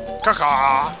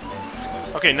 Caw-caw!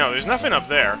 Okay, no, there's nothing up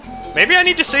there. Maybe I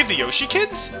need to save the Yoshi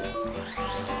kids?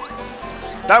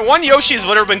 That one Yoshi has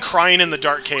literally been crying in the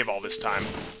dark cave all this time.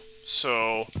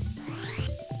 So...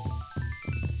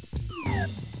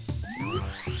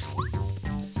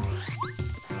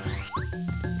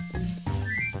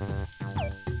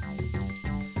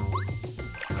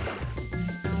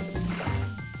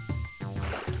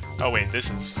 Oh wait,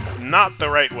 this is not the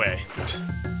right way.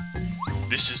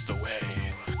 This is the way.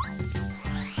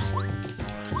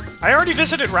 I already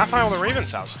visited Raphael the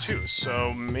Raven's house too,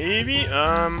 so maybe,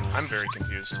 I'm very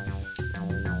confused.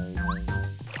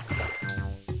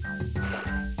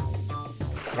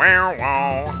 Wow,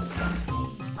 wow.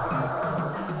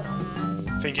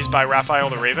 Think he's by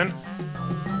Raphael the Raven?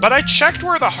 But I checked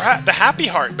where the Happy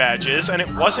Heart badge is, and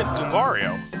it wasn't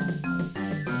Goombario.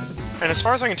 And as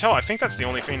far as I can tell, I think that's the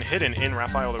only thing hidden in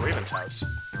Raphael the Raven's house.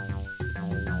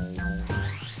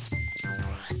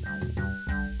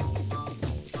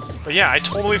 But yeah, I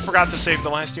totally forgot to save the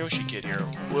last Yoshi kid here.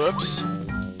 Whoops.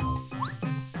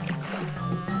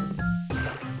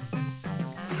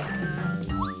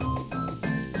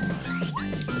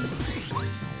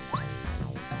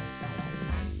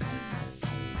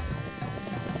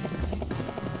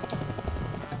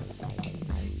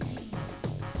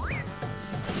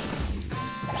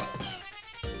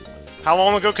 How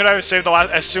long ago could I have saved the last?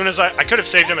 As soon as I could have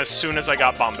saved him as soon as I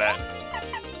got Bombette.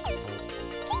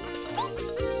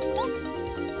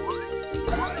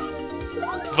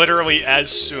 Literally as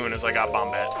soon as I got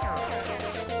Bombette.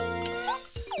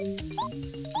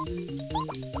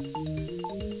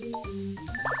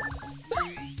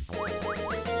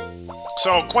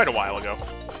 So, quite a while ago.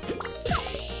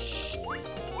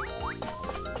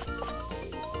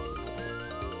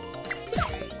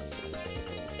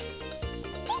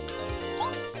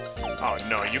 Oh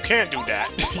no, you can't do that.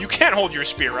 You can't hold your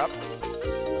spear up.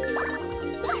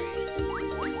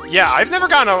 Yeah, I've never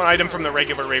gotten an item from the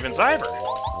regular Ravens either.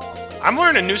 I'm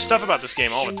learning new stuff about this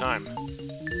game all the time.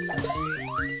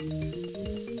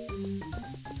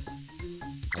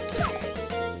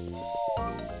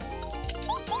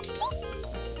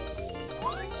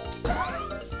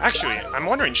 Actually, I'm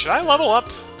wondering, should I level up?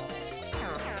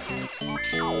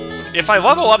 If I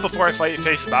level up before I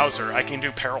face Bowser, I can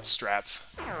do peril strats.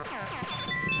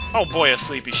 Oh boy, a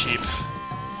sleepy sheep.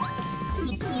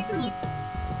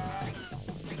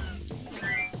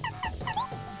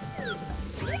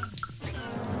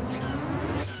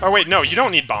 Oh wait, no, you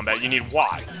don't need Bombette, you need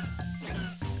Y.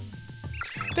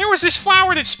 There was this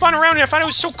flower that spun around and I thought it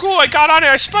was so cool, I got on it,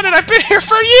 I spun it, I've been here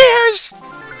for years!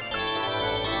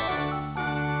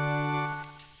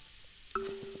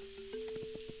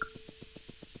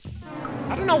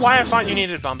 I don't know why I thought you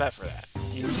needed Bombette for that.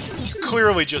 You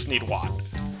clearly just need Y.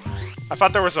 I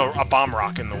thought there was a bomb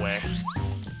rock in the way.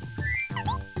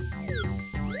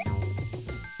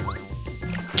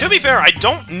 To be fair, I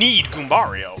don't need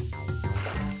Goombario.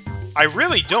 I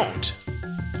really don't.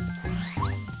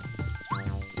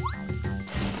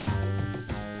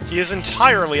 He is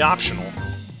entirely optional.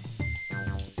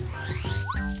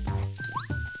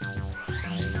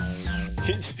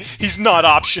 He's not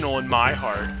optional in my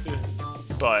heart,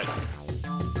 but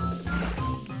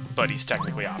he's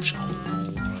technically optional.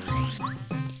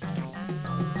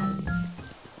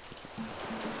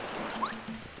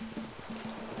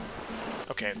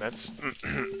 Okay, that's...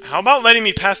 How about letting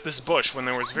me pass this bush when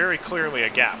there was very clearly a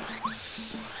gap?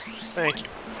 Thank you.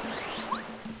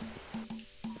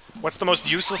 What's the most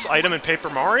useless item in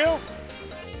Paper Mario?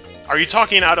 Are you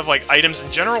talking out of, like, items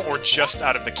in general, or just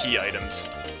out of the key items?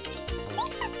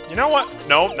 You know what?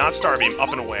 No, not Starbeam.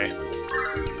 Up and away.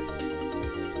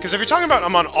 Because if you're talking about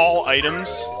I'm on all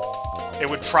items, it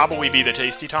would probably be the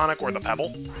Tasty Tonic or the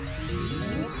Pebble.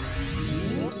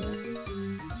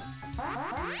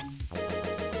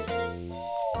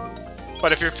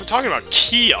 But if you're talking about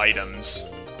key items,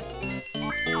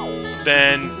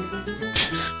 then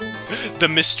the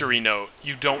mystery note,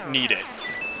 you don't need it.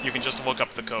 You can just look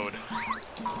up the code.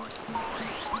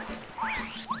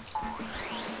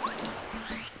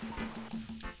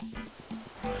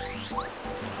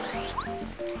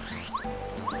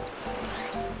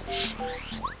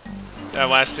 At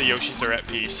last the Yoshis are at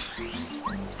peace.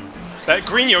 That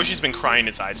green Yoshi's been crying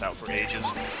his eyes out for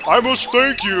ages. I must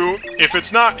thank you!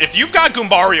 If you've got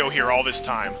Goombario here all this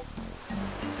time.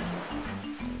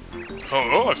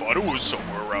 Huh? I thought it was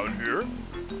somewhere around here.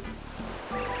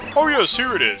 Oh yes,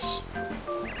 here it is.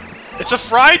 It's a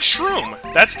fried shroom!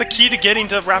 That's the key to getting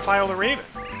to Raphael the Raven.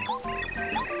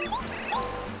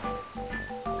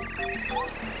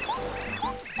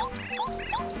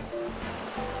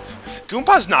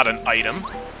 Goompa's not an item.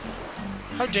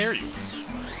 How dare you?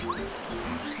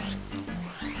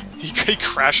 He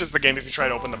crashes the game if you try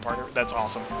to open the partner. That's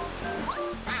awesome.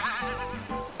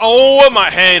 Oh my,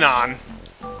 hang on.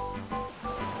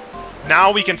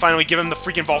 Now we can finally give him the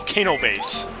freaking volcano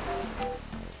vase.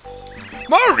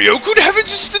 Mario, good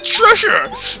heavens, it's the treasure!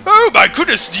 Oh my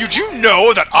goodness, did you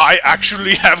know that I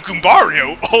actually have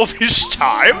Goombario all this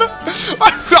time?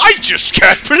 I just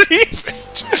can't believe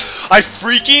it! I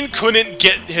freaking couldn't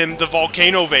get him the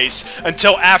volcano vase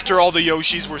until after all the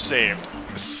Yoshis were saved.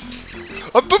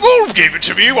 Baboom gave it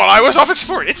to me while I was off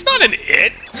exploring. It's not an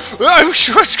it! I'm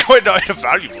sure it's going to be a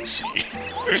valuable seed.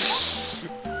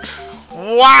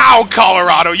 Wow,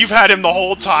 Colorado, you've had him the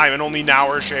whole time and only now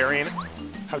we're sharing.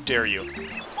 How dare you?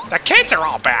 The kids are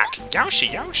all back. Yoshi,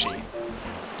 Yoshi.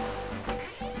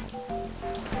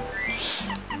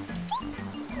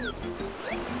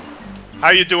 How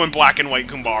you doing, black and white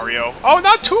Goombario? Oh,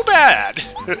 not too bad!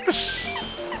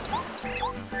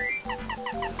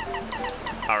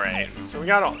 Alright, so we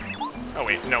got all... Oh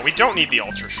wait, no, we don't need the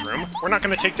Ultra Shroom. We're not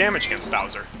going to take damage against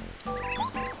Bowser.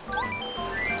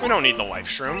 We don't need the Life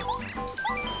Shroom.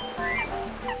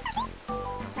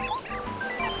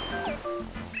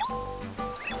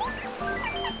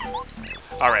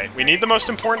 Alright, we need the most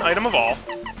important item of all.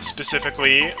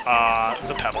 Specifically,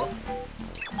 the Pebble.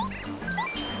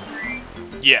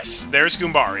 Yes, there's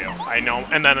Goombario. I know.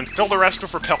 And then fill the rest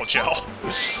with Repel Gel.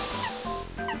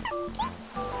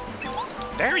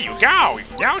 There you go!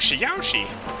 Yoshi, Yoshi!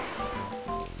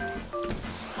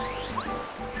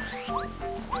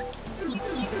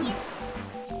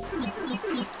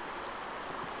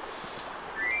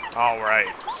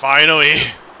 Alright, finally!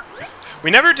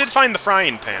 We never did find the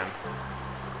frying pan.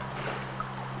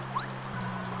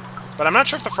 But I'm not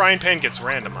sure if the frying pan gets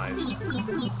randomized.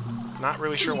 Not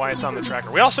really sure why it's on the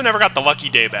tracker. We also never got the Lucky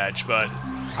Day badge, but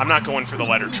I'm not going for the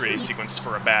letter trade sequence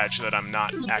for a badge that I'm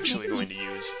not actually going to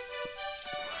use.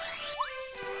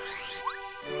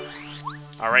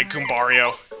 Alright,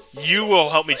 Goombario. You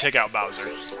will help me take out Bowser.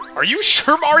 Are you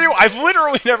sure, Mario? I've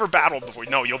literally never battled before.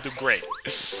 No, you'll do great.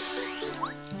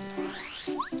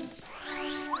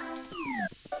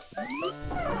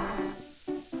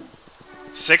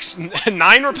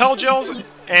 Nine Repel Gels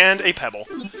and a Pebble.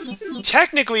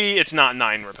 Technically, it's not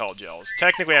 9 Repel Gels.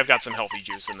 Technically, I've got some healthy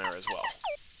juice in there as well.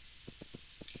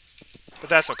 But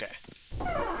that's okay.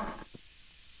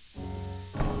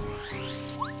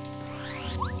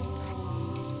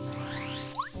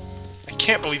 I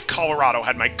can't believe Colorado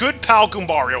had my good pal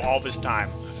Goombario all this time.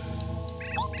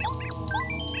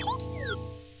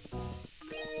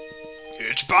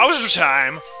 It's Bowser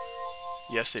time!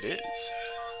 Yes, it is.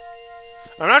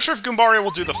 I'm not sure if Goombario will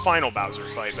do the final Bowser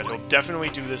fight, but he'll definitely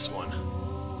do this one.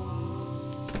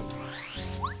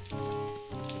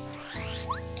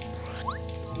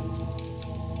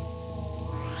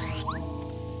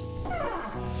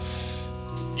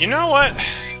 You know what?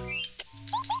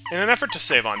 In an effort to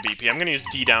save on BP, I'm gonna use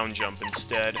D-down jump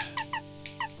instead.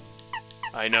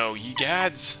 I know, ye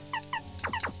gads.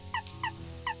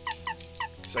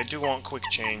 Because I do want quick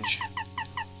change.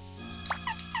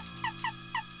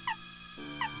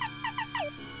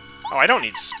 Oh, I don't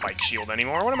need Spike Shield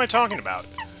anymore. What am I talking about?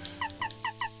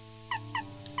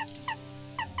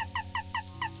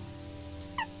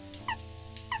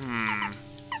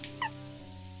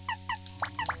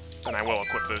 Then I will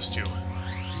equip those two.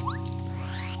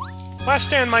 Last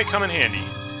Stand might come in handy.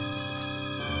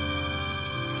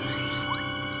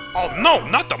 Oh no,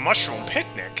 not the Mushroom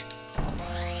Picnic!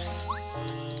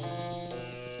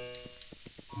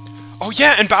 Oh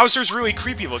yeah, and Bowser's really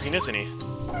creepy looking, isn't he?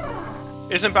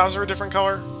 Isn't Bowser a different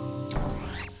color?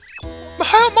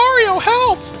 Mario,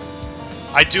 help!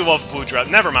 I do love blue dress.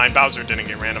 Never mind, Bowser didn't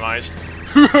get randomized.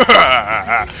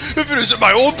 If it isn't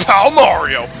my old pal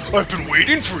Mario, I've been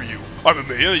waiting for you. I'm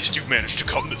amazed you've managed to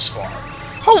come this far.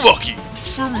 How lucky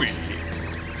for me.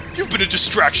 You've been a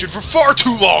distraction for far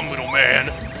too long, little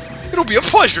man. It'll be a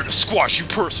pleasure to squash you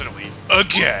personally,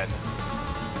 again.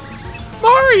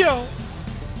 Mario!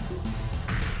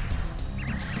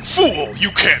 Fool,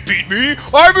 you can't beat me!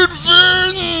 I'm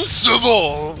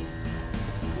invincible!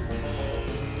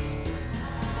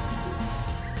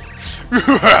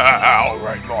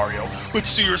 Alright, Mario, let's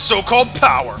see your so-called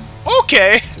power.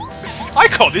 Okay! I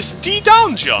call this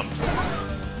D-down jump!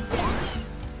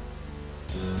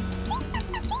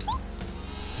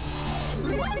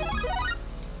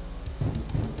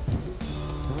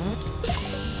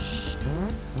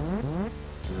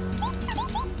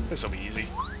 This'll be easy.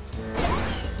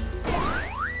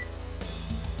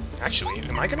 Actually,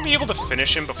 am I gonna be able to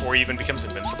finish him before he even becomes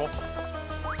invincible?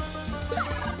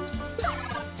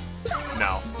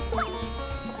 No.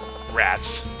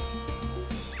 Rats.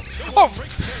 Oh!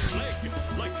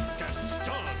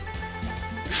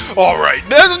 Alright,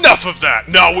 enough of that!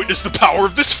 Now witness the power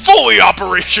of this fully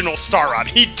operational Star Rod!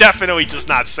 He definitely does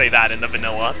not say that in the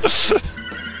vanilla.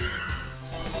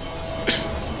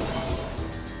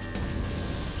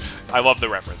 I love the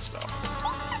reference, though.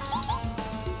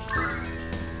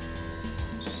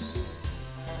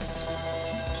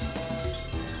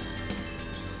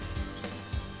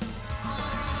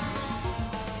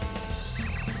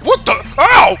 What the?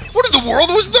 Ow! What in the world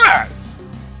was that?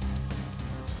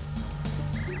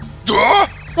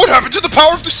 What happened to the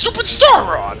power of the stupid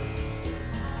Star Rod?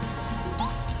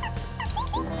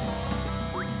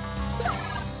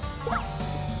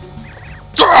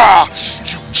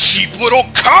 cheap little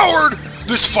coward!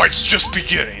 This fight's just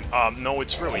beginning. No,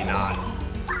 it's really not.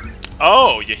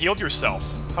 Oh, you healed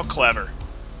yourself. How clever.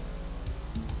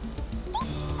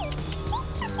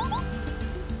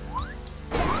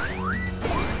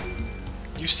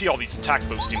 You see all these attack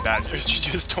boosting badges,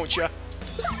 just don't you?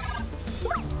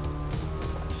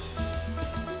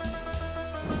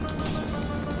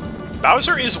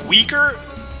 Bowser is weaker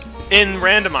in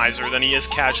Randomizer than he is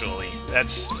casually.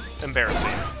 That's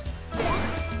embarrassing.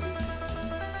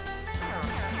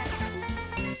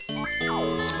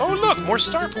 Oh look, more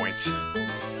star points.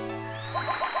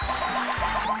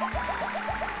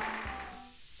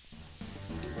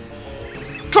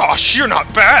 Gosh, you're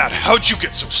not bad! How'd you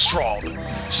get so strong?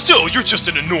 Still, you're just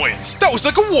an annoyance. That was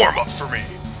like a warm-up for me.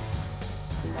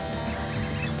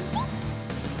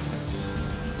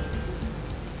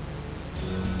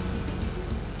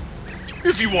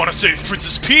 If you want to save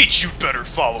Princess Peach, you'd better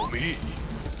follow me.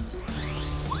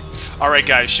 Alright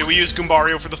guys, should we use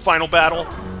Goombario for the final battle?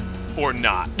 Or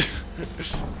not?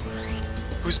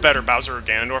 Who's better, Bowser or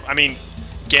Ganondorf? I mean,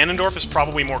 Ganondorf is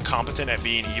probably more competent at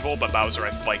being evil, but Bowser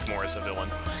I like more as a villain.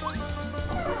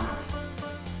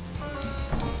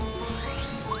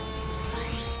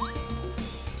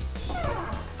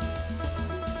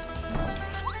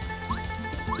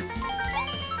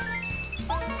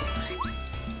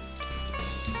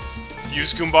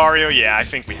 Use Goombario? Yeah, I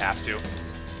think we have to.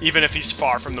 Even if he's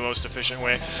far from the most efficient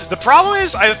way. The problem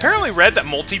is, I apparently read that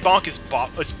multi-bonk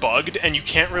is bugged, and you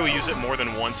can't really use it more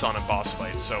than once on a boss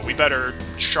fight, so we better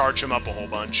charge him up a whole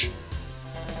bunch.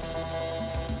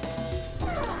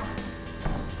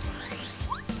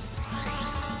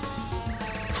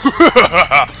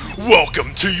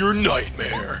 Welcome to your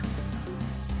nightmare.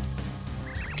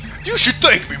 You should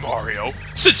thank me, Mario.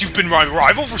 Since you've been my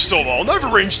rival for so long, I've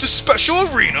arranged a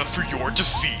special arena for your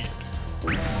defeat.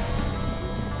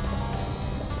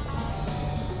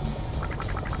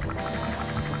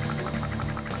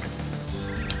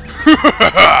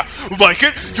 Like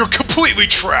it? You're completely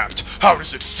trapped. How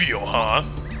does it feel, huh?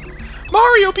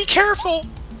 Mario, be careful!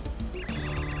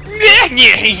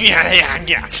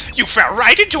 You fell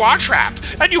right into our trap,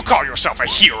 and you call yourself a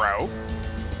hero?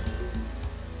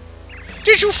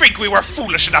 Did you think we were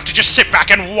foolish enough to just sit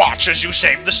back and watch as you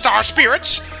saved the Star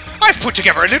Spirits? I've put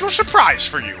together a little surprise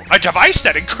for you, a device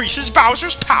that increases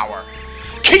Bowser's power.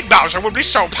 King Bowser will be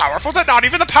so powerful that not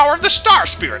even the power of the Star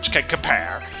Spirits can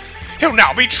compare. He'll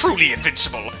now be truly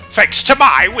invincible, thanks to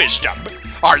my wisdom.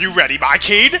 Are you ready, my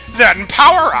king? Then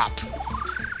power up!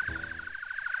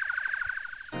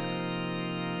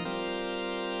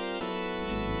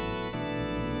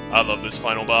 I love this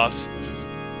final boss.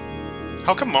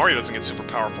 How come Mario doesn't get super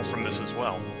powerful from this as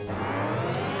well?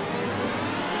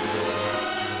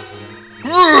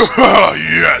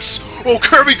 Yes! Oh,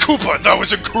 Kirby Koopa, that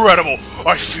was incredible!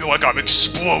 I feel like I'm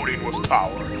exploding with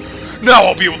power. Now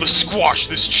I'll be able to squash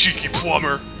this cheeky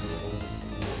plumber.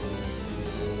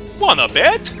 Wanna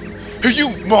bet? Hey,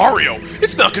 you, Mario!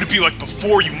 It's not gonna be like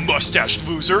before, you mustached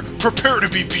loser! Prepare to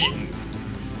be beaten!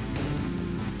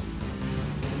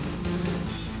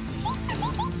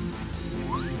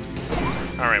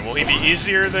 Alright, will he be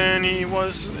easier than he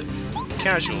was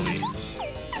casually?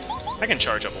 I can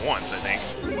charge up once, I think.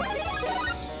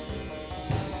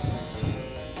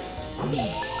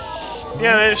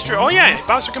 Yeah, that is true. Oh yeah,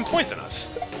 Bowser can poison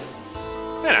us.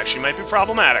 That actually might be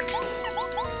problematic.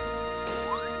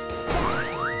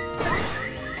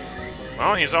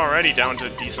 Well, he's already down to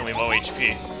decently low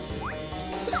HP.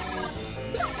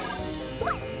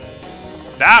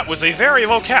 That was a very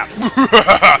low cap.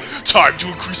 Time to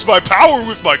increase my power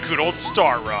with my good old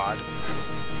Star Rod.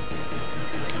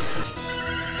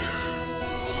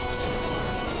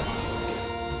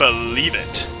 Believe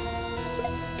it.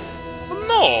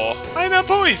 No, I'm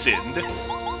poisoned.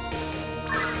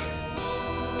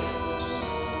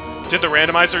 Did the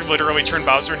randomizer literally turn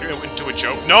Bowser into a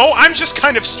joke? No, I'm just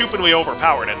kind of stupidly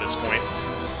overpowered at this point.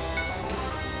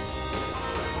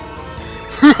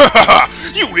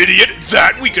 You idiot!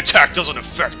 That weak attack doesn't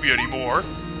affect me anymore!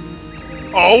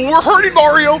 Oh, we're hurting,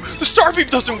 Mario! The Star Beam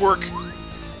doesn't work!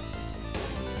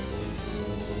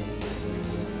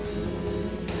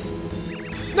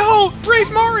 No!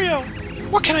 Brave Mario!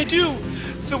 What can I do?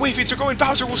 The way things are going,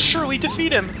 Bowser will surely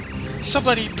defeat him!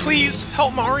 Somebody, please,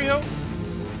 help Mario!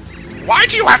 Why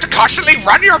do you have to constantly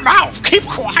run your mouth? Keep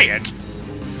quiet!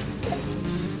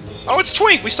 Oh, it's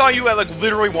Twink! We saw you at, like,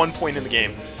 literally one point in the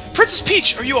game. Princess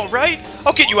Peach, are you alright?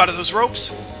 I'll get you out of those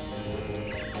ropes.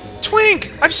 Twink!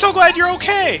 I'm so glad you're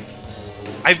okay!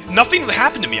 Nothing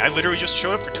happened to me. I literally just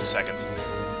showed up for 2 seconds.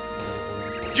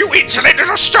 You insolent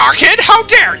little star kid! How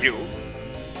dare you!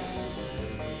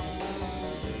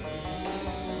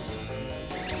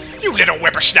 You little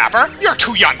whippersnapper! You're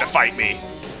too young to fight me!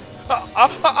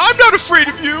 I'm not afraid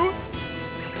of you!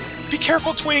 Be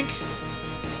careful, Twink!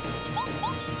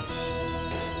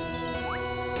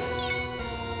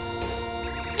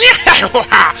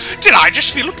 Did I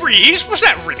just feel a breeze? Was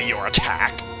that really your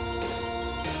attack?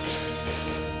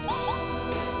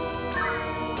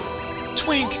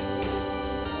 Twink!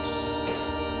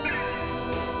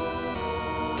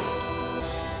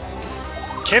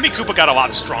 Kammy Koopa got a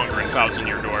lot stronger in Thousand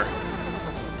Year Door.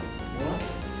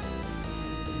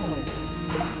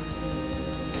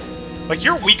 Like,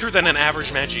 you're weaker than an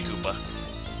average Magikoopa.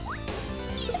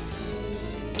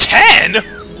 10?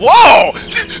 Whoa!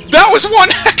 That was one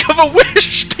heck of a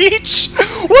wish, Peach!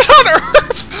 What on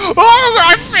earth? Oh,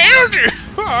 I failed you!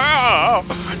 Oh,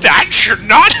 that should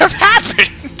not have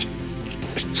happened!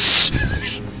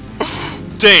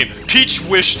 Dane, Peach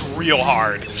wished real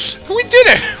hard. We did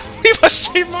it! We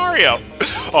must save Mario!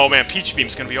 Oh man, Peach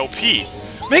Beam's gonna be OP.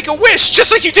 Make a wish,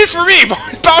 just like you did for me!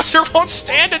 Bowser won't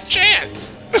stand a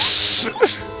chance!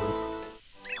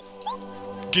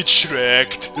 Get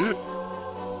Shrek'd.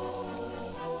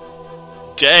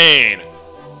 Dane!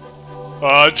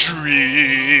 A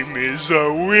dream is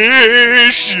a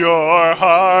wish your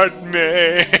heart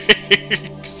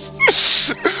makes.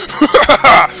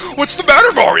 What's the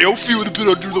matter, Mario? Feeling a bit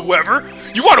under the weather?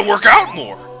 You want to work out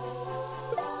more?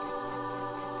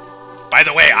 By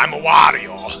the way, I'm a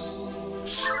Wario.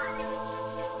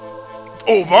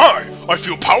 Oh my! I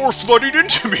feel power flooding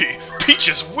into me!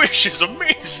 Peach's wish is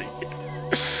amazing!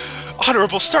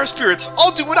 Honorable Star Spirits,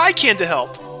 I'll do what I can to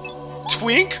help!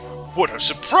 Twink? What a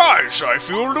surprise! I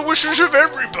feel the wishes of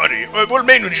everybody! Well,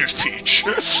 mainly just Peach.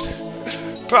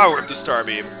 Power of the Star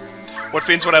Beam. What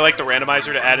fins would I like the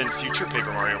randomizer to add in future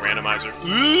Paper Mario Randomizer?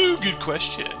 Ooh, good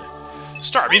question.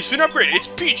 Star Beam's been upgraded, it's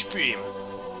Peach Beam!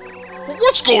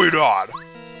 What's going on?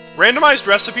 Randomized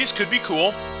recipes could be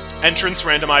cool. Entrance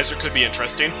randomizer could be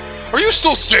interesting. Are you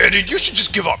still standing? You should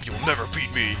just give up. You'll never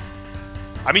beat me.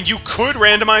 I mean, you could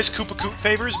randomize Koopa Koop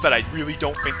favors, but I really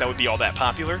don't think that would be all that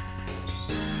popular.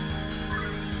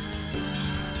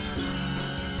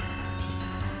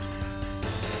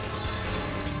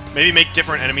 Maybe make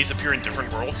different enemies appear in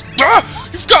different worlds. Ah!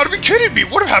 You've got to be kidding me!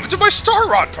 What happened to my Star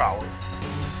Rod power?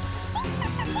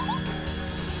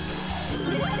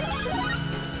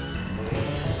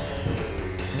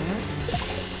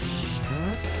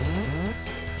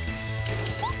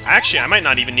 Actually, I might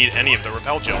not even need any of the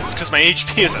Repel Gels, because my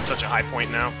HP is at such a high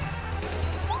point now.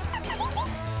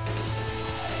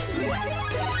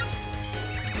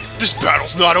 This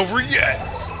battle's not over yet!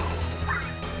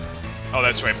 Oh,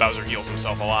 that's right, Bowser heals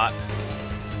himself a lot.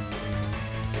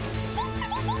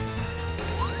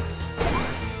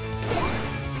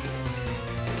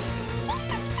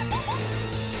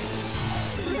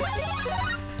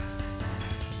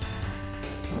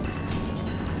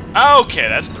 Okay,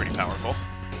 that's pretty powerful.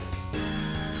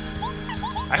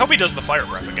 I hope he does the Fire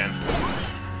Breath again.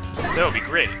 That would be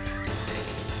great.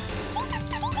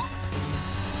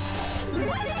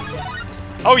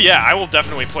 Oh yeah, I will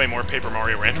definitely play more Paper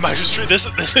Mario Randomizer.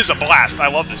 This is a blast. I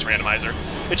love this randomizer.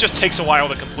 It just takes a while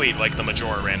to complete, like the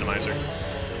Majora Randomizer.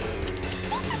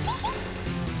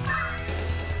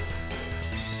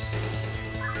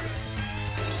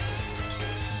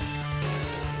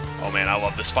 Oh man, I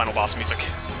love this final boss music.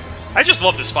 I just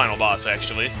love this final boss,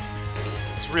 actually.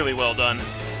 It's really well done.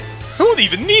 Who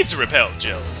even needs Repel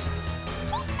Gels?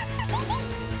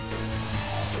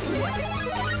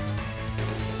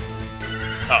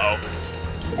 Uh-oh.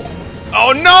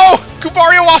 Oh no!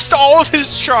 Goombario lost all of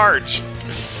his charge!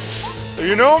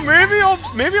 You know, maybe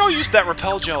I'll use that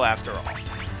Repel Gel after all.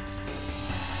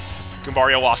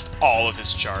 Goombario lost all of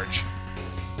his charge.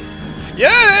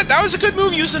 Yeah, that was a good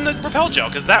move using the Repel Gel,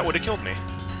 because that would have killed me.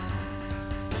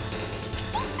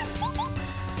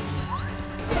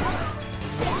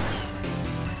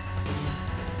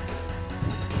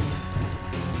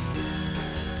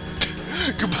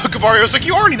 Goombario's like,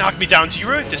 you already knocked me down, do you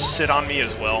really have to sit on me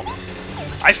as well?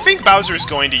 I think Bowser is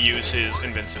going to use his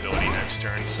invincibility next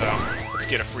turn, so let's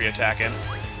get a free attack in.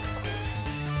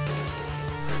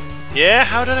 Yeah,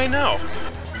 how did I know?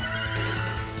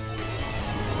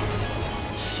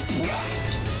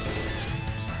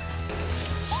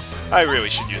 I really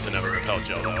should use another Repel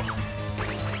Gel, though.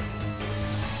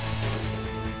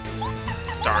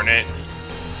 Darn it.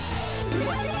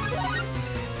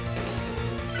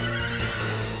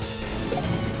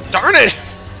 Darn it!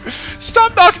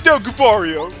 Stop knocking down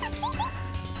Goombario!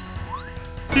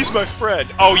 He's my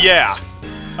friend. Oh, yeah.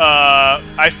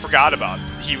 I forgot about it.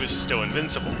 He was still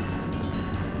invincible.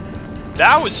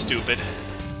 That was stupid.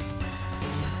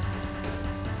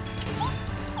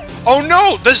 Oh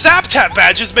no! The Zap Tap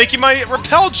badge is making my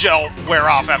Repel Gel wear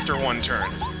off after one turn.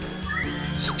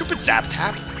 Stupid Zap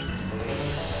Tap.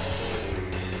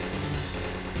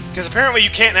 Because apparently you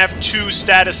can't have two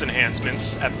status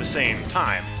enhancements at the same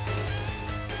time.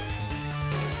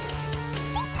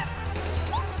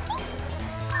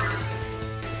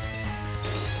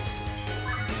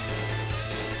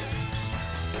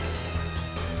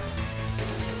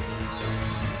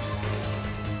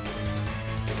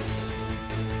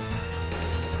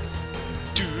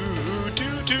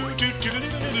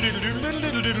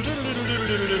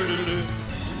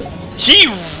 He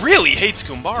really hates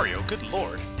Goombario, good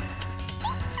lord.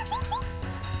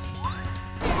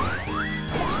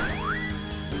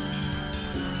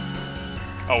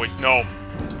 Oh wait, no.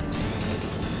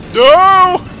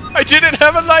 No! I didn't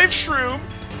have a life shroom!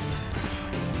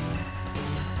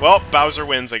 Well, Bowser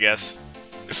wins, I guess.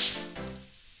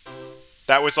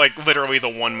 That was like literally the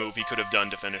one move he could have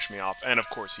done to finish me off, and of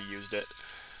course he used it.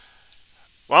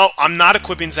 Well, I'm not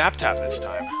equipping Zap Tap this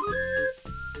time.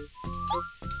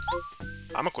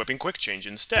 I'm equipping Quick Change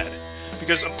instead.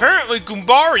 Because apparently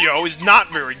Goombario is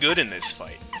not very good in this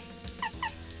fight.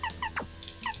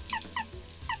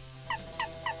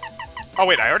 Oh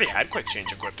wait, I already had Quick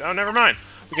Change equipped. Oh, never mind.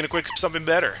 We can equip something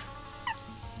better.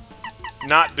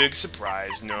 Not big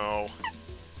surprise, no.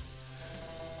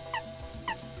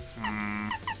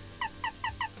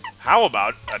 How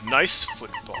about a nice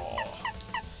football?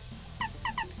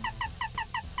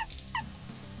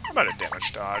 How about a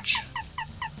damage dodge?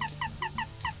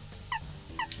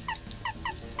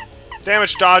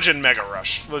 Damage dodge and Mega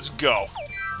Rush. Let's go.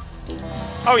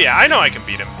 Oh yeah, I know I can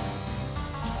beat him.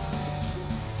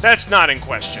 That's not in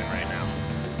question right now.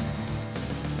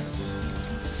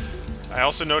 I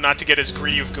also know not to get as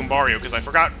greedy with Goombario, because I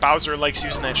forgot Bowser likes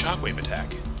using that Shockwave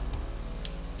attack.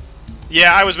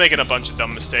 Yeah, I was making a bunch of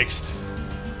dumb mistakes.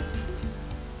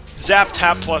 Zap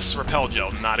Tap plus Repel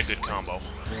Gel, not a good combo.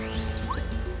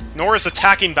 Nor is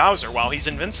attacking Bowser while he's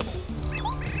invincible.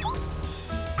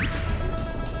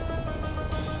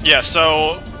 Yeah,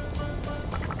 so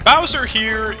Bowser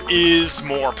here is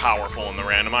more powerful in the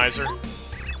randomizer,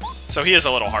 so he is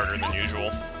a little harder than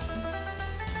usual.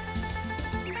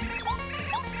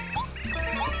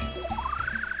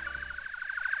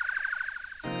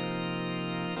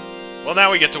 Well,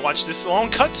 now we get to watch this long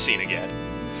cutscene again.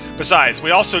 Besides, we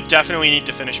also definitely need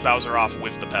to finish Bowser off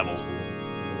with the Pebble.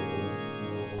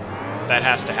 That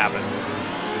has to happen.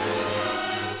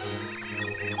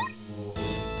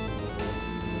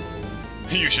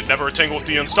 You should never tangle with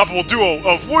the unstoppable duo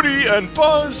of Woody and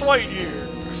Buzz Lightyear.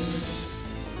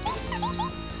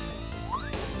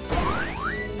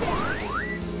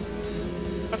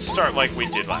 Let's start like we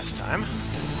did last time.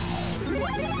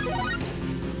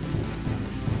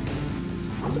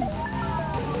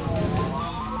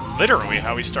 Literally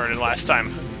how we started last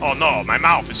time. Oh no, my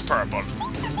mouth is purple.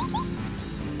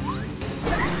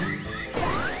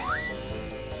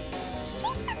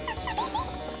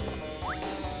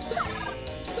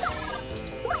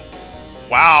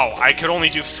 Wow, I could only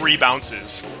do free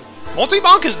bounces.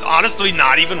 Multi-bonk is honestly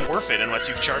not even worth it unless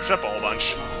you've charged up a whole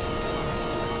bunch.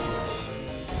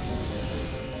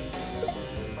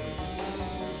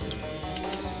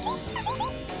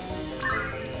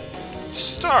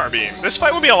 Starbeam. This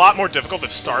fight would be a lot more difficult if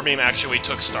Starbeam actually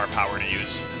took star power to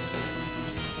use.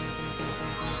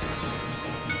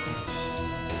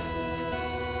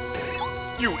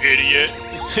 You idiot.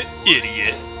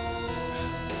 Idiot.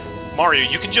 Mario,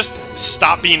 you can just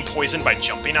stop being poisoned by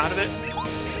jumping out of it?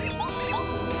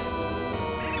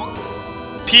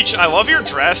 Peach, I love your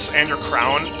dress and your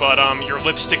crown, but your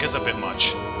lipstick is a bit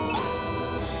much.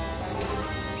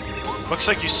 Looks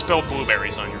like you spilled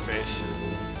blueberries on your face.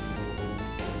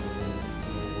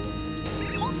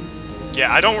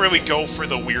 Yeah, I don't really go for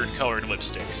the weird colored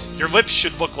lipsticks. Your lips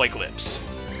should look like lips.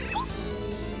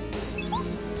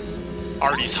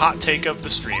 Artie's hot take of the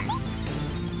stream.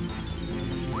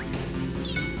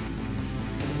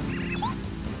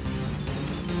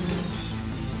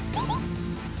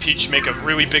 Peach, make a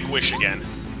really big wish again.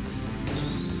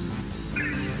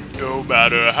 No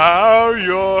matter how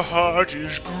your heart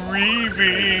is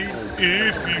grieving,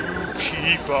 if you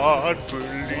keep on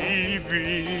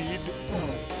believing.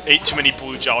 Ate too many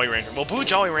Blue Jolly Ranchers. Well, Blue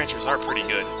Jolly Ranchers are pretty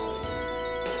good.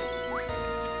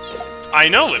 I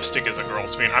know lipstick is a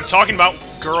girl's thing. I'm talking about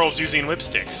girls using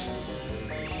lipsticks.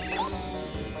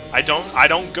 I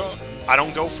don't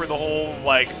go for the whole,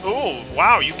 like, oh,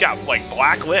 wow, you've got, like,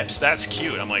 black lips. That's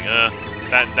cute. I'm like,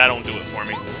 that don't do it for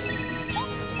me.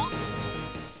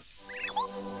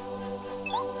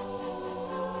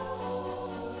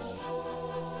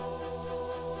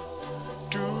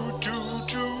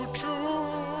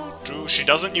 she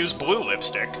doesn't use blue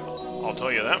lipstick. I'll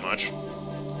tell you that much.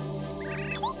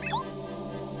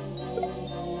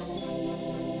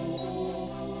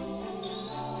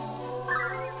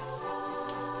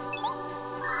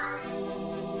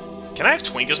 Can I have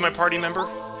Twink as my party member?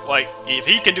 Like, if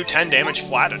he can do 10 damage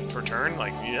flat per turn,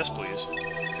 like, yes, please.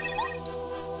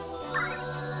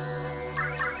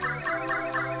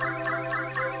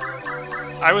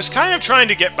 I was kind of trying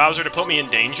to get Bowser to put me in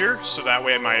danger, so that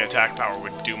way my attack power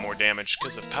would do more damage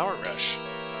because of Power Rush.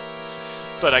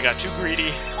 But I got too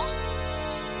greedy.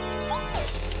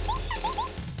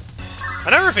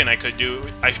 Another thing I could do,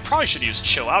 I probably should use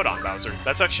Chill Out on Bowser.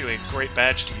 That's actually a great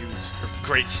badge to use, or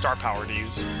great star power to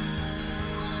use.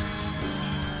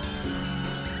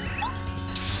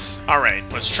 Alright,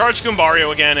 let's charge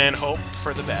Goombario again and hope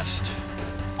for the best.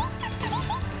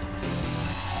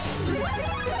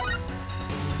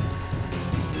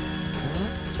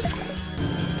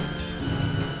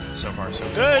 So far, so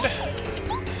good.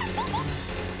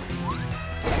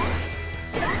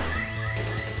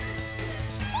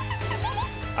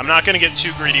 I'm not going to get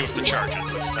too greedy with the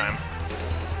charges this time.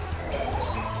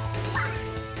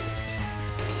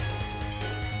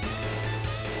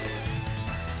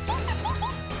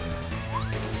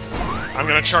 I'm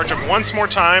going to charge him once more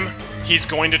time. He's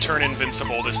going to turn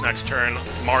invincible this next turn.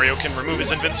 Mario can remove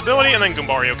his invincibility, and then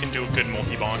Goombario can do a good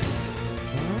multi-bonk.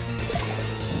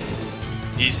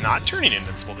 He's not turning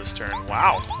invincible this turn.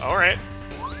 Wow. Alright.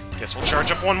 Guess we'll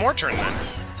charge up one more turn then.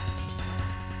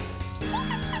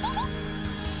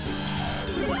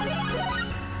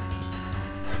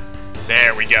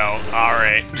 There we go.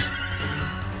 Alright.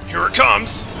 Here it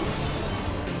comes!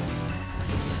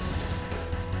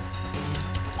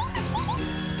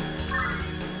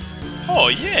 Oh,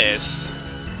 yes!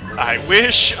 I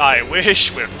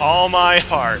wish with all my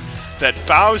heart that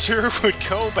Bowser would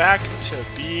go back to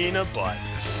being a butt.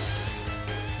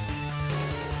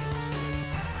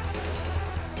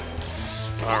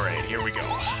 Alright, here we go.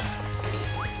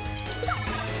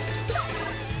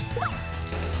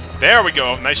 There we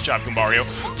go. Nice job, Goombario.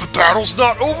 The battle's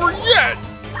not over yet!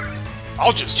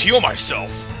 I'll just heal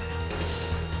myself.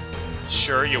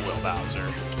 Sure you will,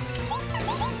 Bowser.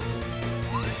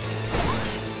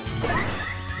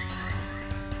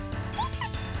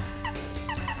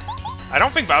 I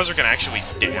don't think Bowser can actually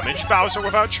damage Bowser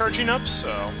without charging up,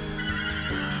 so...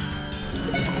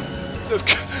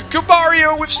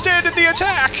 Goombario withstanded the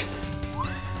attack!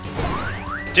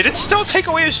 Did it still take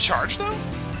away his charge, though?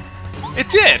 It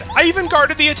did! I even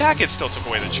guarded the attack, it still took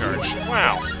away the charge.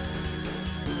 Wow.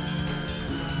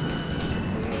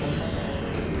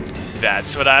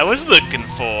 That's what I was looking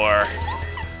for.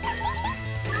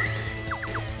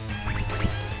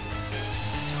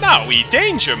 Now we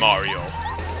danger Mario!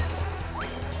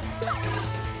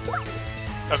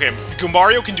 Okay,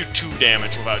 Goombario can do 2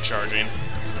 damage without charging.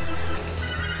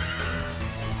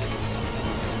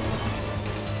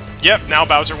 Yep, now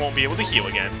Bowser won't be able to heal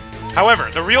again. However,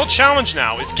 the real challenge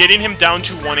now is getting him down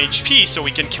to 1 HP so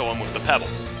we can kill him with the Pebble.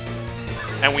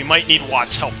 And we might need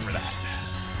Watt's help for that.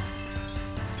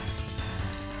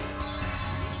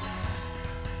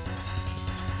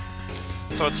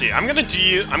 So let's see, I'm gonna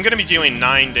be dealing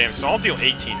 9 damage, so I'll deal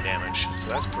 18 damage. So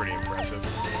that's pretty impressive.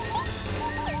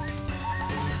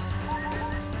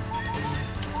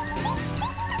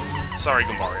 Sorry,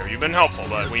 Goombario, you've been helpful,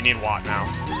 but we need Watt now.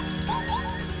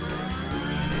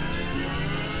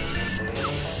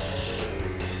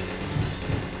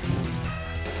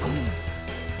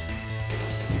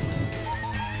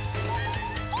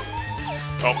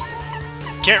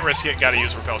 Oh. Can't risk it, gotta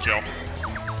use Repel Gel.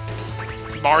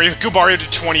 Goombario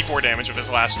did 24 damage with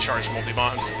his last charge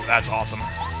multi-bonds. That's awesome.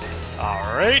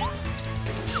 Alright.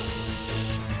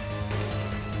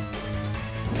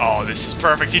 Oh, this is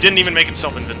perfect. He didn't even make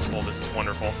himself invincible. This is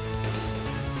wonderful.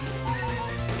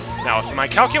 Now, if my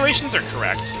calculations are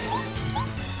correct...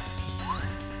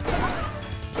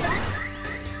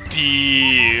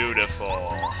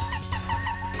 Beautiful.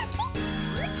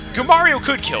 Goombario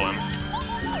could kill him.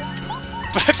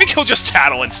 But I think he'll just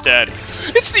tattle instead.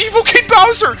 It's the evil Kid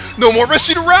Bowser! No more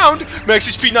messing around! Max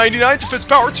HP 99, defense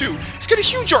power 2. He's got a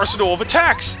huge arsenal of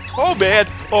attacks! Oh man!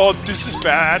 Oh, this is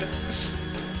bad.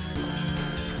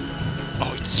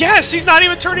 Oh yes! He's not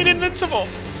even turning invincible!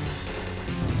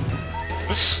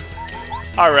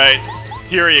 Alright,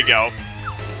 here you go.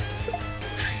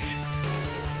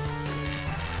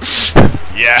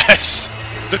 Yes!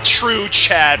 The true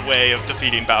Chad way of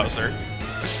defeating Bowser.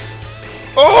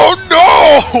 Oh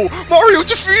no! Mario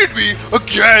defeated me!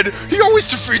 Again! He always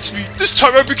defeats me! This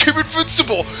time I became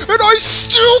invincible! And I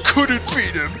still couldn't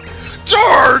beat him!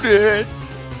 Darn it!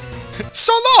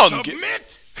 So long!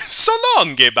 Submit! So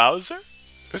long, Gay Bowser.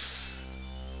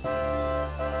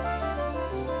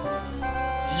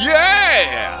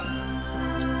 Yeah!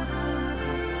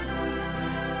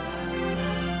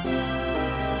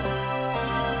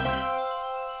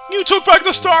 You took back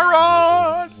the Star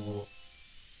Rod!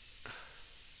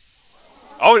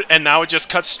 Oh, and now it just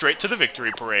cuts straight to the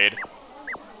victory parade.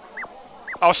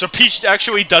 Oh, so Peach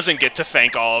actually doesn't get to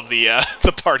thank all of the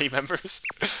the party members.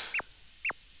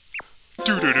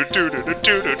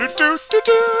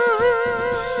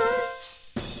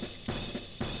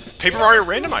 Paper Mario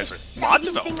Randomizer, mod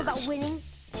developers. Winning?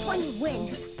 When you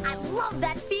win, I love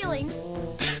that feeling.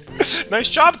 Nice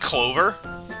job, Clover.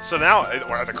 So now,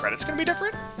 are the credits gonna be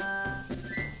different?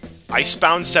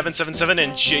 Icebound 777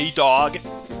 and J-Dog.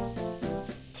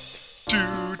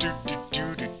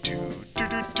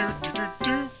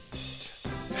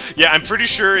 Yeah, I'm pretty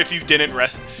sure if you didn't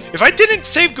if I didn't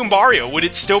save Goombario, would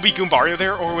it still be Goombario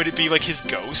there, or would it be like his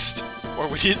ghost? Or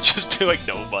would it just be like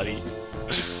nobody?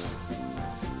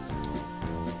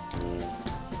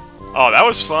 Oh, that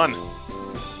was fun.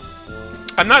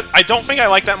 I don't think I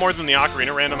like that more than the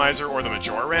Ocarina Randomizer or the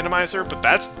Majora Randomizer, but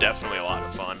that's definitely a lot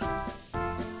of fun.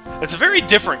 It's a very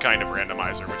different kind of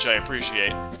randomizer, which I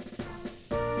appreciate.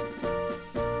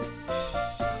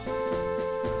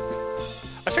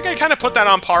 I think I kind of put that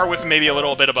on par with maybe a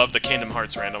little bit above the Kingdom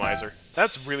Hearts Randomizer.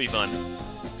 That's really fun.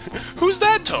 Who's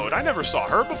that Toad? I never saw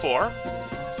her before.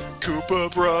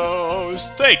 Koopa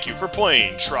Bros, thank you for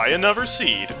playing. Try another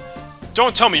seed.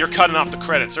 Don't tell me you're cutting off the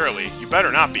credits early. You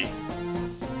better not be.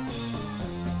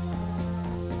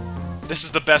 This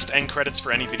is the best end credits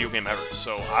for any video game ever,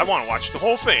 so I want to watch the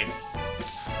whole thing.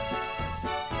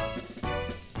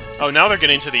 Oh, now they're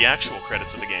getting to the actual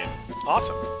credits of the game.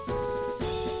 Awesome.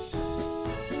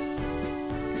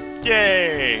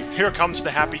 Yay! Here comes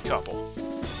the happy couple.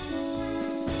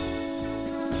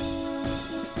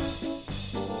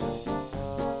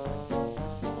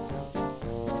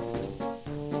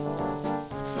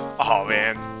 Oh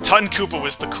man, Tun Koopa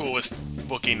was the coolest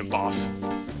looking boss.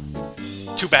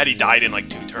 Too bad he died in like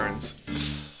 2 turns.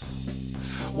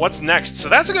 What's next? So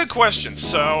that's a good question.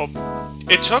 So,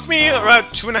 it took me about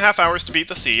 2.5 hours to beat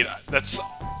the seed. That's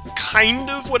kind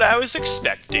of what I was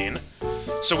expecting.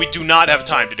 So we do not have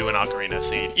time to do an Ocarina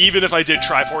seed. Even if I did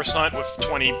Triforce Hunt with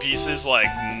 20 pieces, like,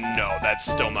 no, that's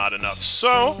still not enough.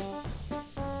 So,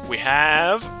 we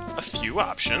have a few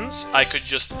options. I could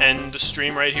just end the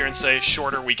stream right here and say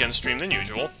shorter weekend stream than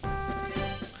usual.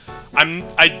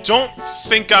 I don't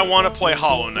think I want to play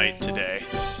Hollow Knight today.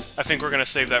 I think we're going to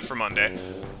save that for Monday.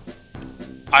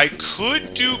 I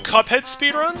could do Cuphead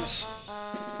speedruns.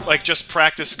 Like, just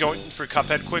practice going through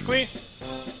Cuphead quickly.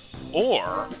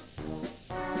 Or...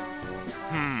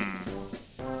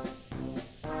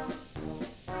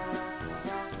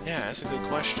 Yeah, that's a good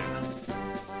question.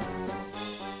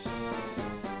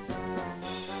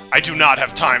 I do not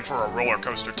have time for a Roller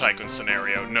Coaster Tycoon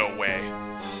scenario, no way.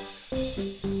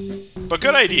 But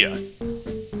good idea.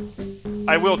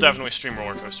 I will definitely stream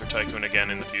Roller Coaster Tycoon again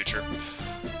in the future.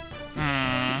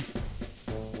 I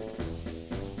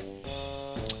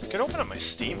could open up my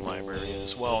Steam library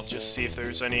as well, just see if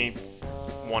there's any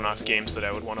one-off games that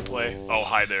I would want to play. Oh,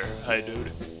 hi there. Hi, dude.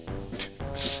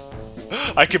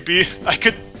 I could...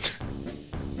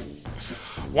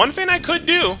 One thing I could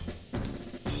do...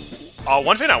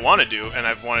 one thing I want to do, and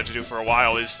I've wanted to do for a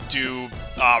while, is do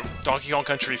Donkey Kong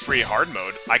Country Free Hard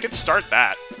Mode. I could start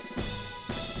that.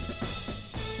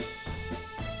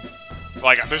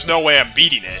 Like, there's no way I'm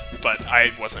beating it, but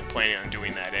I wasn't planning on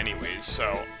doing that anyways,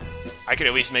 so I could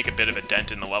at least make a bit of a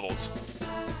dent in the levels.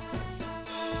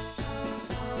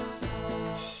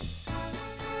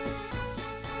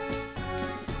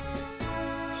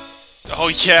 Oh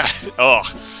yeah! Ugh.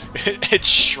 It's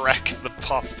Shrek the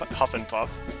Huff and Puff.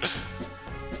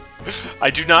 I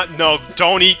do not know.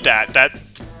 Don't eat that.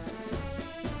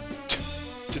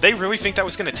 Did they really think that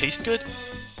was gonna taste good?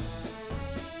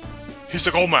 He's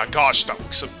like, oh my gosh, that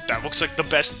looks like the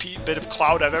best bit of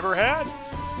cloud I've ever had.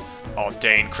 Oh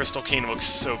dang, Crystal King looks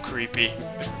so creepy.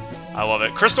 I love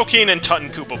it. Crystal King and Tut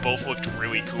and Koopa both looked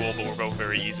really cool, but were both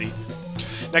very easy.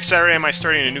 Next Saturday, am I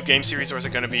starting a new game series, or is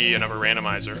it going to be another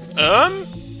randomizer?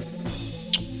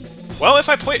 Well, if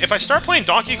I start playing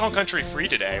Donkey Kong Country Free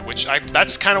today, which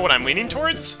that's kind of what I'm leaning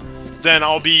towards, then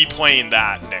I'll be playing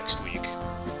that next week.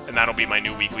 And that'll be my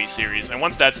new weekly series. And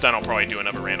once that's done, I'll probably do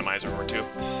another randomizer or 2.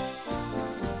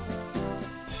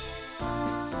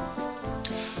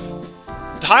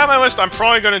 High on my list, I'm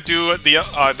probably going to do the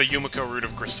Yumiko Route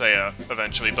of Grisea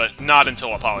eventually, but not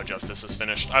until Apollo Justice is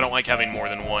finished. I don't like having more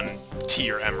than one T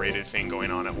or M rated thing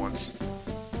going on at once.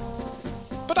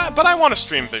 But I want to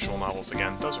stream visual novels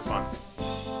again. Those are fun.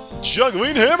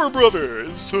 Juggling Hammer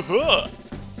Brothers! Haha!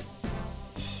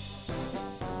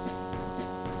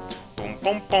 Boom,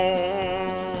 boom,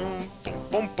 boom. Boom,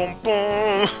 boom, boom,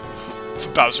 boom.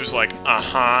 Bowser's like,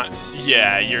 uh-huh.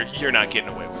 Yeah, you're not getting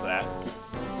away with that.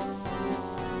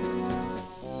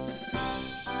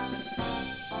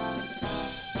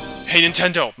 Hey,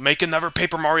 Nintendo, make another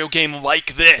Paper Mario game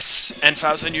like this, and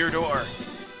fasten your door.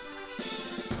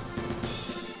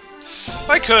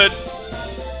 I could.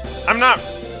 I'm not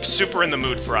super in the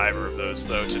mood for either of those,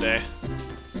 though, today.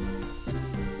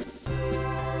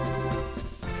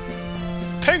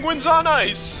 Penguins on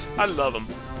ice! I love them.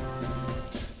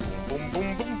 Boom,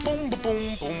 boom, boom, boom, boom, boom,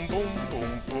 boom, boom,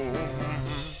 boom, boom.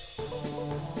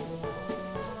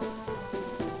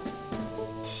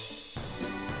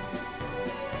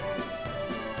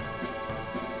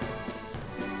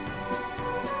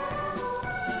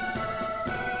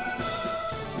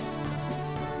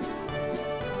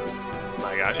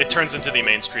 My god, it turns into the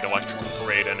Main Street Electrical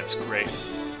Parade, and it's great.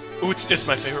 Ooh, it's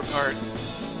my favorite part.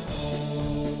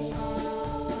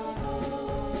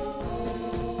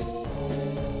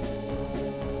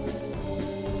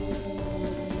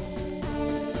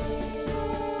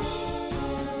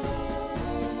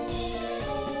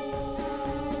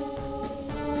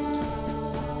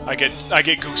 I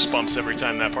get goosebumps every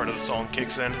time that part of the song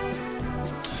kicks in.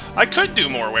 I could do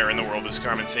more Where in the World is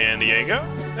Carmen Sandiego.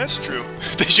 That's true.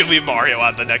 They should leave Mario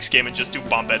out the next game and just do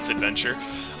Bombette's Adventure.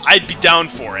 I'd be down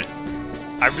for it.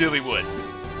 I really would.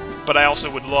 But I also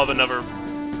would love another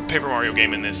Paper Mario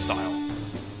game in this style.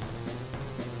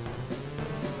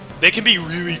 They can be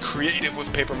really creative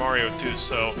with Paper Mario too,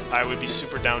 so I would be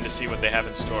super down to see what they have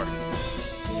in store.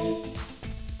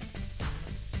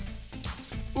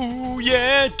 Ooh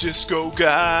yeah, disco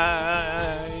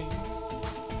guy.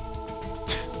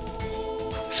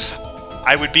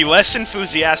 I would be less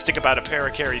enthusiastic about a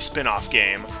Paracarry spin-off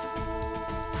game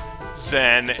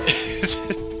than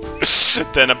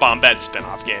than a Bombette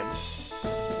spin-off game.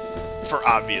 For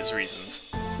obvious reasons.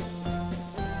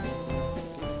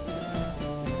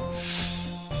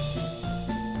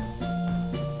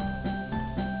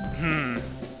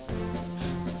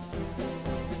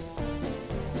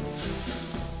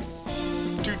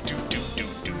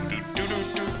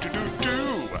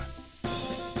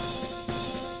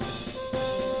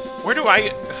 Where do I...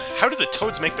 How do the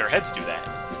toads make their heads do that?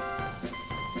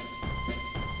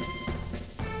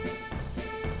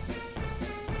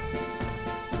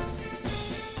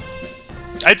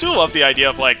 I do love the idea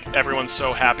of, like, everyone's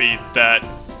so happy that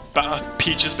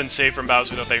Peach has been saved from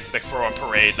Bowser that they throw a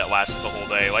parade that lasts the whole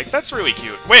day. Like, that's really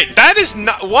cute. Wait, that is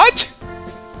not... What?!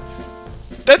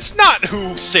 That's not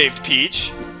who saved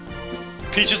Peach.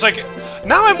 Peach is like,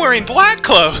 now I'm wearing black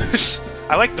clothes!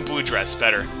 I like the blue dress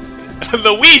better.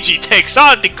 Luigi takes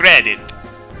all the credit!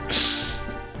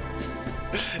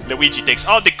 Luigi takes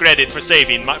all the credit for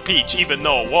saving Peach, even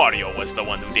though Wario was the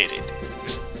one who did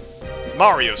it.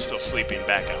 Mario's still sleeping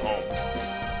back at home.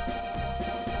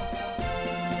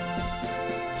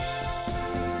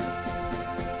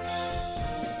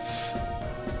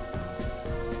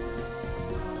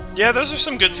 Yeah, those are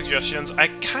some good suggestions.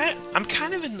 I'm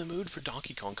kind of in the mood for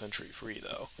Donkey Kong Country 3,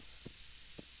 though.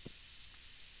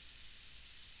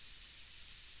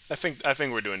 I think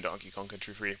we're doing Donkey Kong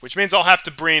Country 3, which means I'll have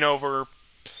to bring over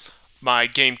my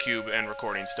GameCube and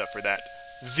recording stuff for that.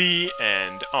 The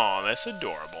end. Aw, that's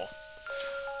adorable.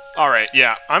 Alright,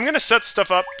 yeah, I'm gonna set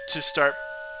stuff up to start...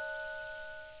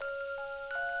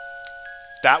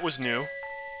 That was new.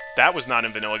 That was not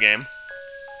in Vanilla Game.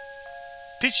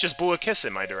 Peach just blew a kiss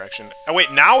in my direction. Oh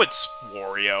wait, now it's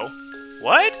Wario.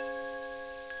 What?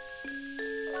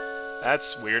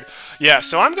 That's weird. Yeah,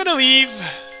 so I'm gonna leave...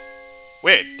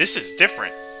 Wait, this is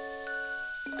different.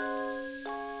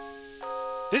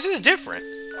 This is different.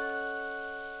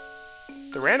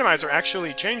 The randomizer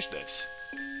actually changed this.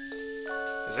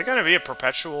 Is it gonna be a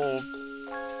perpetual...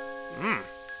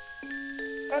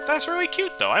 That's really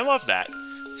cute, though. I love that.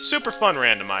 Super fun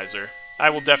randomizer. I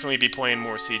will definitely be playing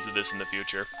more Seeds of this in the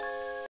future.